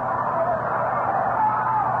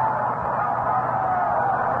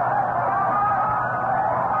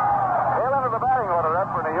 Tail end of the batting order up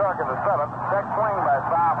for New York in the 7th. Check swing by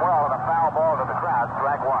Tom Well and a foul ball to the crowd,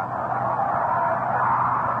 strike 1.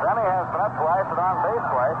 Sammy has been up twice and on base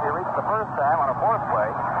twice. He reached the first time on a 4th play.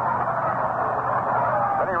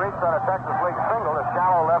 Then he reached on a Texas League single to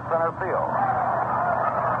shallow left center field.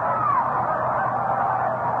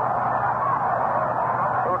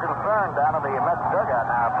 They were concerned down in the Mets dugout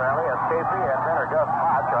now, apparently, as Casey and trainer Gus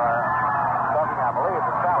Mack are talking, I believe,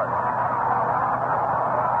 to Stallard.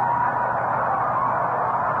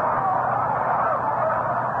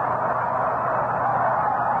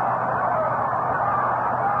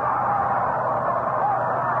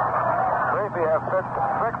 Has pitched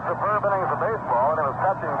 6 superb innings of baseball, and it was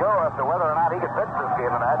touch and go as to whether or not he could pitch this game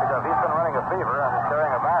tonight because he's been running a fever and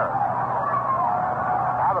carrying a virus.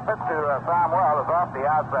 Now the pitch to Samuel is off the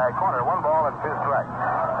outside corner, 1 ball and 2 strikes.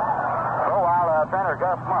 So while trainer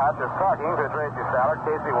Gus Mott is talking to Tracy Stallard,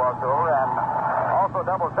 Casey walks over and also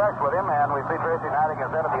double-checks with him, and we see Tracy nodding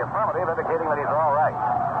his head in the affirmative, indicating that he's all right.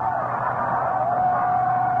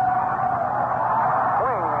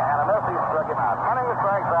 Swing and a miss, he struck him out. Bunning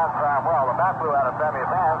strikes out Sam. Well, the bat flew out of Sammy's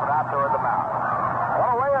hands, but out toward the mound.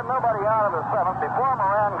 One away and nobody out in the seventh before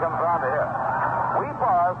Moran comes on to hit. We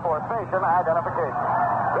pause for station identification.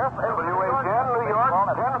 This is WHN New York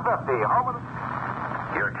 1050. Home.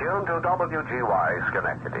 You're tuned to WGY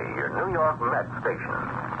Schenectady, your New York Met station.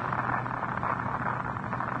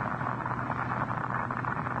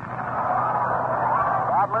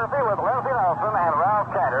 Bob Murphy with Lindsey Nelson and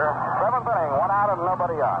Ralph Cantor. Seventh inning, one out and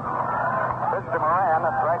nobody on. Pitch to Moran,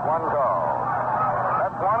 strike one call.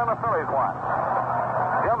 That's one and the Phillies one.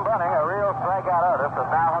 Jim Bunning, a real strikeout artist, has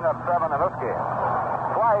now hung up 7 in this game.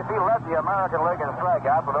 Twice he led the American League in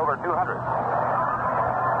strikeouts with over 200.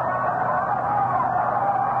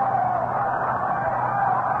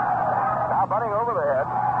 Now Bunning over the head.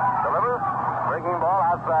 Delivers. Breaking ball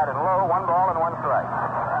outside and low. 1 ball and 1 strike.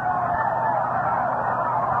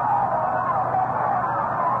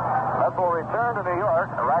 Mets will return to New York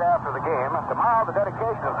right after the game. Tomorrow, the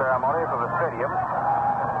dedication ceremony for the stadium.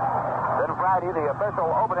 Then Friday, the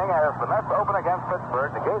official opening as the Mets open against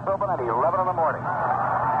Pittsburgh. The gates open at 11 in the morning.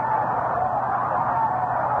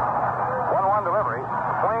 1-1 delivery.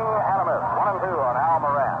 Swing and a miss. 1-2 on Al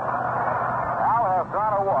Moran. Al has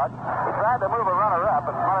drawn a walk. He tried to move a runner up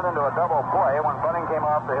and run it into a double play when Bunning came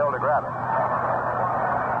off the hill to grab it.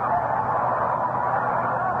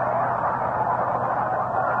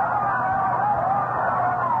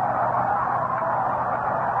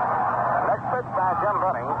 Next pitch by Jim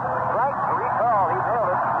Bunning. Strike 3 call. He nailed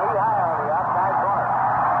it knee high on the outside corner.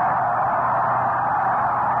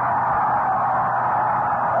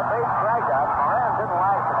 A big strikeout. Moran didn't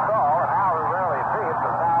like the call, and Al, who rarely beats,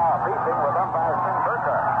 is now beefing with umpire Tim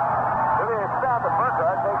Burkhardt. To the extent that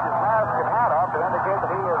Burkhardt takes his mask and hat off to indicate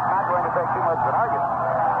that he is not going to take too much of an argument.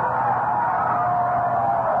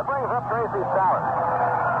 That brings up Tracy Stallard.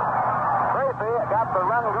 Tracy got the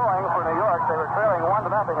run going for New York. They were trailing 1-0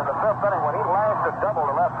 in the 5th inning when he lashed a double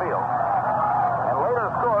to left field. And later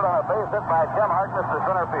scored on a base hit by Jim Harkness to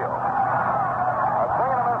center field. A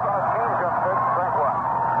swing and a miss on a changeup pitch, strike 1.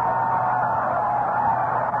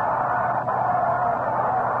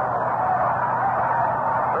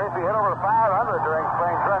 Tracy hit over 500 during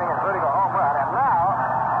spring training, including a home run. And now,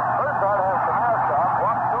 Burkhardt has the mask off,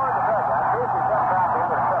 walks toward the dugout. Tracy jumps out the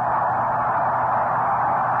end of the 7th.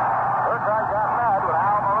 Burkhardt got mad when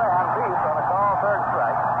Al Moran beat on a call third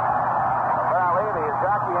strike. Apparently, the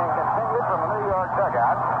jockeying continued from the New York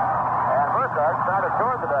dugout. And Burkhardt started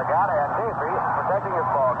toward the dugout, and Casey, protecting his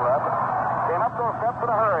ball club, came up those steps in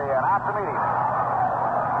a hurry and out to meet him.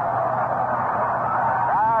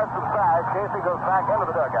 As subsides, Casey goes back into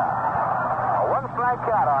the dugout. A 1-strike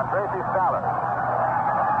count on Tracy Stallard.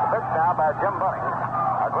 The pitch now by Jim Bunning.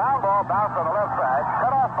 A ground ball bounced on the left side,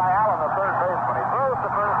 cut off by Allen, the third baseman. He throws to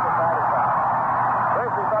first to side his out.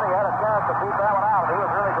 Tracy thought he had a chance to beat that one out. He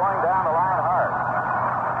was really going down the line hard.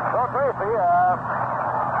 So Tracy,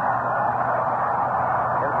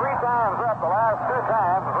 in 3 times up, the last 2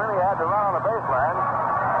 times, really had to run on the baseline.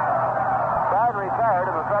 Side retired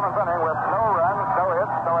in the 7th inning with no runs, no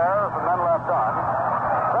hits, no errors, and none left on.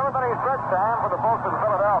 7th inning stretch time for the folks in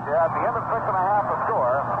Philadelphia. At the end of 6 1/2 to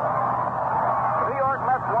score. The New York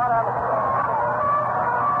Mets won on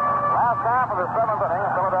last half of the 7th inning.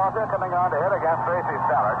 Philadelphia coming on to hit against Tracy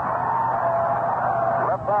Stallard.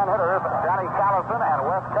 Left-hand hitters Johnny Collison and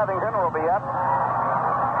Wes Covington will be up.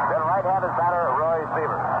 Then right-handed batter Roy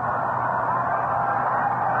Seaver.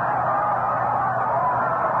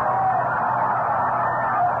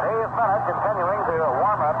 Dave Bennett continuing to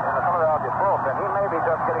warm up in the Philadelphia bullpen. He may be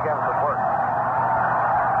just getting in some work.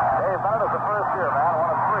 Dave Bennett is a first-year man,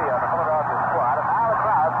 1 of 3 on the Philadelphia squad. And now the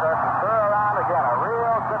crowd starts to stir around again. A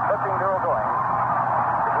real good pitching duel going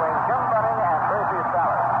between Jim Bunning and Tracy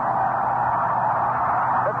Stallard.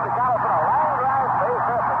 Pitch to Collison, a line drive, base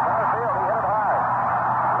hit. In center field, he hit it hard.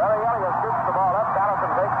 Larry Elliott scoops the ball up.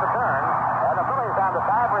 Collison takes the turn. And the Phillies on the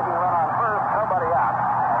tie-breaking run on first. Nobody out.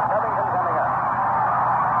 Covington coming up.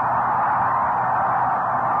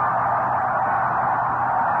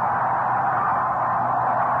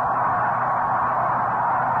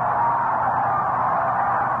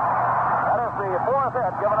 Fourth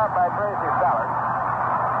hit given up by Tracy Stallard.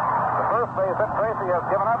 The first base hit Tracy has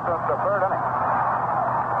given up since the 3rd inning.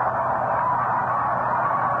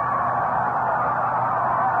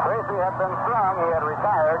 Tracy had been strong. He had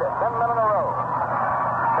retired 10 men in a row.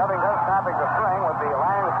 Covington snapping the string with the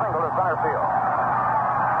line single to center field.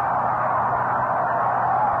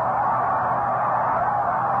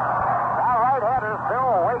 Now right-handers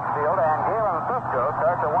Bill Wakefield and Galen Cisco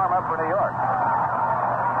start to warm up for New York.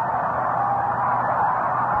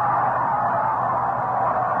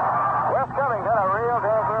 Wes Covington, a real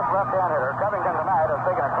dangerous left-hand hitter. Covington tonight has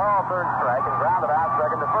taken a called third strike and grounded out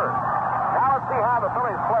second to first. Now let's see how the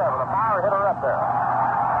Phillies play with a power hitter up there.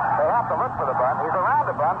 They have to look for the bunt. He's around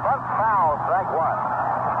the bunt. Bunt foul, strike one.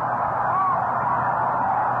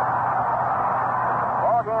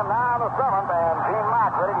 Ball game now in the seventh, and Gene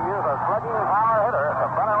Mack ready to use a slugging power hitter to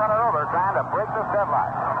bunt a runner over, trying to break this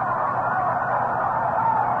deadlock.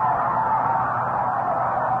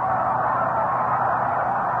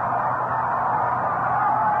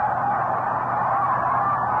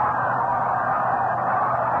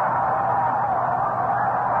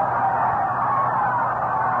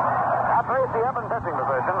 Tracy up in pitching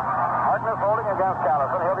position. Harkness holding against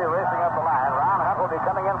Callison. He'll be racing up the line. Ron Hunt will be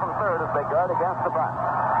coming in from third as they guard against the bunt.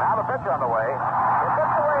 Now the pitch on the way. It's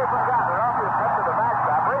tipped away from Gonder. Off his pitch to the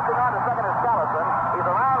backstop. Racing on to second is Callison. He's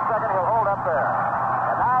around second. He'll hold up there.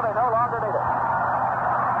 And now they no longer need it.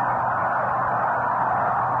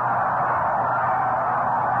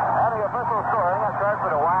 And the official scoring has started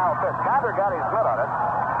with a wild pitch. Gonder got his mitt on it.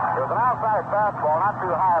 It was an outside fastball, not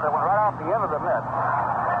too high, that went right off the end of the mitt.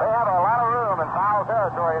 They have a lot of room in foul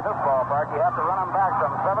territory at this ballpark. You have to run them back some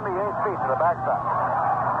 78 feet to the backstop.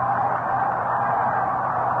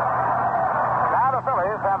 Now the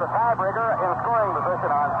Phillies have the tiebreaker in scoring position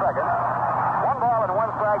on second. 1 ball and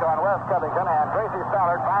 1 strike on Wes Covington, and Tracy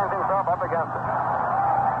Stallard finds himself up against it.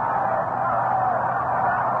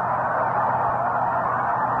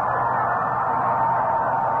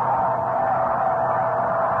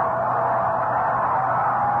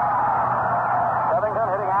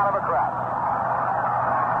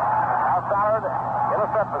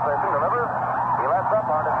 Position, delivers. He lets up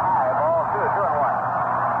on his high. Ball 2-1.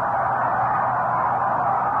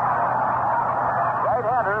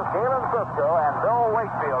 Right-handers Galen Cisco and Bill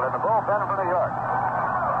Wakefield in the bullpen for New York.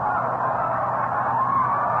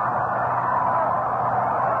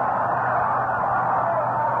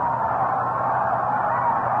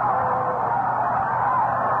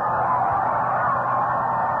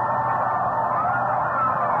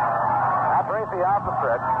 Now Tracy off the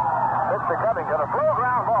stretch. Pitch to Covington. A slow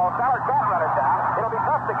ground ball. Stallard can't run it down. It'll be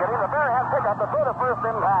tough to get him. The bare-hand pickup to throw to first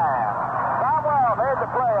in time. Cromwell made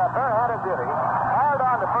the play a bare-handed duty. Fired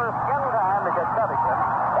on to first in time to get Covington.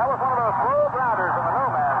 That was one of those slow grounders in the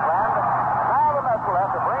no-man's land. Now the Mets will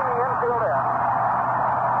have to bring the infield in.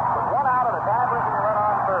 With 1 out and a tie-breaking run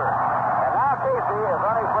on third. And now Casey is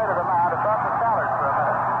on his way to the mound to talk to Stallard for a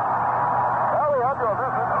minute. Well, we hope you'll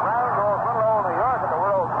visit Randall's Little New York at the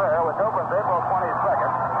World's Fair, which opens April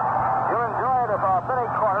 22nd. You'll enjoy this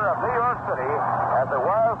authentic corner of New York City as it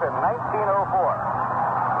was in 1904.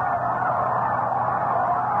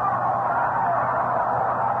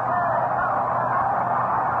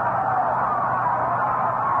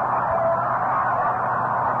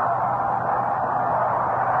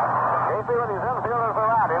 Casey with his infielders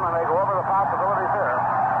around him, and they go over the possibilities here.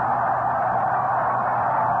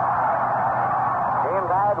 Game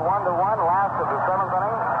tied 1-1, last of the seventh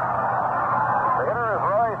inning. The hitter is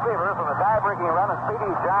Roy Severs, and the tie-breaking run is speedy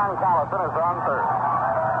John Callison is on third.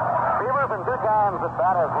 Severs in 2 times at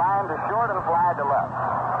bat has lined to short and flied to left.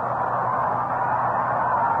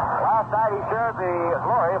 Last night he shared the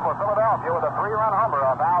glory for Philadelphia with a 3-run homer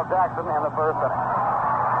off Al Jackson in the first inning.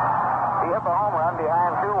 He hit the home run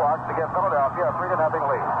behind 2 walks to give Philadelphia a 3-0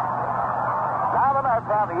 lead. Now the Mets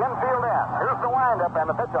have the infield in. Here's the windup and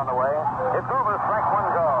the pitch on the way. It's over, strike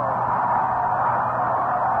 1 call.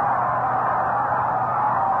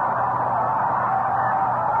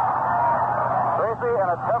 In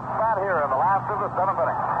a tough spot here in the last of the seventh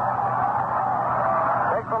inning.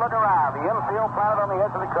 Takes a look around. The infield planted on the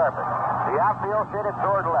edge of the carpet. The outfield shaded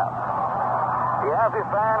toward left. He has his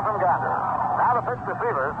sign from Gonder. Now the pitch to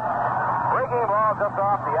Severs. Breaking ball just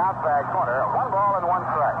off the outside corner. 1 ball and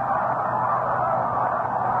 1 strike.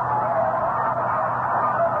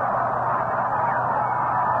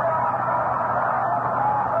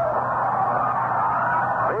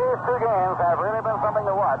 These 2 games have really been something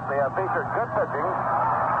to watch. They have featured good pitching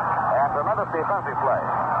and tremendous defensive play.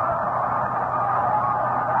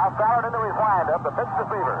 Now Stallard into his windup. The pitch to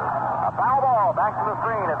Severs. A foul ball back to the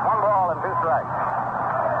screen. It's 1 ball and 2 strikes.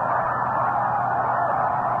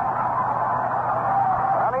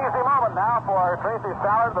 An uneasy moment now for Tracy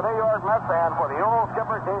Stallard, the New York Mets, and for the old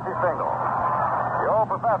skipper, Casey Stengel. The old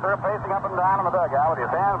professor pacing up and down in the dugout with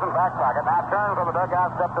his hands in back pocket. Now turns on the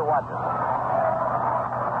dugout step to watch it.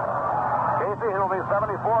 Casey, who will be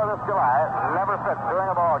 74 this July, never sits during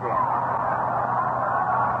a ball game.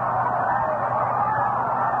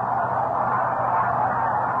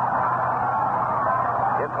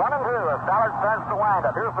 It's 1-2 as Stallard starts to wind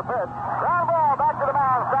up. Here's the pitch. Ground ball back to the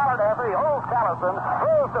mound. Stallard has it. He holds Callison.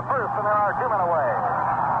 Throws to first, and there are 2 men away.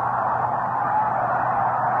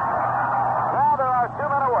 Now there are 2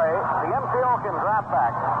 men away. The infield can drop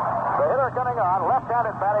back. The hitter coming on,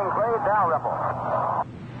 left-handed batting Clay Dalrymple.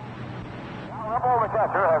 Dalrymple, the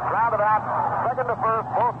catcher, has grounded out second to first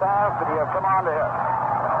both times that he has come on to hit.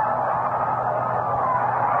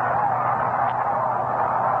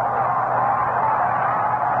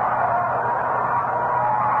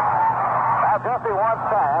 Jesse wants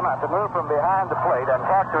time to move from behind the plate and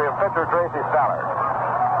talk to his pitcher, Tracy Stallard.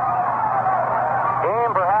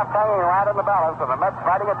 Game perhaps hanging right in the balance, and the Mets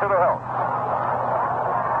fighting it to the hilt.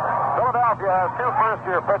 Philadelphia has 2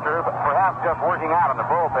 first-year pitchers, perhaps just working out in the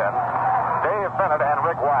bullpen, Dave Bennett and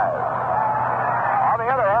Rick Wise. On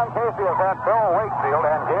the other hand, Casey has had Bill Wakefield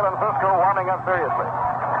and Galen Cisco warming up seriously.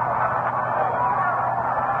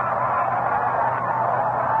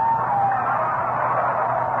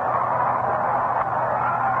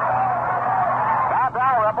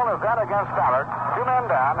 Against Stallard. 2 men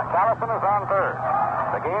down. Callison is on third.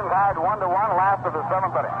 The game tied 1-1, last of the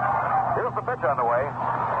 7th inning. Here's the pitch on the way.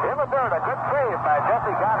 In the third, a good save by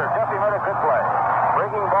Jesse Goddard. Jesse made a good play.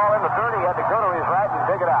 Breaking ball in the third, he had to go to his right and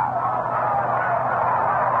dig it out.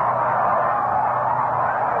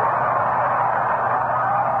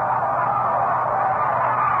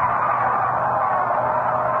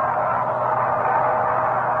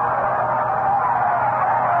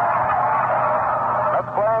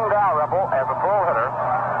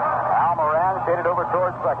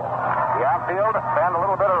 Towards second. The outfield bend a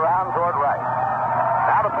little bit around toward right.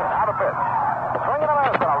 Now the pitch. Swing and a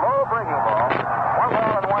miss on a low breaking ball. 1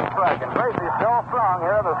 ball and 1 strike. And Tracy's still strong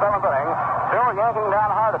here in the 7th inning. Still yanking down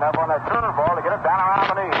hard enough on that turner ball to get it down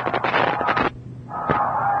around the knees.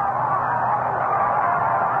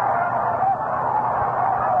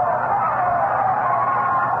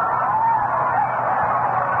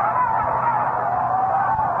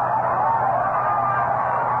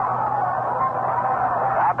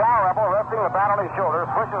 Shoulder,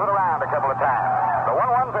 pushes it around a couple of times. The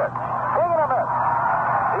 1-1 pitch. Swing and a miss.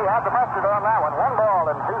 He had the mustard on that one. 1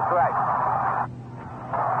 ball and 2 strikes.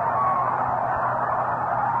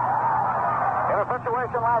 In a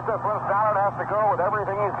situation like this one, Stallard has to go with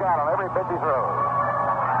everything he's got on every pitch he throws.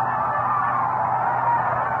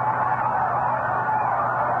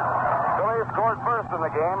 Phillies scored first in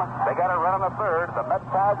the game. They got a run in the third. The Mets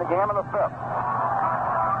tied the game in the 5th.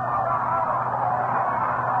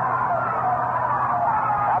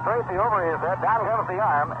 Tracy over his head. Down comes the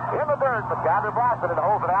arm. In the dirt, but Goddard blocks it and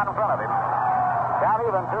holds it out in front of him. Count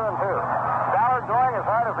even 2-2. Stallard going as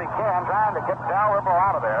hard as he can, trying to get Dalrymple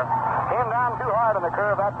out of there. Came down too hard on the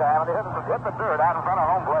curve that time, and he hit the dirt out in front of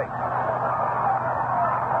home plate.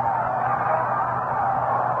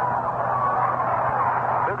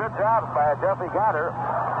 Two good jobs by Jesse Goddard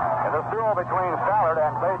in this duel between Stallard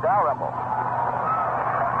and Clay Dalrymple.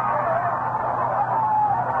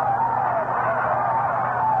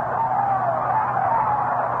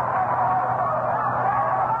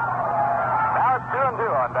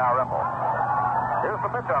 Dalrymple. Here's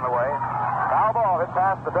the pitch on the way. Foul ball hit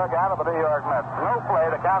past the dugout of the New York Mets. No play.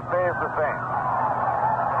 The count stays the same.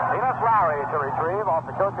 Enos Lowry to retrieve off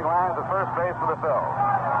the coaching lines at first base for the Phillies.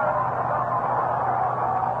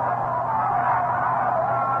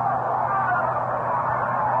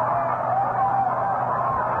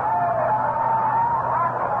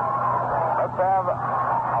 Let's have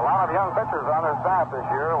a lot of young pitchers on their staff this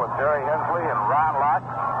year with Jerry Hensley and Ron Locke,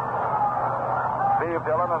 Steve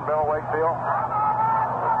Dillon and Bill Wakefield.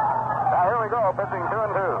 Now here we go, pitching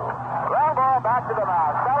 2-2. Ground ball back to the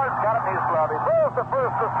mound. Stallard's got it in his glove. He throws to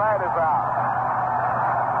first. The side is out.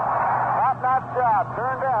 Top-notch job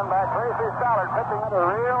turned in by Tracy Stallard, pitching under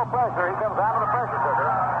real pressure. He comes out of the pressure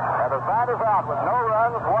cooker. And the side is out with no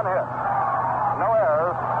runs, 1 hit. No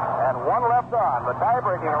errors, and 1 left on. The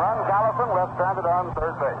tie-breaking run, Callison left stranded on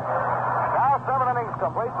third base. Now 7 innings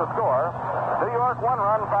complete the score. New York 1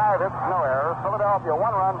 run, 5 hits, no errors. Philadelphia 1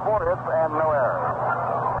 run, 4 hits, and no errors.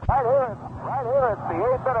 Right here, it's the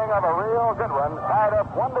 8th inning of a real good one, tied up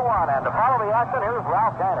 1-1. And to follow the action, here's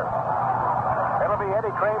Ralph Kiner. It'll be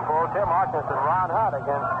Eddie Kramer, Tim Harkness, and Ron Hunt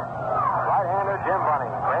against right-hander Jim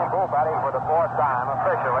Bunning. Kramer batting for the 4th time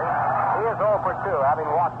officially. He is 0 for 2, having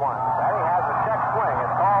walked 1. And he has a check swing.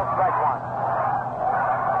 It's called strike 1.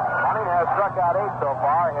 Bunning has struck out 8 so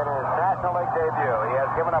far in his National League debut. He has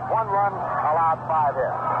given up 1 run, allowed 5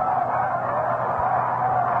 hits.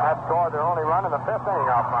 That scored their only run in the 5th inning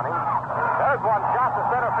off Bunning. There's one shot to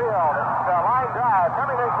center field. It's a line drive.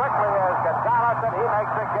 Everything quickly as Gonzalez, and he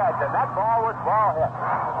makes the catch. And that ball was ball hit.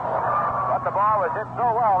 But but the ball was hit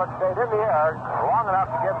so well it stayed in the air long enough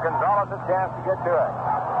to give Gonzalez a chance to get to it.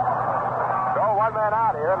 So one man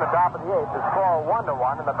out here in the top of the eighth. The score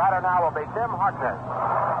 1-1, and the batter now will be Tim Harkness.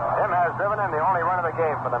 Tim has driven in the only run of the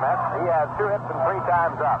game for the Mets. He has 2 hits and 3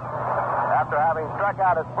 times up. After having struck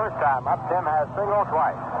out his first time up, Tim has singled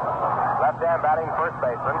twice. Left-hand batting first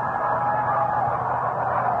baseman.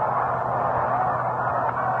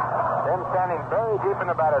 Tim standing very deep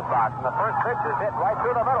in the batter's box, and the first pitch is hit right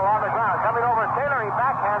through the middle on the ground. Coming over Taylor, he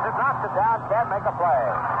backhands it, knocks it down, can't make a play.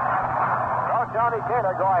 So Johnny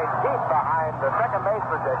Taylor going deep behind the second base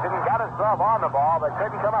position, got his glove on the ball, but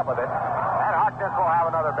couldn't come up with it. And Harkness will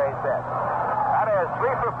have another base hit. That is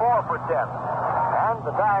 3 for 4 for Tim. And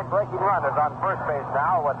the tying-breaking run is on first base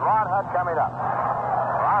now with Ron Hunt coming up.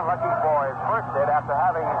 Ron looking for his first hit after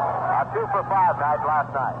having a 2 for 5 night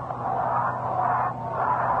last night.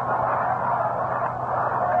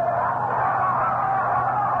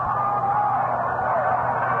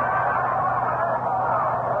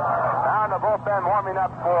 Now in the bullpen warming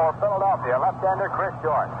up for Philadelphia, left-hander Chris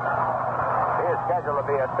George. He is scheduled to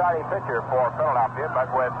be a starting pitcher for Philadelphia,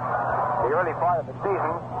 but with the early part of the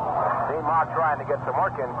season, Dean Mock trying to get some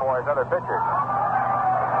work in for his other pitchers.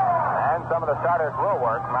 And some of the starters will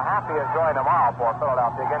work. Mahaffey is going tomorrow for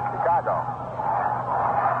Philadelphia against Chicago.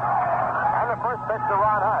 And the first pitch to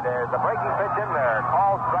Ron Hunt is the breaking pitch in there,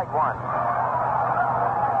 called strike 1.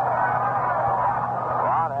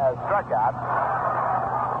 Ron has struck out,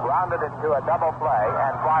 grounded into a double play,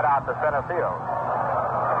 and flied out to center field.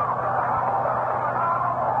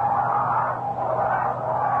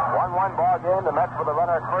 1-1 ball game. The Mets with a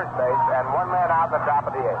runner at first base and one man out in the top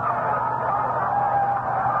of the eighth.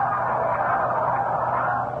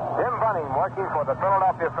 Jim Bunning working for the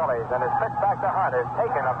Philadelphia Phillies, and his pitch back to Hunt is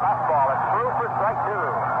taken a fastball. It's through for strike 2.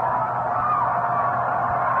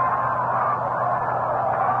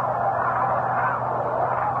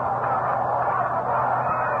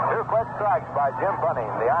 2 quick strikes by Jim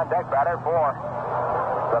Bunning. The on-deck batter for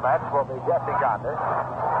the Mets will be Jesse Gonder.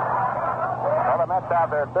 Well, the Mets have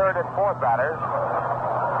their third and fourth batters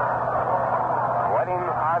waiting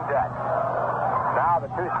on deck. Now the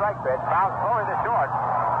 2-strike pitch bounced slowly to short.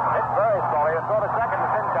 Hit very slowly. To throw to second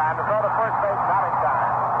is in time. To throw to first base, not in time.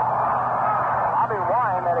 Bobby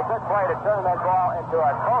Wine made a good play to turn that ball into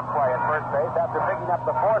a close play at first base after picking up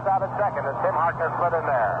the fourth out at second as Tim Harkness slid in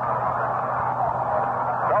there.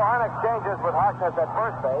 So Hunt exchanges with Harkness at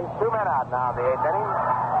first base. 2 men out now in the 8th inning.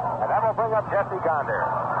 And that will bring up Jesse Gonder.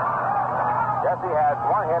 Jesse has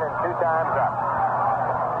 1 hit and 2 times up.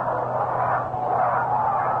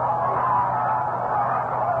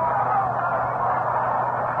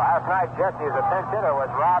 Last night, Jesse, as a pinch hitter,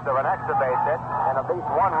 was robbed of an extra base hit and at least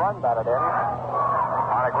 1 run batted in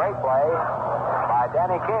on a great play by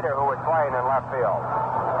Danny Cater, who was playing in left field.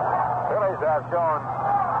 Phillies have shown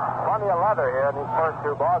plenty of leather here in these first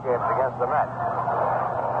 2 ball games against the Mets.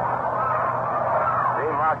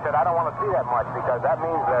 Dean Mock said, I don't want to see that much because that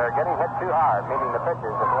means they're getting hit too hard, meaning the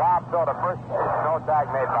pitchers. If Rob throw to first base, no tag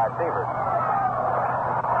made by Sievers.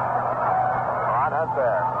 Ron Hunt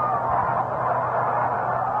there.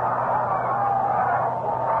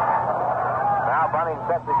 Now Bunning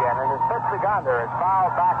sets again, and his pitch to Gonder is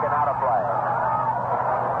fouled back and out of play.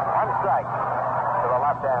 1 strike to the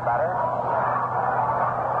left-hand batter.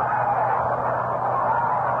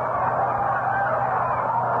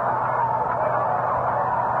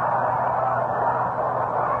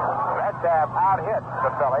 Have out-hit the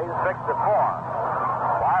Phillies 6-4.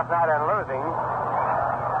 Last night in losing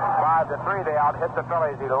 5-3, they out-hit the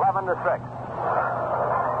Phillies 11-6.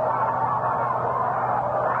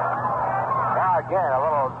 Now again, a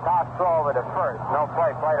little toss throw over to first. No play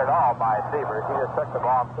played at all by Sievers. He just took the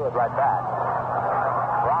ball and threw it right back.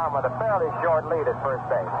 Ron with a fairly short lead at first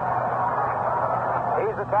base.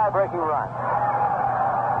 He's the tie-breaking run.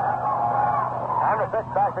 And the pitch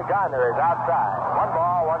back to Gonder is outside. 1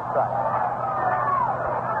 ball, 1 strike.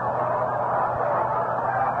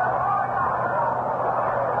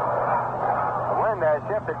 The wind has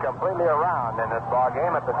shifted completely around in this ball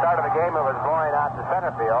game. At the start of the game, it was blowing out to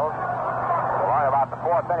center field. Along about the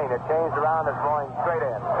 4th inning, it changed around. It's blowing straight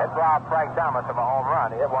in. It robbed Frank Thomas of a home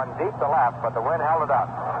run. He hit one deep to left, but the wind held it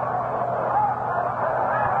up.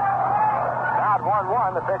 Now at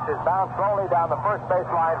 1-1, the pitch is bounced slowly down the first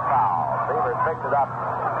baseline foul. Sievers picks it up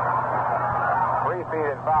 3 feet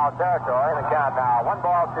in foul territory, and the count now 1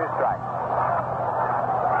 ball, 2 strikes.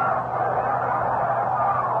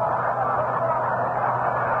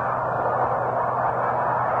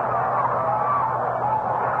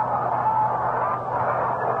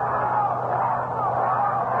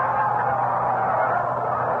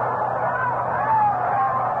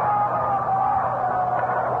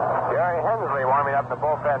 warming up the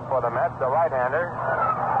bullpen for the Mets, the right-hander.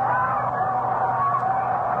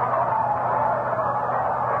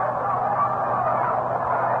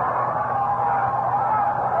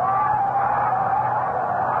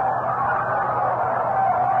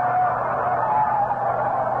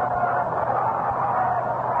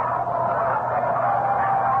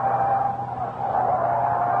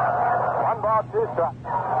 Two strikes.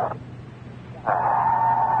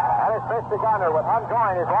 And it's pitch to Gunner with Hunt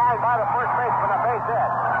going. He's lined by the first baseman, a base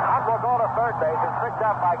hit. Hunt will go to third base. It's picked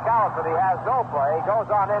up by Callison. He has no play. He goes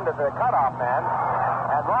on into the cutoff man.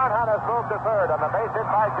 And Ron Hunt has moved to third on the base hit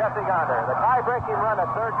by Jesse Gunner. The tie-breaking run at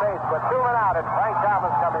third base with 2 men out, and Frank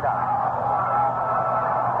Thomas coming up.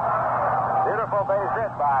 Beautiful base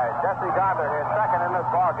hit by Jesse Gunner, his second in this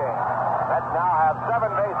ballgame. Mets now have 7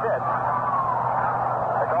 base hits.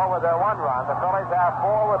 With their 1 run. The Phillies have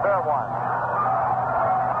 4 with their 1.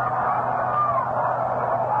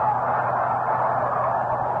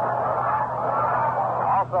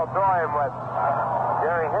 Also throwing with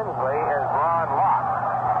Jerry Hensley is Ron Locke,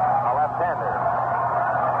 a left-hander.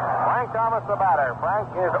 Frank Thomas, the batter. Frank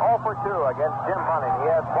is 0 for 2 against Jim Bunning. He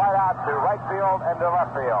has flied out to right field and to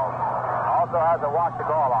left field. Also has a walk to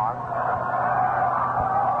go along.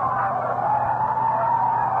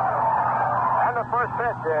 The first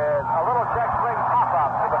pitch is a little check swing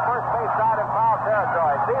pop-up to the first base side in foul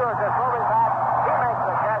territory. Sears is moving back. He makes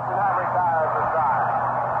the catch, and that retires the side.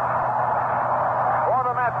 For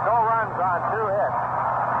the Mets, no runs on 2 hits.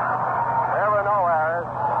 There were no errors,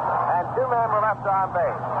 and 2 men were left on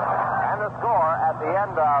base. And the score at the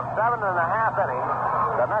end of 7 1/2 innings,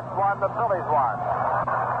 the Mets won, the Phillies won.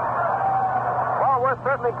 Well, we're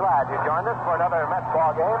certainly glad you joined us for another Mets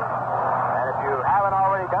ball game. And if you haven't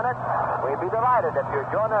already done it, we'd be delighted if you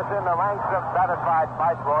join us in the ranks of satisfied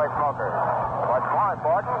Viceroy smokers. What's more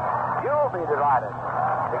important, you'll be delighted,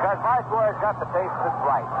 because Viceroy's got the taste that's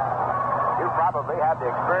right. You probably had the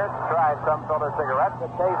experience of trying some filter cigarettes that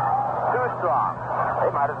taste too strong. They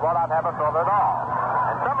might as well not have a filter at all.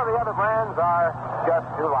 And some of the other brands are just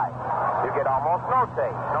too light. You get almost no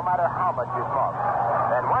taste, no matter how much you smoke.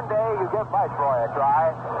 Then one day you give Viceroy a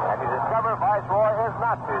try, and you discover Viceroy is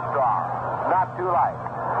not too strong, not too light.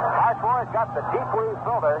 Viceroy's got the deep weave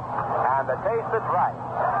filter and the taste that's right.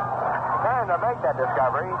 And to make that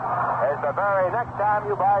discovery is the very next time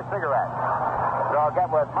you buy cigarettes. So get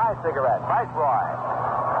with my cigarette, Viceroy.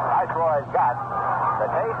 Viceroy's got the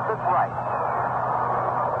taste that's right.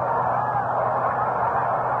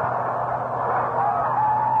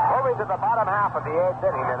 Moving to the bottom half of the 8th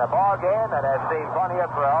inning in a ball game that has seen plenty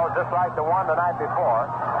of thrill, just like the one the night before.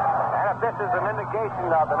 And if this is an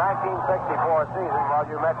indication of the 1964 season, well,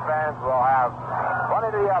 you Mets fans will have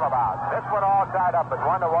plenty to yell about. This one all tied up at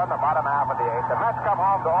 1-1, the bottom half of the 8th. The Mets come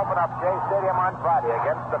home to open up Shea Stadium on Friday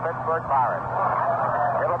against the Pittsburgh Pirates.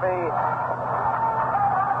 It'll be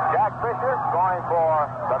Jack Fisher going for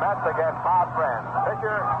the Mets against Bob Friend.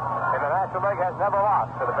 Fisher in the National League has never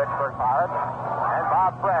lost to the Pittsburgh Pirates, and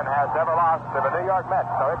Bob Friend has never lost to the New York Mets,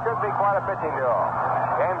 so it should be quite a pitching duel.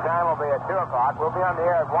 Game time will be at 2 o'clock. We'll be on the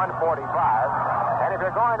air at 1:45. And if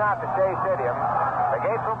you're going out to Shea Stadium, the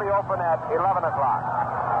gates will be open at 11 o'clock.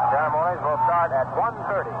 Ceremonies will start at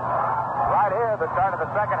 1:30. Right here, the start of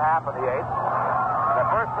the second half of the 8th. And the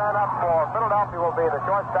first man up for Philadelphia will be the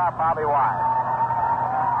shortstop, Bobby Wine.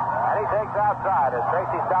 And he takes outside as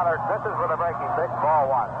Tracy Stallard misses with a breaking pitch, ball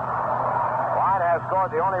 1. Wine has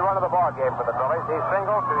scored the only run of the ball game for the Phillies. He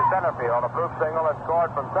singled to center field, a proof single, and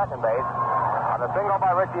scored from second base on a single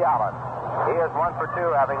by Richie Allen. He is 1 for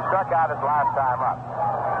 2, having struck out his last time up.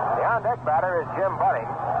 The on-deck batter is Jim Bunning,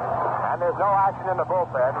 and there's no action in the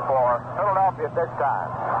bullpen for Philadelphia at this time.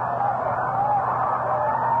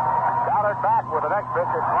 Stallard back with the next pitch.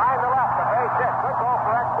 It's line to left, the base hit. Quick goal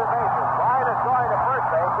for extra bases. Line is going to first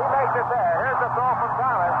base. He makes it there. Here's the throw from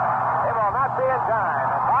Thomas. It will not be in time.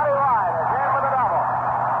 And Bobby Wine is in with a double.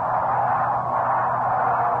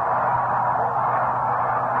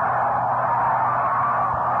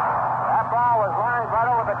 That ball was lined right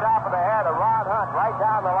over the top of the head of Rod Hunt, right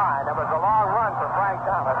down the line. It was a long run for Frank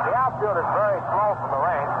Thomas. The outfield is very slow from the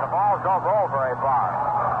range. The balls don't roll very far.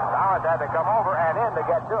 Thomas had to come over and in to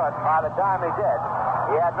get to it. By the time he did,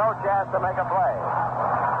 he had no chance to make a play.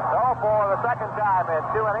 So for the second time in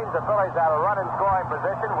 2 innings, the Phillies have a run in scoring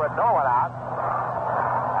position with no one out.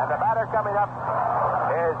 And the batter coming up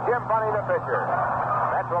is Jim Bunning, the pitcher.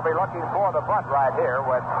 Mets will be looking for the bunt right here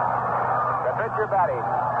with the pitcher batting.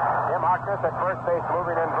 Jim Harkness at first base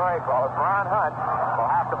moving in very close. Ron Hunt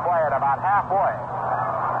will have to play it about halfway.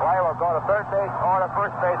 Play will go to third base or to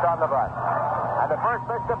first base on the bunt. And the first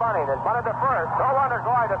pitch to Bunning is bunted to first. No runner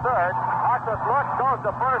going to third. Harkness looks, goes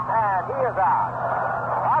to first, and he is out.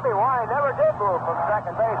 Bobby Wine never did move from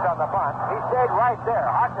second base on the bunt. He stayed right there.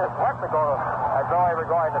 Harkness went to go as though he were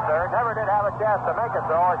going to third. Never did have a chance to make a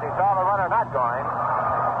throw as he saw the runner not going.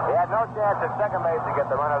 He had no chance at second base to get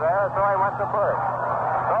the runner there, so he went to first.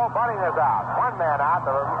 So Bunning is out. One man out.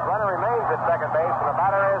 The runner remains at second base, and the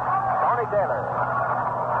batter is Tony Taylor.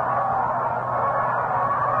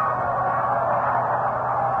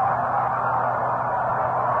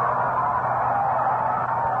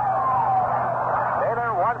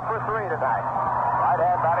 Tonight.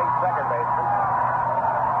 Right-hand batting second baseman.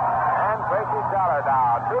 And Tracy Stallard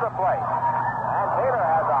now to the plate. And Taylor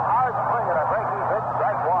has a hard swing at a breaking pitch,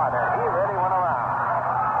 strike one, and he really went around.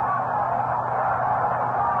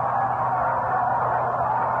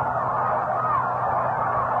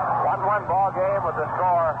 1-1 ball game with the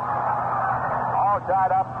score all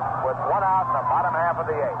tied up with one out in the bottom half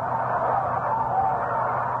of the eighth.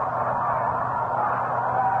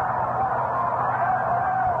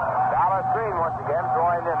 Green once again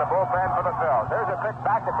throwing in the bullpen for the Phillies. There's a pitch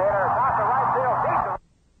back to Taylor. It's off the right field. Deep to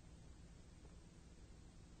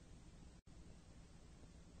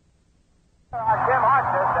Jim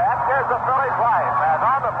Harkness. That scares the Phillies life. As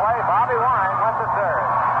on the play, Bobby Wine went to third.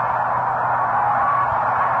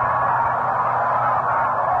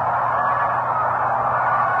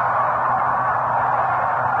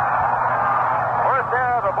 First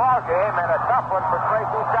error of the ball game and a tough one for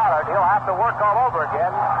Tracy Stallard. He'll have to work all over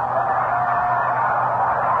again.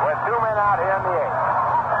 Two men out here in the eighth.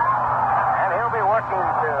 And he'll be working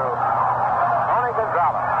to Tony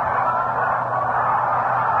Gonzalez.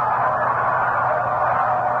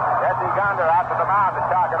 Jesse Gonder out to the mound to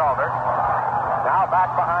talk it over. Now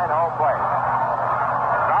back behind home plate.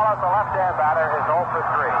 Gonzalez, the left-hand batter, is 0 for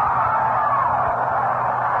 3.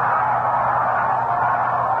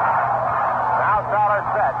 Now Stallard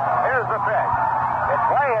set. Here's the pitch. It's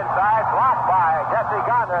way inside, blocked by Jesse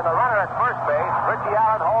Gonder, and the runner at first base. Richie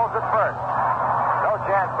Allen holds at first. No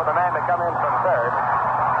chance for the man to come in from third.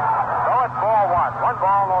 So it's 4-1. 1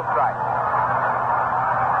 ball, no strike.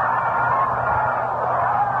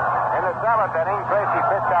 In the 7th inning, Tracy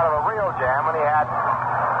pitched out of a real jam when he had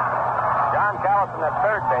John Callison at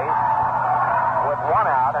third base with 1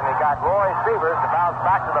 out, and he got Roy Severs to bounce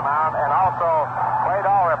back to the mound, and also Wade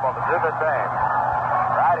Allripple to do the same.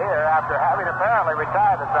 Right here, after having apparently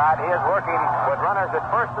retired the side, he is working with runners at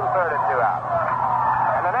first and third and 2 out.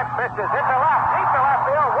 And the next pitch is hit to left, deep to left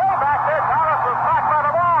field, way back there. Thomas was blocked by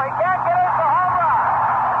the ball. He can't get it for home run.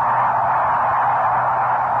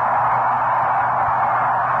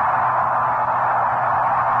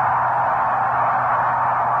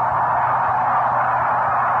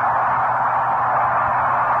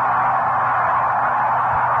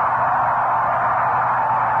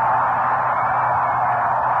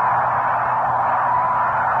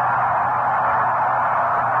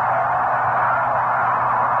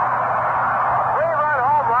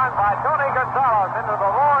 Gonzalez into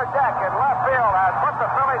the lower deck in left field has put the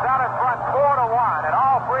Phillies out in front 4-1, and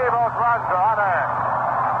all 3 of those runs are unearned.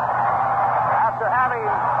 After having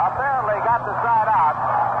apparently got the side out,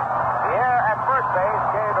 the air at first base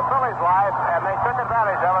gave the Phillies life, and they took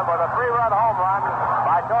advantage of it with a 3-run home run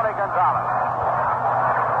by Tony Gonzalez.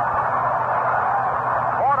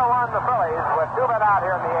 4-1 the Phillies with 2 men out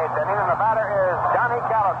here in the 8th inning, and the batter is Johnny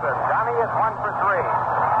Callison. Johnny is 1 for 3.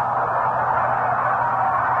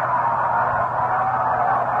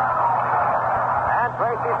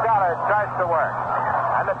 Tracy Stallard starts to work.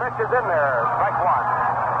 And the pitch is in there. Strike 1.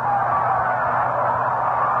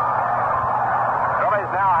 Phillies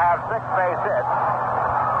now have 6 base hits.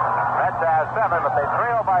 Mets has 7, but they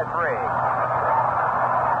trail by 3.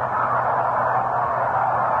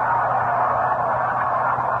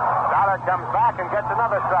 Stallard comes back and gets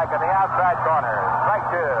another strike in the outside corner. Strike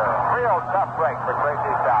 2. Real tough break for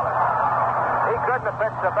Tracy Stallard. He couldn't have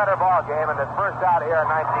pitched a better ball game in his first out here in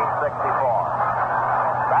 1964.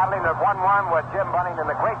 Battling at 1-1 with Jim Bunning in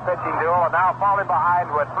the great pitching duel, and now falling behind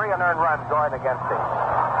with 3 unearned runs going against him.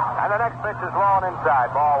 And the next pitch is low and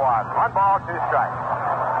inside, ball 1. 1 ball, 2 strikes.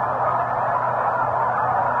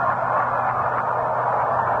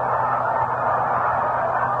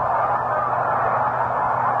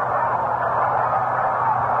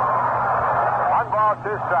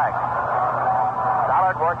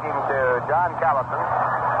 Stallard working to John Callison.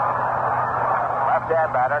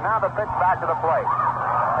 Left-hand batter. Now the pitch back to the plate.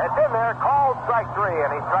 It's in there, called strike 3,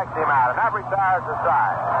 and he strikes him out, and that retires the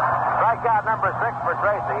side. Strikeout number 6 for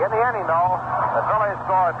Tracy. In the inning, though, the Phillies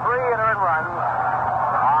scored 3 unearned runs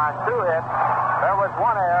on 2 hits. There was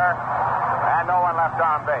 1 error, and no one left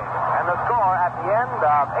on base. And the score at the end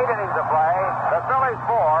of 8 innings of play, the Phillies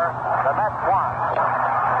 4, the Mets 1.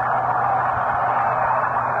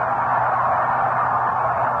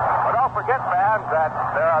 But don't forget, fans, that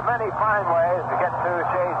there are many fine ways to get to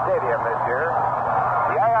Shea Stadium this year.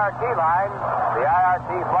 The IRT line, the IRT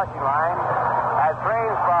flushing line, has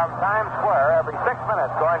trains from Times Square every 6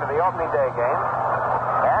 minutes going to the opening day game.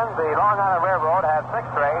 And the Long Island Railroad has 6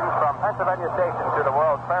 trains from Pennsylvania Station to the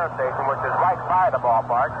World's Fair Station, which is right by the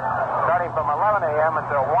ballpark, starting from 11 a.m.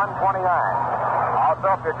 until 1:29. Also,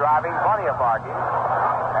 if you're driving, plenty of parking.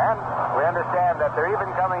 And we understand that they're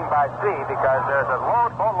even coming by sea because there's a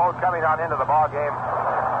boatload coming on into the ball game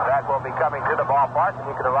that will be coming to the ballpark, and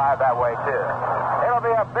you can arrive that way, too. It'll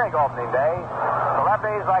be a big opening day.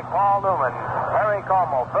 Celebrities like Paul Newman, Larry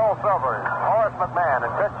Como, Phil Silvers, Horace McMahon,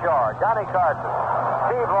 and Fitz Shore, Johnny Carson,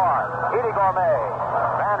 Steve Lawrence, Edie Gourmet,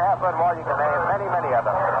 Van Heflin, more you can name, many, many of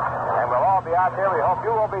them. And we'll all be out there. We hope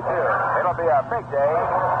you will be, too. It'll be a big day.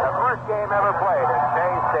 The first game ever played at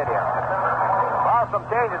Shea Stadium. Well, some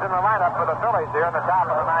changes in the lineup for the Phillies here in the top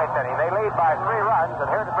of the 9th inning. They lead by 3 runs, and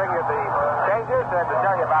here to bring you the changes and to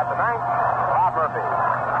tell you about the 9th, Bob Murphy.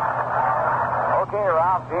 Okay,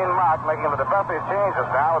 Ralph, Gene Mack making the defensive changes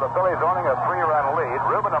now with the Phillies owning a 3-run lead.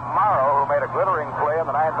 Ruben Amaro, who made a glittering play in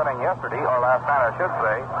the 9th inning yesterday, or last night, I should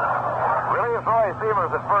say, relieves Roy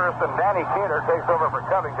Sievers at first, and Danny Cater takes over for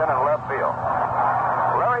Covington in left field.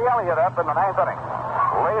 Larry Elliott up in the 9th inning.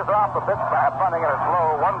 Lays off the pitch by Bunning, and it's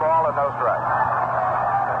low, 1 ball and no strike.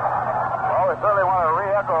 Well, we certainly want to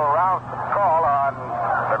re-echo Ralph's call on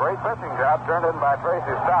the great pitching job turned in by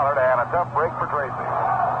Tracy Stallard, and a tough break for Tracy.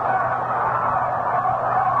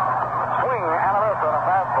 Swing and a miss on a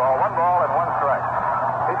fastball, 1 ball and 1 strike.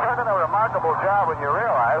 He turned in a remarkable job when you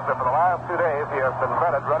realize that for the last 2 days he has been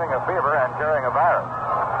vetted running a fever and carrying a virus.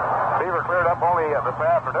 Fever cleared up only this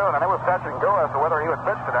afternoon, and it was touch and go as to whether he would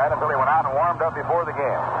pitch tonight until he went out and warmed up before the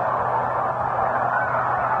game.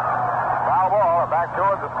 Foul ball back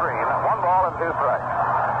towards the screen, 1 ball and 2 strikes.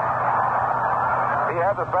 He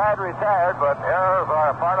had the side retired, but errors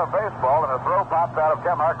are a part of baseball, and a throw popped out of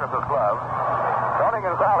Ken Harkness's glove. Tony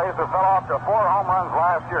Gonzalez has fell off to 4 home runs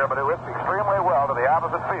last year, but he whipped extremely well to the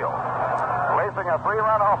opposite field, lacing a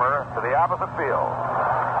 3-run homer to the opposite field.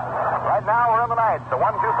 Right now, we're in the 9th. The 1-2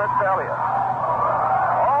 pitch to Elliott.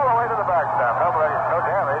 All the way to the backstop. No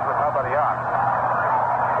damage, but nobody on.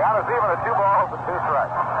 Count is even at 2 balls and 2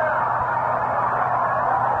 strikes.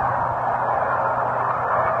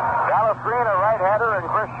 Dallas Green, a right-hander, and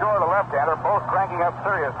Chris Shore, the left-hander, both cranking up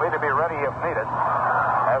seriously to be ready if needed,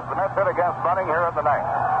 as the Mets hit against Bunning here in the 9th.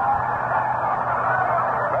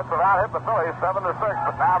 Mets have out hit the Phillies 7-6,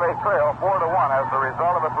 but now they trail 4-1 as the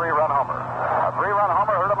result of a 3-run homer. A 3-run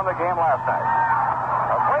homer hurt him in the game last night.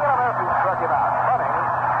 A swing and a miss, he struck him out. Bunning,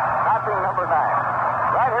 notching number 9.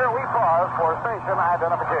 Right here we pause for station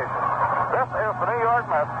identification. This is the New York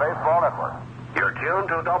Mets Baseball Network. You're tuned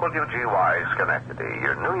to WGY Schenectady,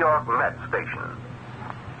 your New York Mets station.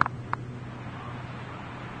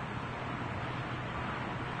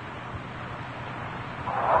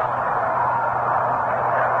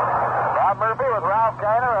 Bob Murphy with Ralph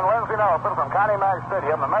Kiner and Lindsey Nelson from Connie Mack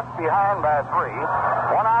Stadium. The Mets behind by 3.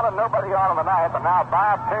 1 out and nobody on in the 9th, and now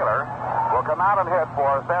Bob Taylor will come out and hit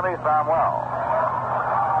for Sammy Samuel.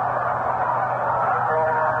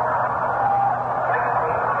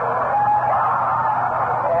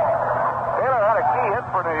 Taylor had a key hit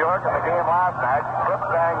for New York in the game last night.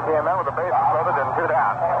 Clipstang came in with the bases loaded and 2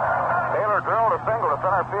 down. Taylor drilled a single to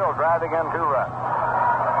center field, driving in 2 runs.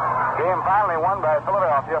 Game finally won by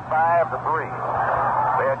Philadelphia 5-3.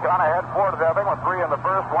 They had gone ahead 4-0 with 3 in the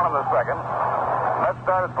first, 1 in the second. Mets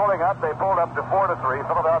started pulling up. They pulled up to 4-3.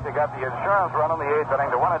 Philadelphia got the insurance run in the 8th inning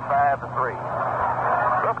to win it 5-3.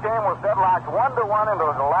 This game was deadlocked 1-1 into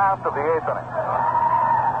the last of the 8th inning.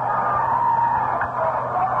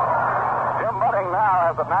 Jim Bunning now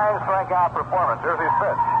has a 9-strikeout performance. Here's his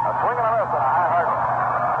pitch. A swing and a miss and a high hard one.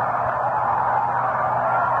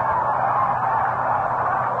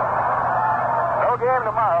 No game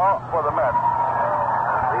tomorrow for the Mets.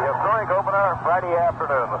 The historic opener Friday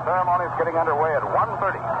afternoon. The ceremony is getting underway at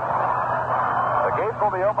 1:30. The gates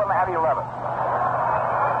will be open at 11.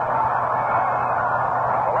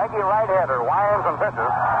 The lanky right-hander winds and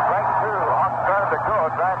pitches. Strike 2. Hawk started to go,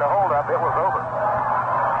 trying to hold up. It was over.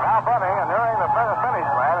 Now Bunning, and nearing the finish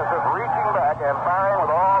line, is just reaching back and firing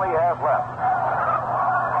with all he has left.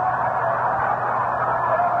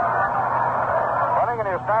 Bunning in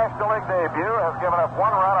his National League debut has given up 1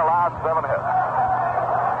 run, allowed 7 hits.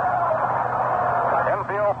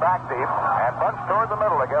 Infield back deep and bunched toward the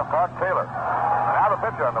middle against Hawk Taylor. Now the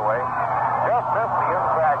pitch on the way. Just missed the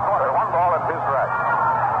inside corner. 1 ball and 2 strikes.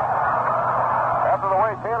 After the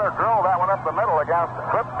way Taylor drilled that one up the middle against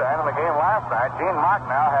Clipstein in the game last night, Gene Mack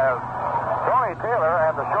now has Tony Taylor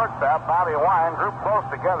and the shortstop, Bobby Wine, grouped close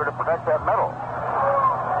together to protect that middle.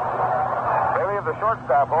 They leave the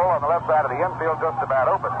shortstop hole on the left side of the infield just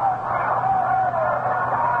about open.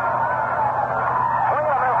 Swing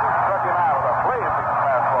and a miss, he struck him out with a blazing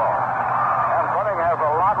fastball. And Bunning has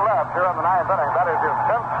a lot left here in the 9th inning. That is his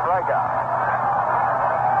 10th strikeout.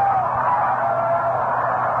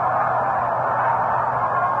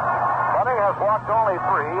 Bunning has walked only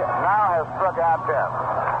 3, now has struck out 10.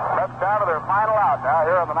 Mets down to their final out now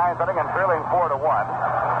here in the 9th inning and trailing 4-1.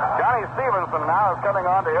 Johnny Stevenson now is coming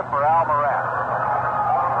on to hit for Al Moran.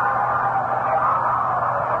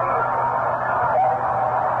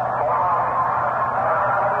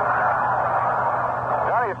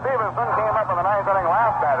 Johnny Stevenson came up in the 9th inning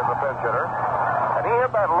last night as a pinch hitter, and he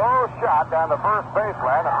hit that low shot down the first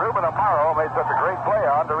baseline that Ruben Amaro made such a great play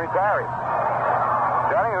on to retire him.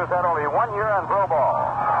 Johnny, who's had only 1 year in pro ball.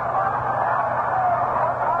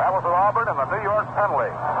 That was with Auburn in the New York Penn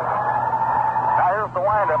League. Now here's the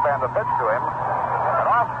windup and the pitch to him. An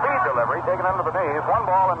off-speed delivery taken under the knees. 1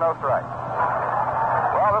 ball and no strike.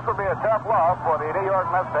 Well, this would be a tough loss for the New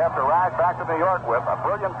York Mets to have to ride back to New York with. A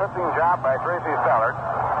brilliant pitching job by Tracy Stallard.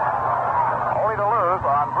 Only to lose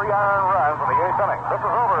on 3 earned runs in the 8th inning. This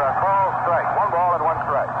is over a called strike. 1 ball and 1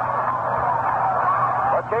 strike.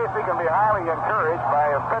 But Casey can be highly encouraged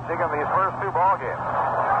by his pitching in these first 2 ball games.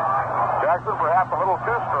 Jackson perhaps a little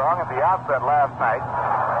too strong at the outset last night.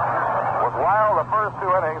 Was wild the first 2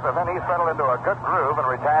 innings, and then he settled into a good groove and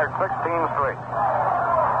retired 16 straight.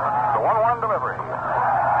 The 1-1 delivery.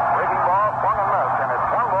 Breaking ball, swung and missed, and it's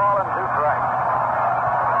 1 ball and 2 strikes.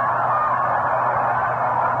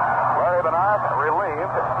 Larry Bernard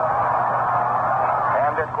relieved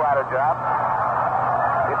and did quite a job.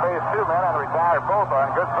 He faced 2 men and retired both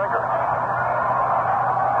on good figures.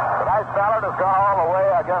 Tonight, Stallard has gone all the way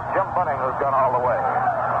against Jim Bunning, who's gone all the way.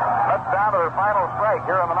 Let's down to their final strike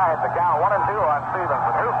here in the 9th. The count 1-2 on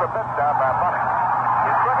Stevenson. Here's the pitch down by Bunning.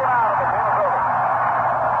 He struck him out, and the game is over.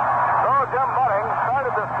 So Jim Bunning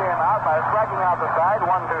started this game out by striking out the side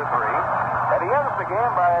 1-2-3, and he ends the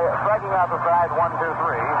game by striking out the side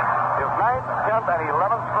 1-2-3. His 9th, 10th, and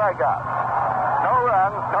 11th strikeout. No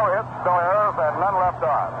runs, no hits, no errors, and none left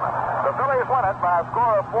on. The Phillies win it by a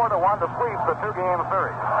score of 4-1 to sweep the 2-game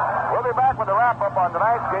series. We'll be back with the wrap-up on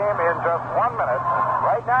tonight's game in just 1 minute.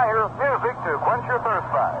 Right now, here's music to quench your thirst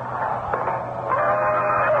by.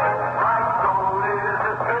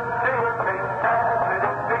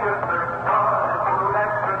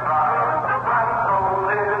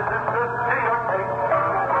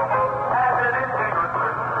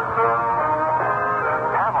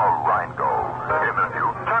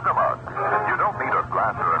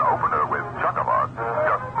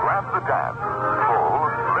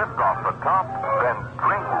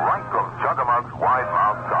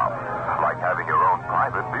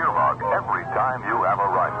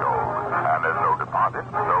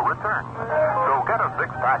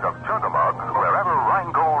 Pack of Chug-a-Mug wherever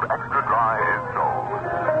Rheingold Extra Dry is sold.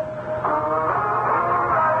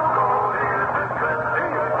 Rheingold is as good to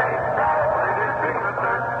your taste as it is to your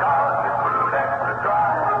thirst. Dodge Fruit Extra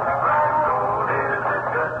Dry. Rheingold is as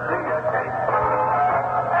good to your taste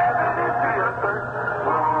as it is to your thirst.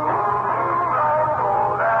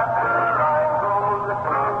 Rheingold after Rheingold is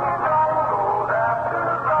fruit. Rheingold after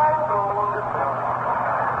Rheingold is fruit.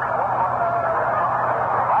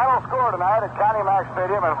 Final score tonight at Connie Mack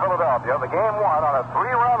Stadium in Philadelphia. The game won on a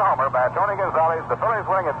 3-run homer by Tony Gonzalez. The Phillies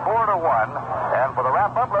winning at 4-1. And for the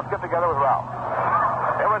wrap-up, let's get together with Ralph.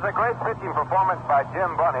 It was a great pitching performance by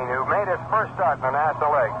Jim Bunning, who made his first start in the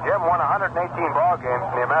National League. Jim won 118 ball games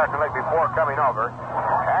in the American League before coming over.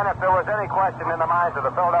 And if there was any question in the minds of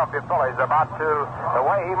the Philadelphia Phillies about the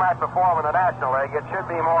way he might perform in the National League, it should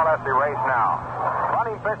be more or less erased now.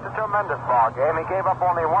 Bunning pitched a tremendous ball game. He gave up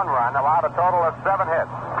only 1 run, allowed a total of 7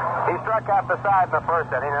 hits. He struck out the side in the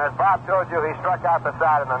first inning, and as Bob told you, he struck out the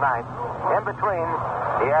side in the 9th. In between,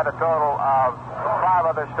 he had a total of 5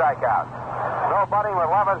 other strikeouts. So Bunning, with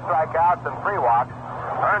 11 strikeouts and 3 walks,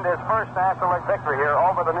 earned his first National League victory here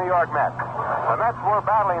over the New York Mets. The Mets were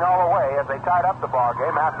battling all the way as they tied up the ball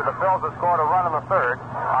game after the Phils had scored a run in the 3rd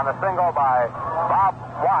on a single by Bob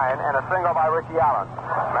Wine and a single by Richie Allen.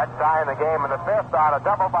 Mets tying the game in the 5th on a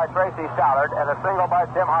double by Tracy Stallard and a single by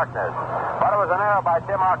Tim Harkness. But it was an error by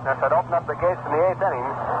Tim Harkness that opened up the gates in the 8th inning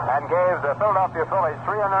and gave the Philadelphia Phillies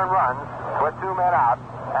 3 unearned runs with 2 men out,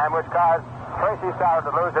 and which caused Tracy Stallard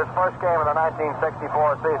to lose his first game of the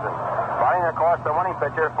 1964 season. Bunning, of course, the winning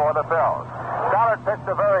pitcher for the Phils. Stallard Stallard pitched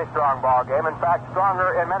a very strong ball game. In fact,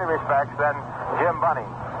 stronger in many respects than Jim Bunning.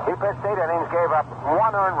 He pitched 8 innings, gave up 1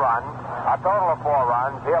 earned run, a total of 4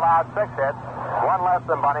 runs. He allowed 6 hits, 1 less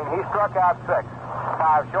than Bunning. He struck out 6,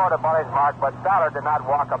 5 short of Bunning's mark, but Stallard did not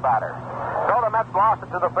walk a batter. So the Mets lost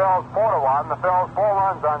it to the Phillies 4-1. The Phillies 4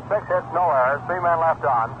 runs on 6 hits, no errors, 3 men left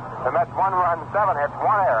on. The Mets 1 run, 7 hits,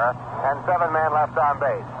 1 error, and 7 men left on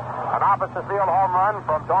base. An opposite field home run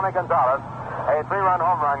from Tony Gonzalez, a 3-run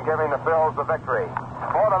home run giving the Phillies the victory.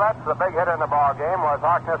 For the Mets, the big hitter in the ball game was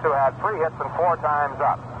Harkness, who had 3 hits and 4 times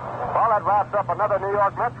up. Well, that wraps up another New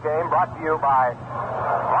York Mets game brought to you by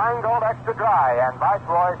Rheingold Extra Dry and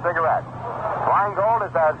Viceroy Cigarettes. Rheingold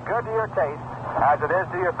is as good to your taste as it is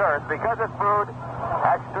to your thirst because it's brewed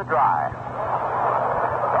extra dry.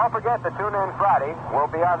 Don't forget to tune in Friday. We'll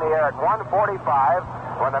be on the air at 1:45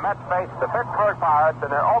 when the Mets face the Pittsburgh Pirates in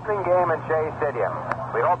their opening game in Shea Stadium.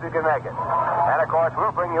 We hope you can make it. And, of course,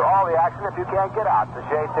 we'll bring you all the action if you can't get out to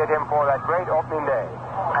Shea Stadium for that great opening day.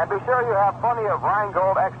 And be sure you have plenty of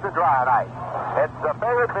Rheingold Extra Dry on ice. It's the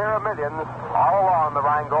favorite beer of millions all along the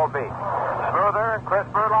Rheingold beach. Smoother,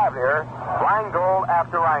 crisper, livelier. Rheingold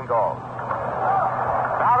after Rheingold.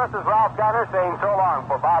 Now this is Ralph Garner saying so long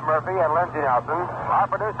for Bob Murphy and Lindsey Nelson, our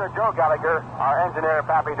producer Joe Gallagher, our engineer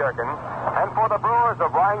Pappy Durkin, and for the brewers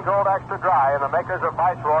of Rheingold Extra Dry and the makers of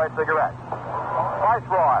Viceroy cigarettes.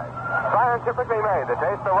 Viceroy, scientifically made to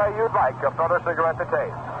taste the way you'd like a filter cigarette to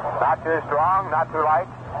taste. Not too strong, not too light.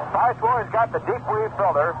 Viceroy's got the deep weave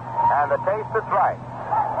filter and the taste that's right.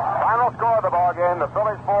 Final score of the ball game, the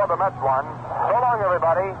Phillies 4, the Mets 1. So long,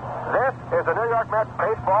 everybody. This is the New York Mets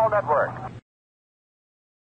Baseball Network.